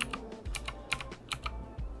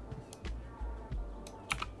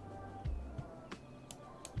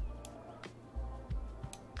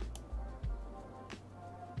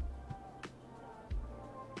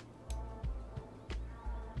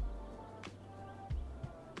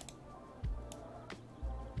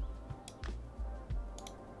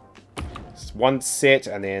 It's one set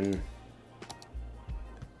and then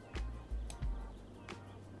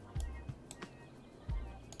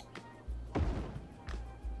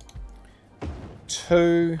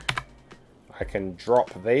two. I can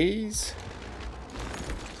drop these.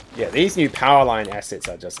 Yeah, these new power line assets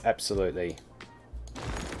are just absolutely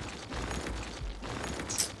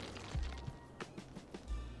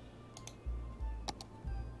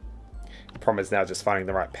problem is now just finding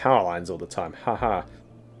the right power lines all the time. Haha.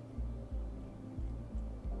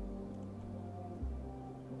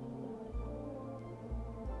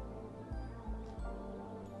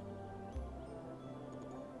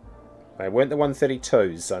 They weren't the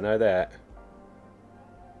 132s, I know that.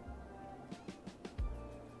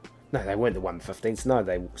 No, they weren't the 115s. No,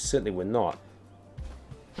 they certainly were not.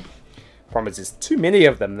 Problem is, there's too many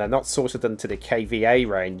of them. They're not sorted into the KVA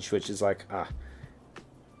range, which is like,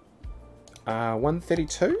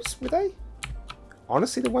 132s, were they?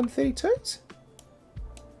 Honestly, the 132s?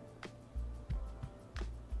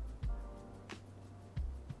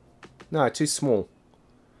 No, too small.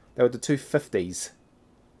 They were the 250s.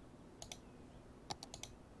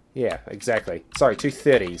 Yeah, exactly. Sorry,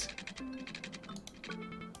 230s.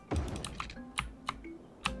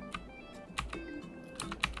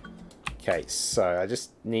 Okay, so I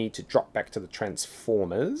just need to drop back to the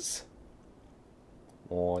Transformers.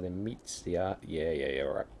 More than meets the art. Yeah,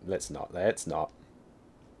 alright. Let's not.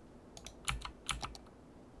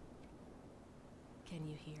 Can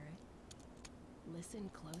you hear it?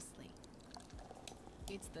 Listen closely.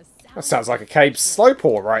 It's the sound. That sounds like a cave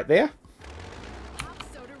slowpoke right there. Pop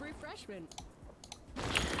soda refreshment. Pop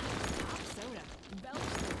soda.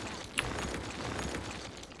 Belch the back.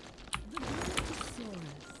 The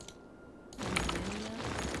Brontosaurus. For millennia,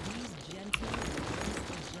 these gentle and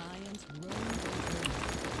graceful giants roamed the earth,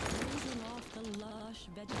 grazing off the lush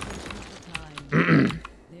vegetation of the time.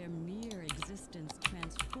 Their mere existence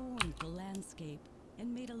transformed the landscape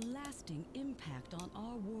and made a lasting impact on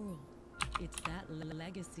our world. It's that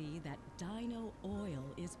legacy that Dino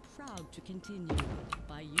Oil is proud to continue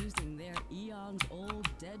by using their eons-old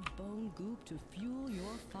dead bone goop to fuel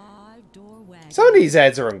your 5-door wagon. Some of these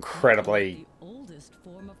ads are incredibly... The oldest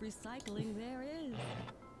form of recycling there is.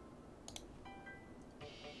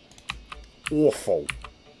 awful.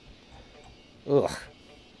 Ugh.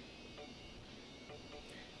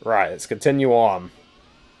 Right, let's continue on.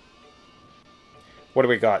 What do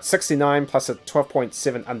we got? 69 plus a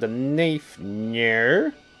 12.7 underneath.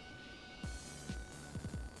 No.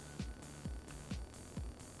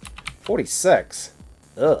 46.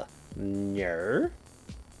 Ugh. No.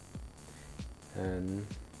 And...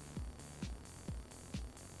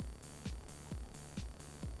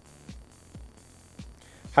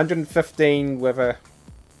 115 with a...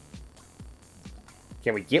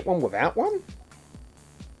 Can we get one without one?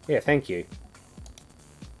 Yeah, thank you.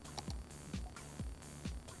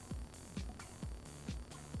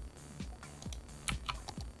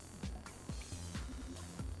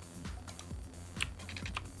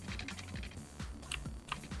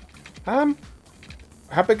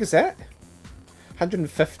 How big is that?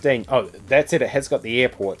 115. Oh, that's it. It has got the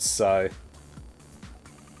airports, so...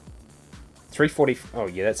 340... Oh,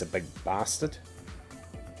 yeah, that's a big bastard.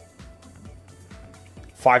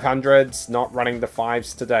 500s. Not running the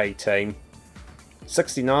 5s today, team.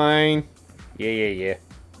 69. Yeah.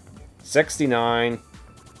 69.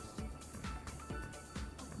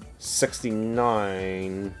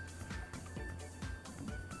 69.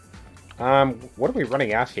 What are we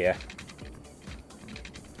running out here?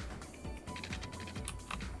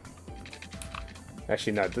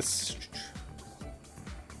 Actually, no, this...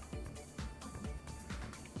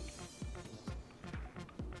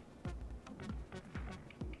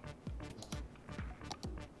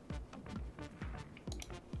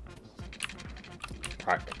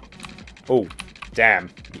 Right. Oh, damn.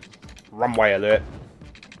 Runway alert.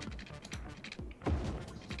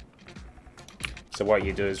 So what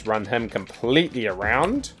you do is run him completely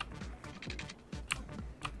around.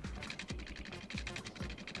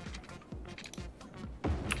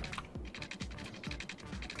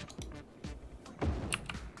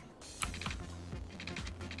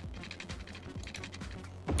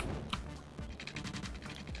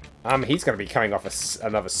 He's going to be coming off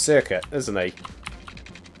another circuit, isn't he?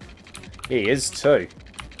 He is too.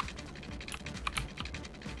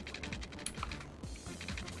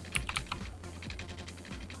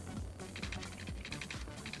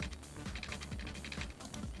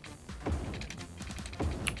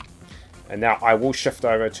 And now I will shift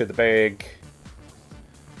over to the big...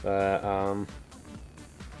 no,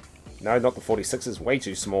 not the 46, way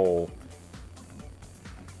too small.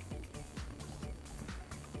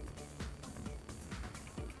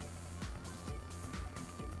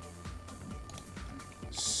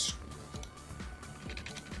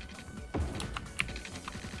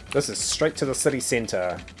 This is straight to the city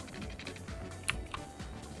centre.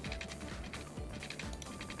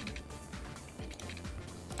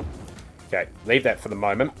 Okay, leave that for the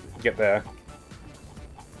moment. Get there.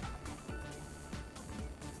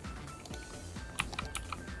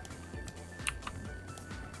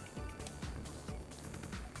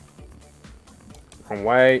 Wrong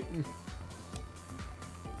way.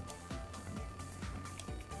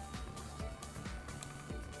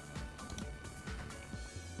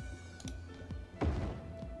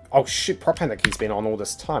 Oh shit, prop panic-key's been on all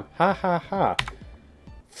this time. Ha ha ha.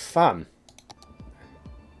 Fun.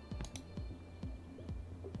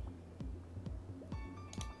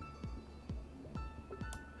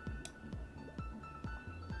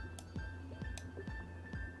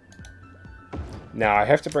 Now I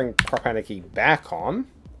have to bring prop panic-key back on,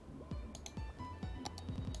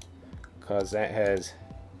 because that has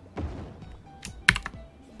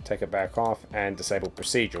take it back off and disable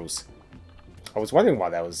procedurals. I was wondering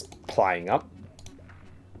why that was playing up.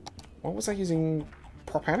 What was I using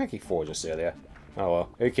prop panic-key for just earlier? Oh well,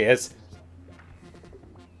 who cares?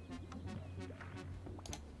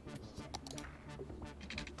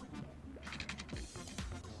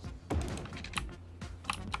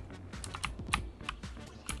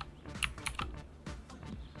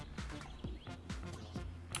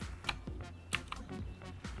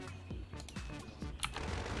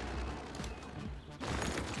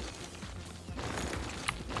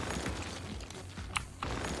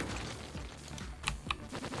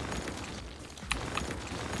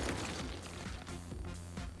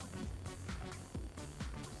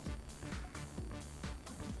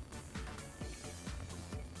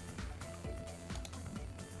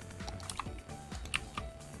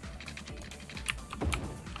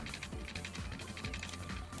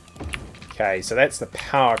 Okay, so that's the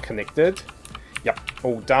power connected. Yep,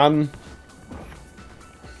 all done.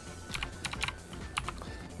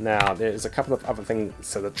 Now, there's a couple of other things.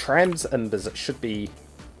 So the tram's embers, it should be...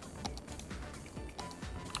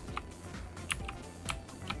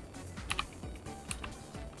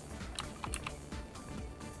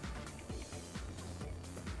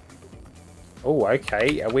 Oh,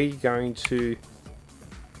 okay. Are we going to...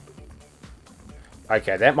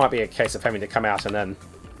 Okay, that might be a case of having to come out and in.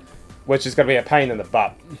 Which is going to be a pain in the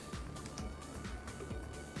butt.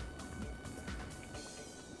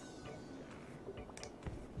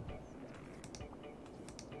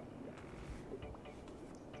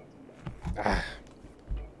 Ah.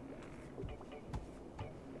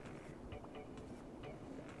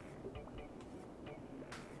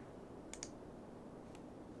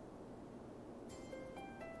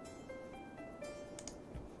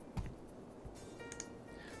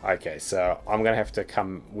 Okay, so I'm going to have to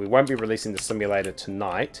come... We won't be releasing the simulator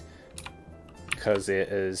tonight because there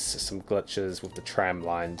is some glitches with the tram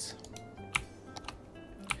lines.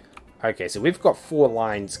 Okay, so we've got 4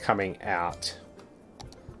 lines coming out,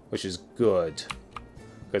 which is good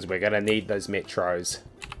because we're going to need those metros.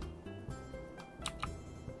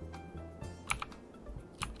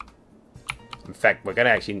 In fact, we're going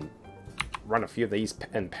to actually run a few of these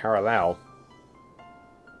in parallel.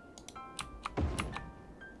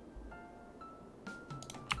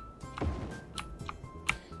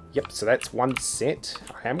 Yep, so that's one set.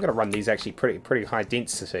 I am going to run these actually pretty high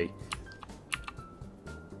density.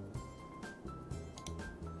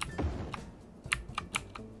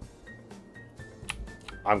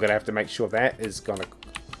 I'm going to have to make sure that is got a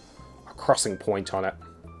crossing point on it.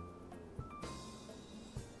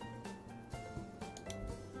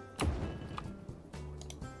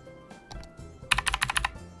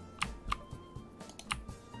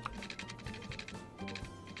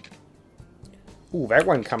 Ooh, that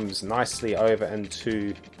one comes nicely over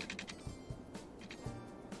into...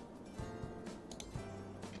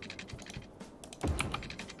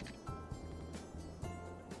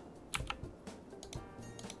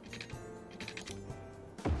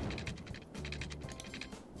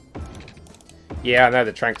 Yeah, I know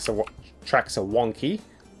the tracks are wonky.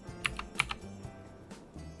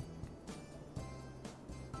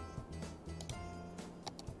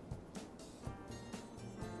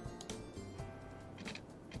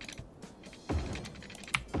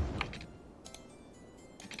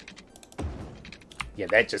 Yeah,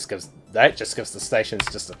 that just gives the stations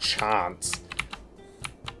just a chance.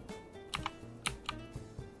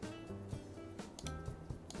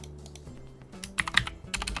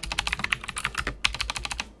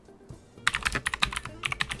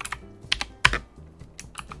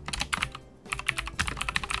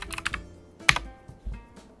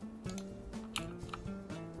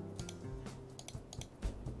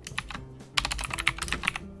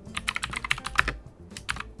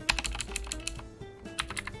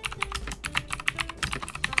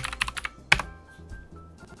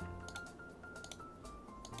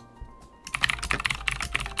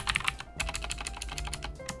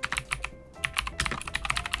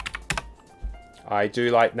 I do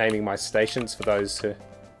like naming my stations for those who...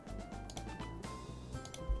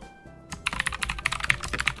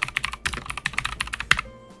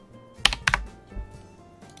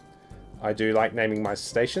 I do like naming my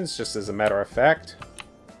stations, just as a matter of fact.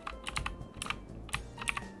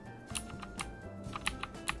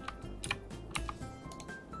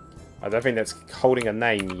 I don't think that's holding a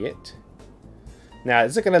name yet. Now,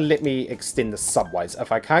 is it going to let me extend the subways?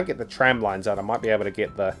 If I can't get the tram lines out, I might be able to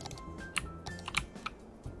get the...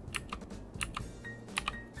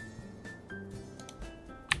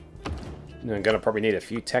 I'm going to probably need a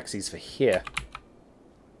few taxis for here.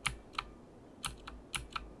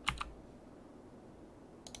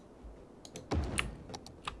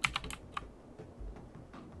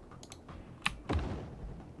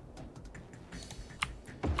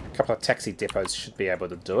 A couple of taxi depots should be able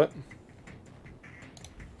to do it.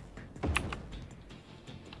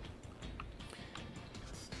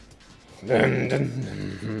 Dun,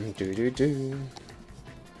 dun, dun, do, do, do.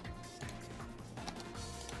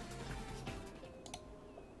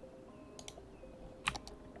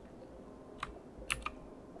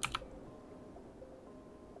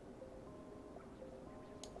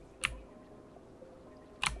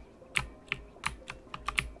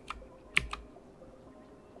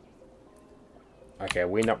 Okay,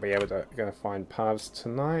 we're not going to find paths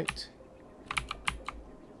tonight.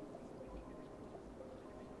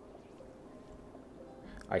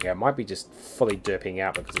 Okay, it might be just fully derping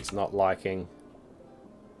out because it's not liking...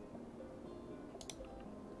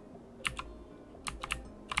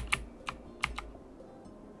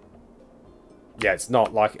 Yeah, it's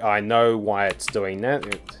not like... I know why it's doing that.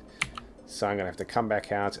 So I'm going to have to come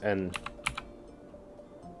back out and...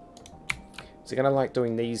 Is it going to like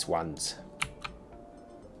doing these ones?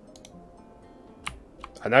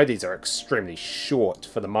 I know these are extremely short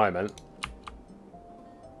for the moment.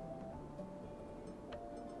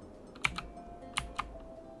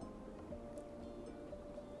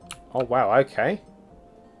 Oh, wow, okay.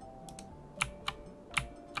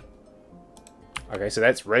 Okay, so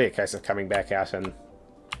that's really a case of coming back out and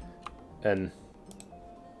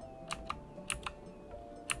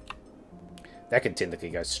that can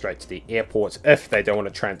technically go straight to the airport if they don't want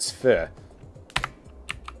to transfer.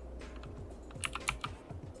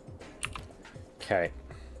 Okay,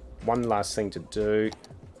 one last thing to do.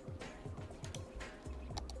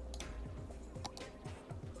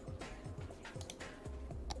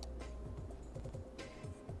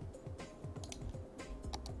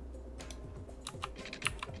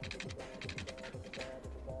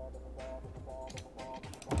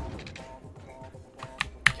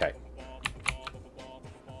 Okay.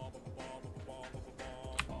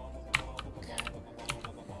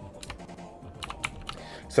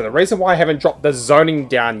 So the reason why I haven't dropped the zoning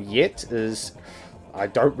down yet is I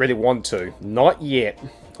don't really want to. Not yet.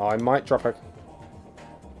 I might drop a...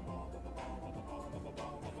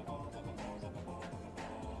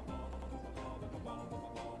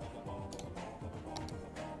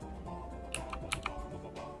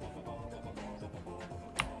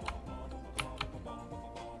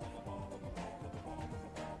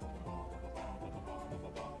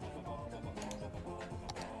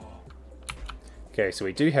 Okay, so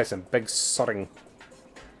we do have some big sodding...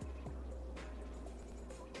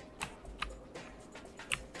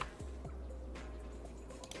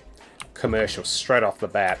 commercials straight off the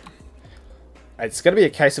bat. It's going to be a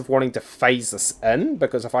case of wanting to phase this in,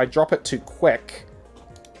 because if I drop it too quick...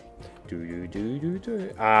 we're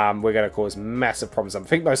going to cause massive problems. I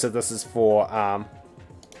think most of this is for...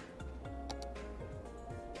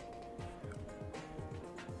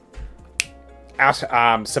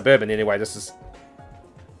 out suburban anyway. This is...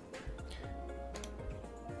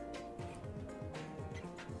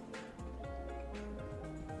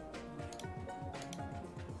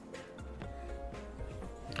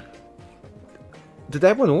 Did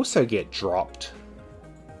that one also get dropped?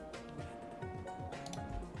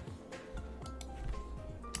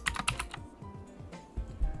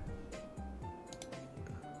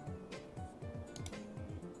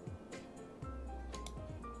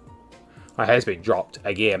 It has been dropped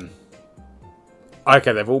again.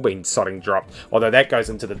 Okay, they've all been sodding dropped. Although that goes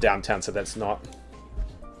into the downtown, so that's not...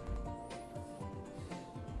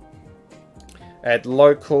 At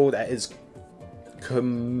local, that is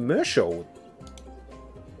commercial.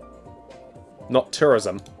 Not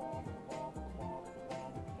tourism.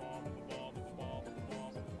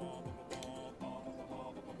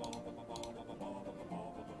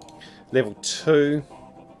 Level 2.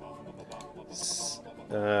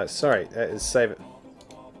 Sorry, that is save it.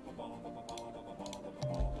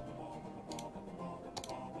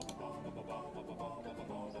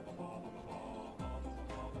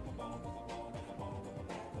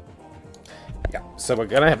 Yeah, so we're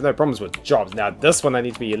going to have no problems with jobs. Now, this one I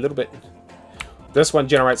need to be a little bit... This one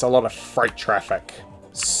generates a lot of freight traffic.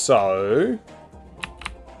 So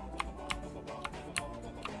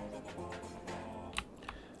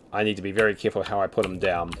I need to be very careful how I put him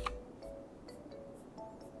down.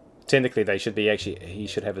 Technically, they should be he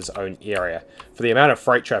should have his own area for the amount of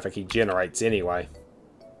freight traffic he generates anyway.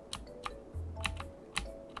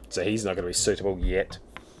 So he's not going to be suitable yet.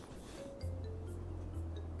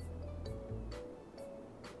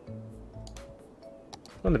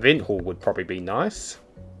 Well, the vent hall would probably be nice.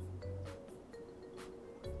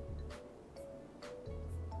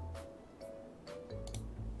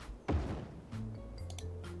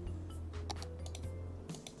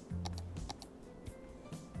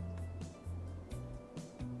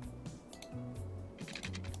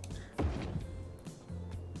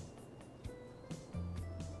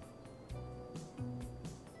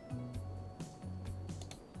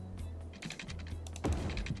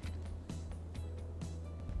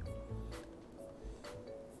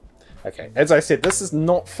 Okay, as I said, this is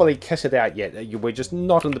not fully kitted out yet. We're just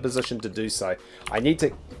not in the position to do so. I need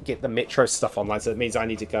to get the Metro stuff online, so it means I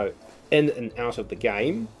need to go in and out of the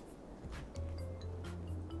game.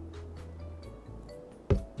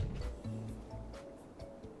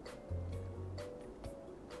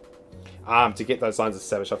 To get those lines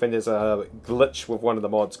established. I think there's a glitch with one of the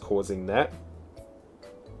mods causing that.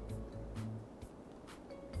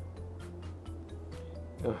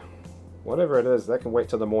 Whatever it is, that can wait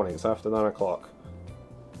till the morning. It's after 9 o'clock.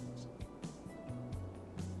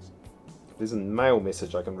 If there's a mail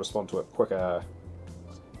message, I can respond to it quicker.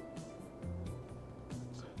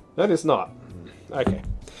 No, there's not. Okay.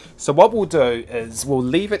 So what we'll do is we'll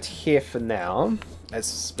leave it here for now.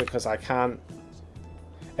 It's because I can't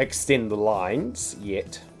extend the lines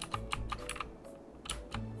yet.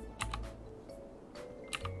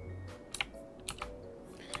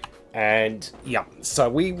 And yeah, so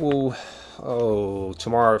we will,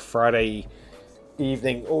 tomorrow, Friday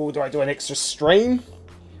evening, do I do an extra stream?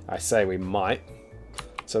 I say we might.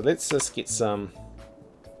 So let's just get some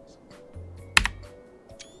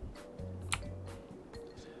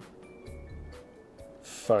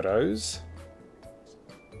photos.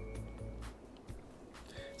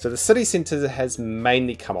 So the city centre has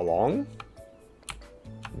mainly come along.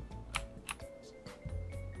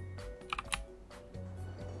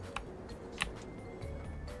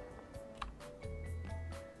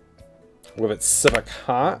 With its civic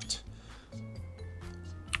heart.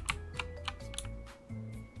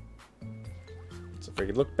 So if we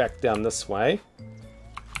could look back down this way.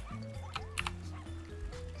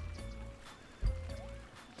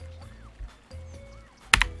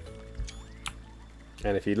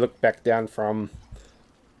 And if you look back down from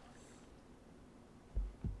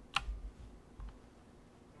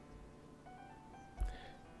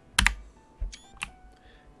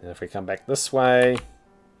and if we come back this way.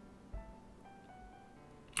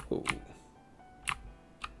 Ooh.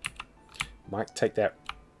 Might take that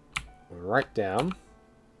right down.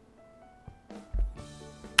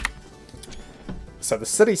 So the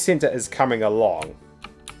city centre is coming along.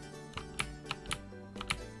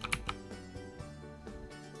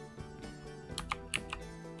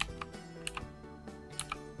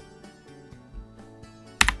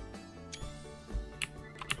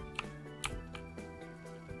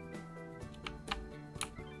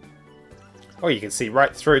 Oh, you can see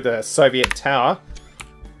right through the Soviet Tower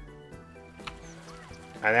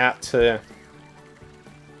and out to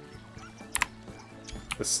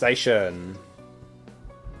the station.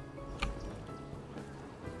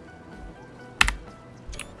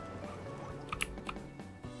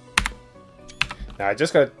 Now, I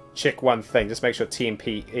just got to check one thing, just make sure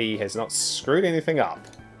TMPE has not screwed anything up.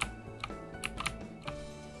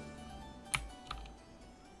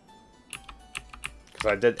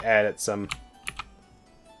 Because I did add some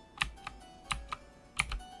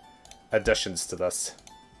additions to this.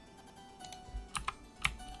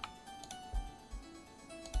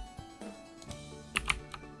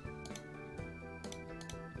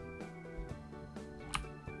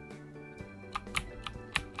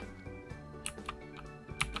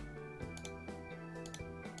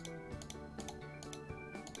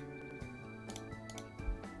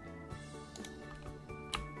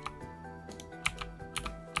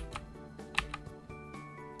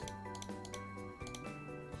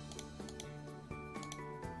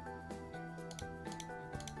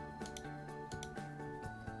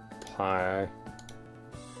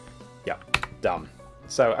 Yep, done.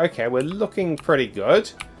 So, okay, we're looking pretty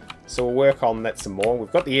good. So we'll work on that some more.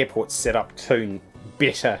 We've got the airport set up to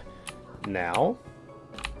better now.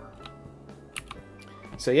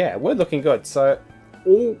 So yeah, we're looking good. So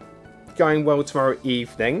all going well tomorrow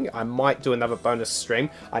evening, I might do another bonus stream.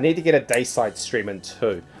 I need to get a dayside stream in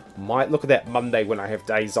too. Might look at that Monday when I have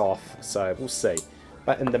days off, so we'll see.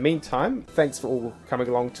 But in the meantime, thanks for all coming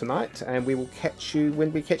along tonight, and we will catch you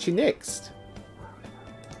when we catch you next.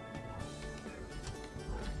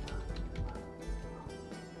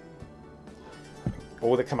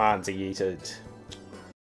 All the commands are yeeted.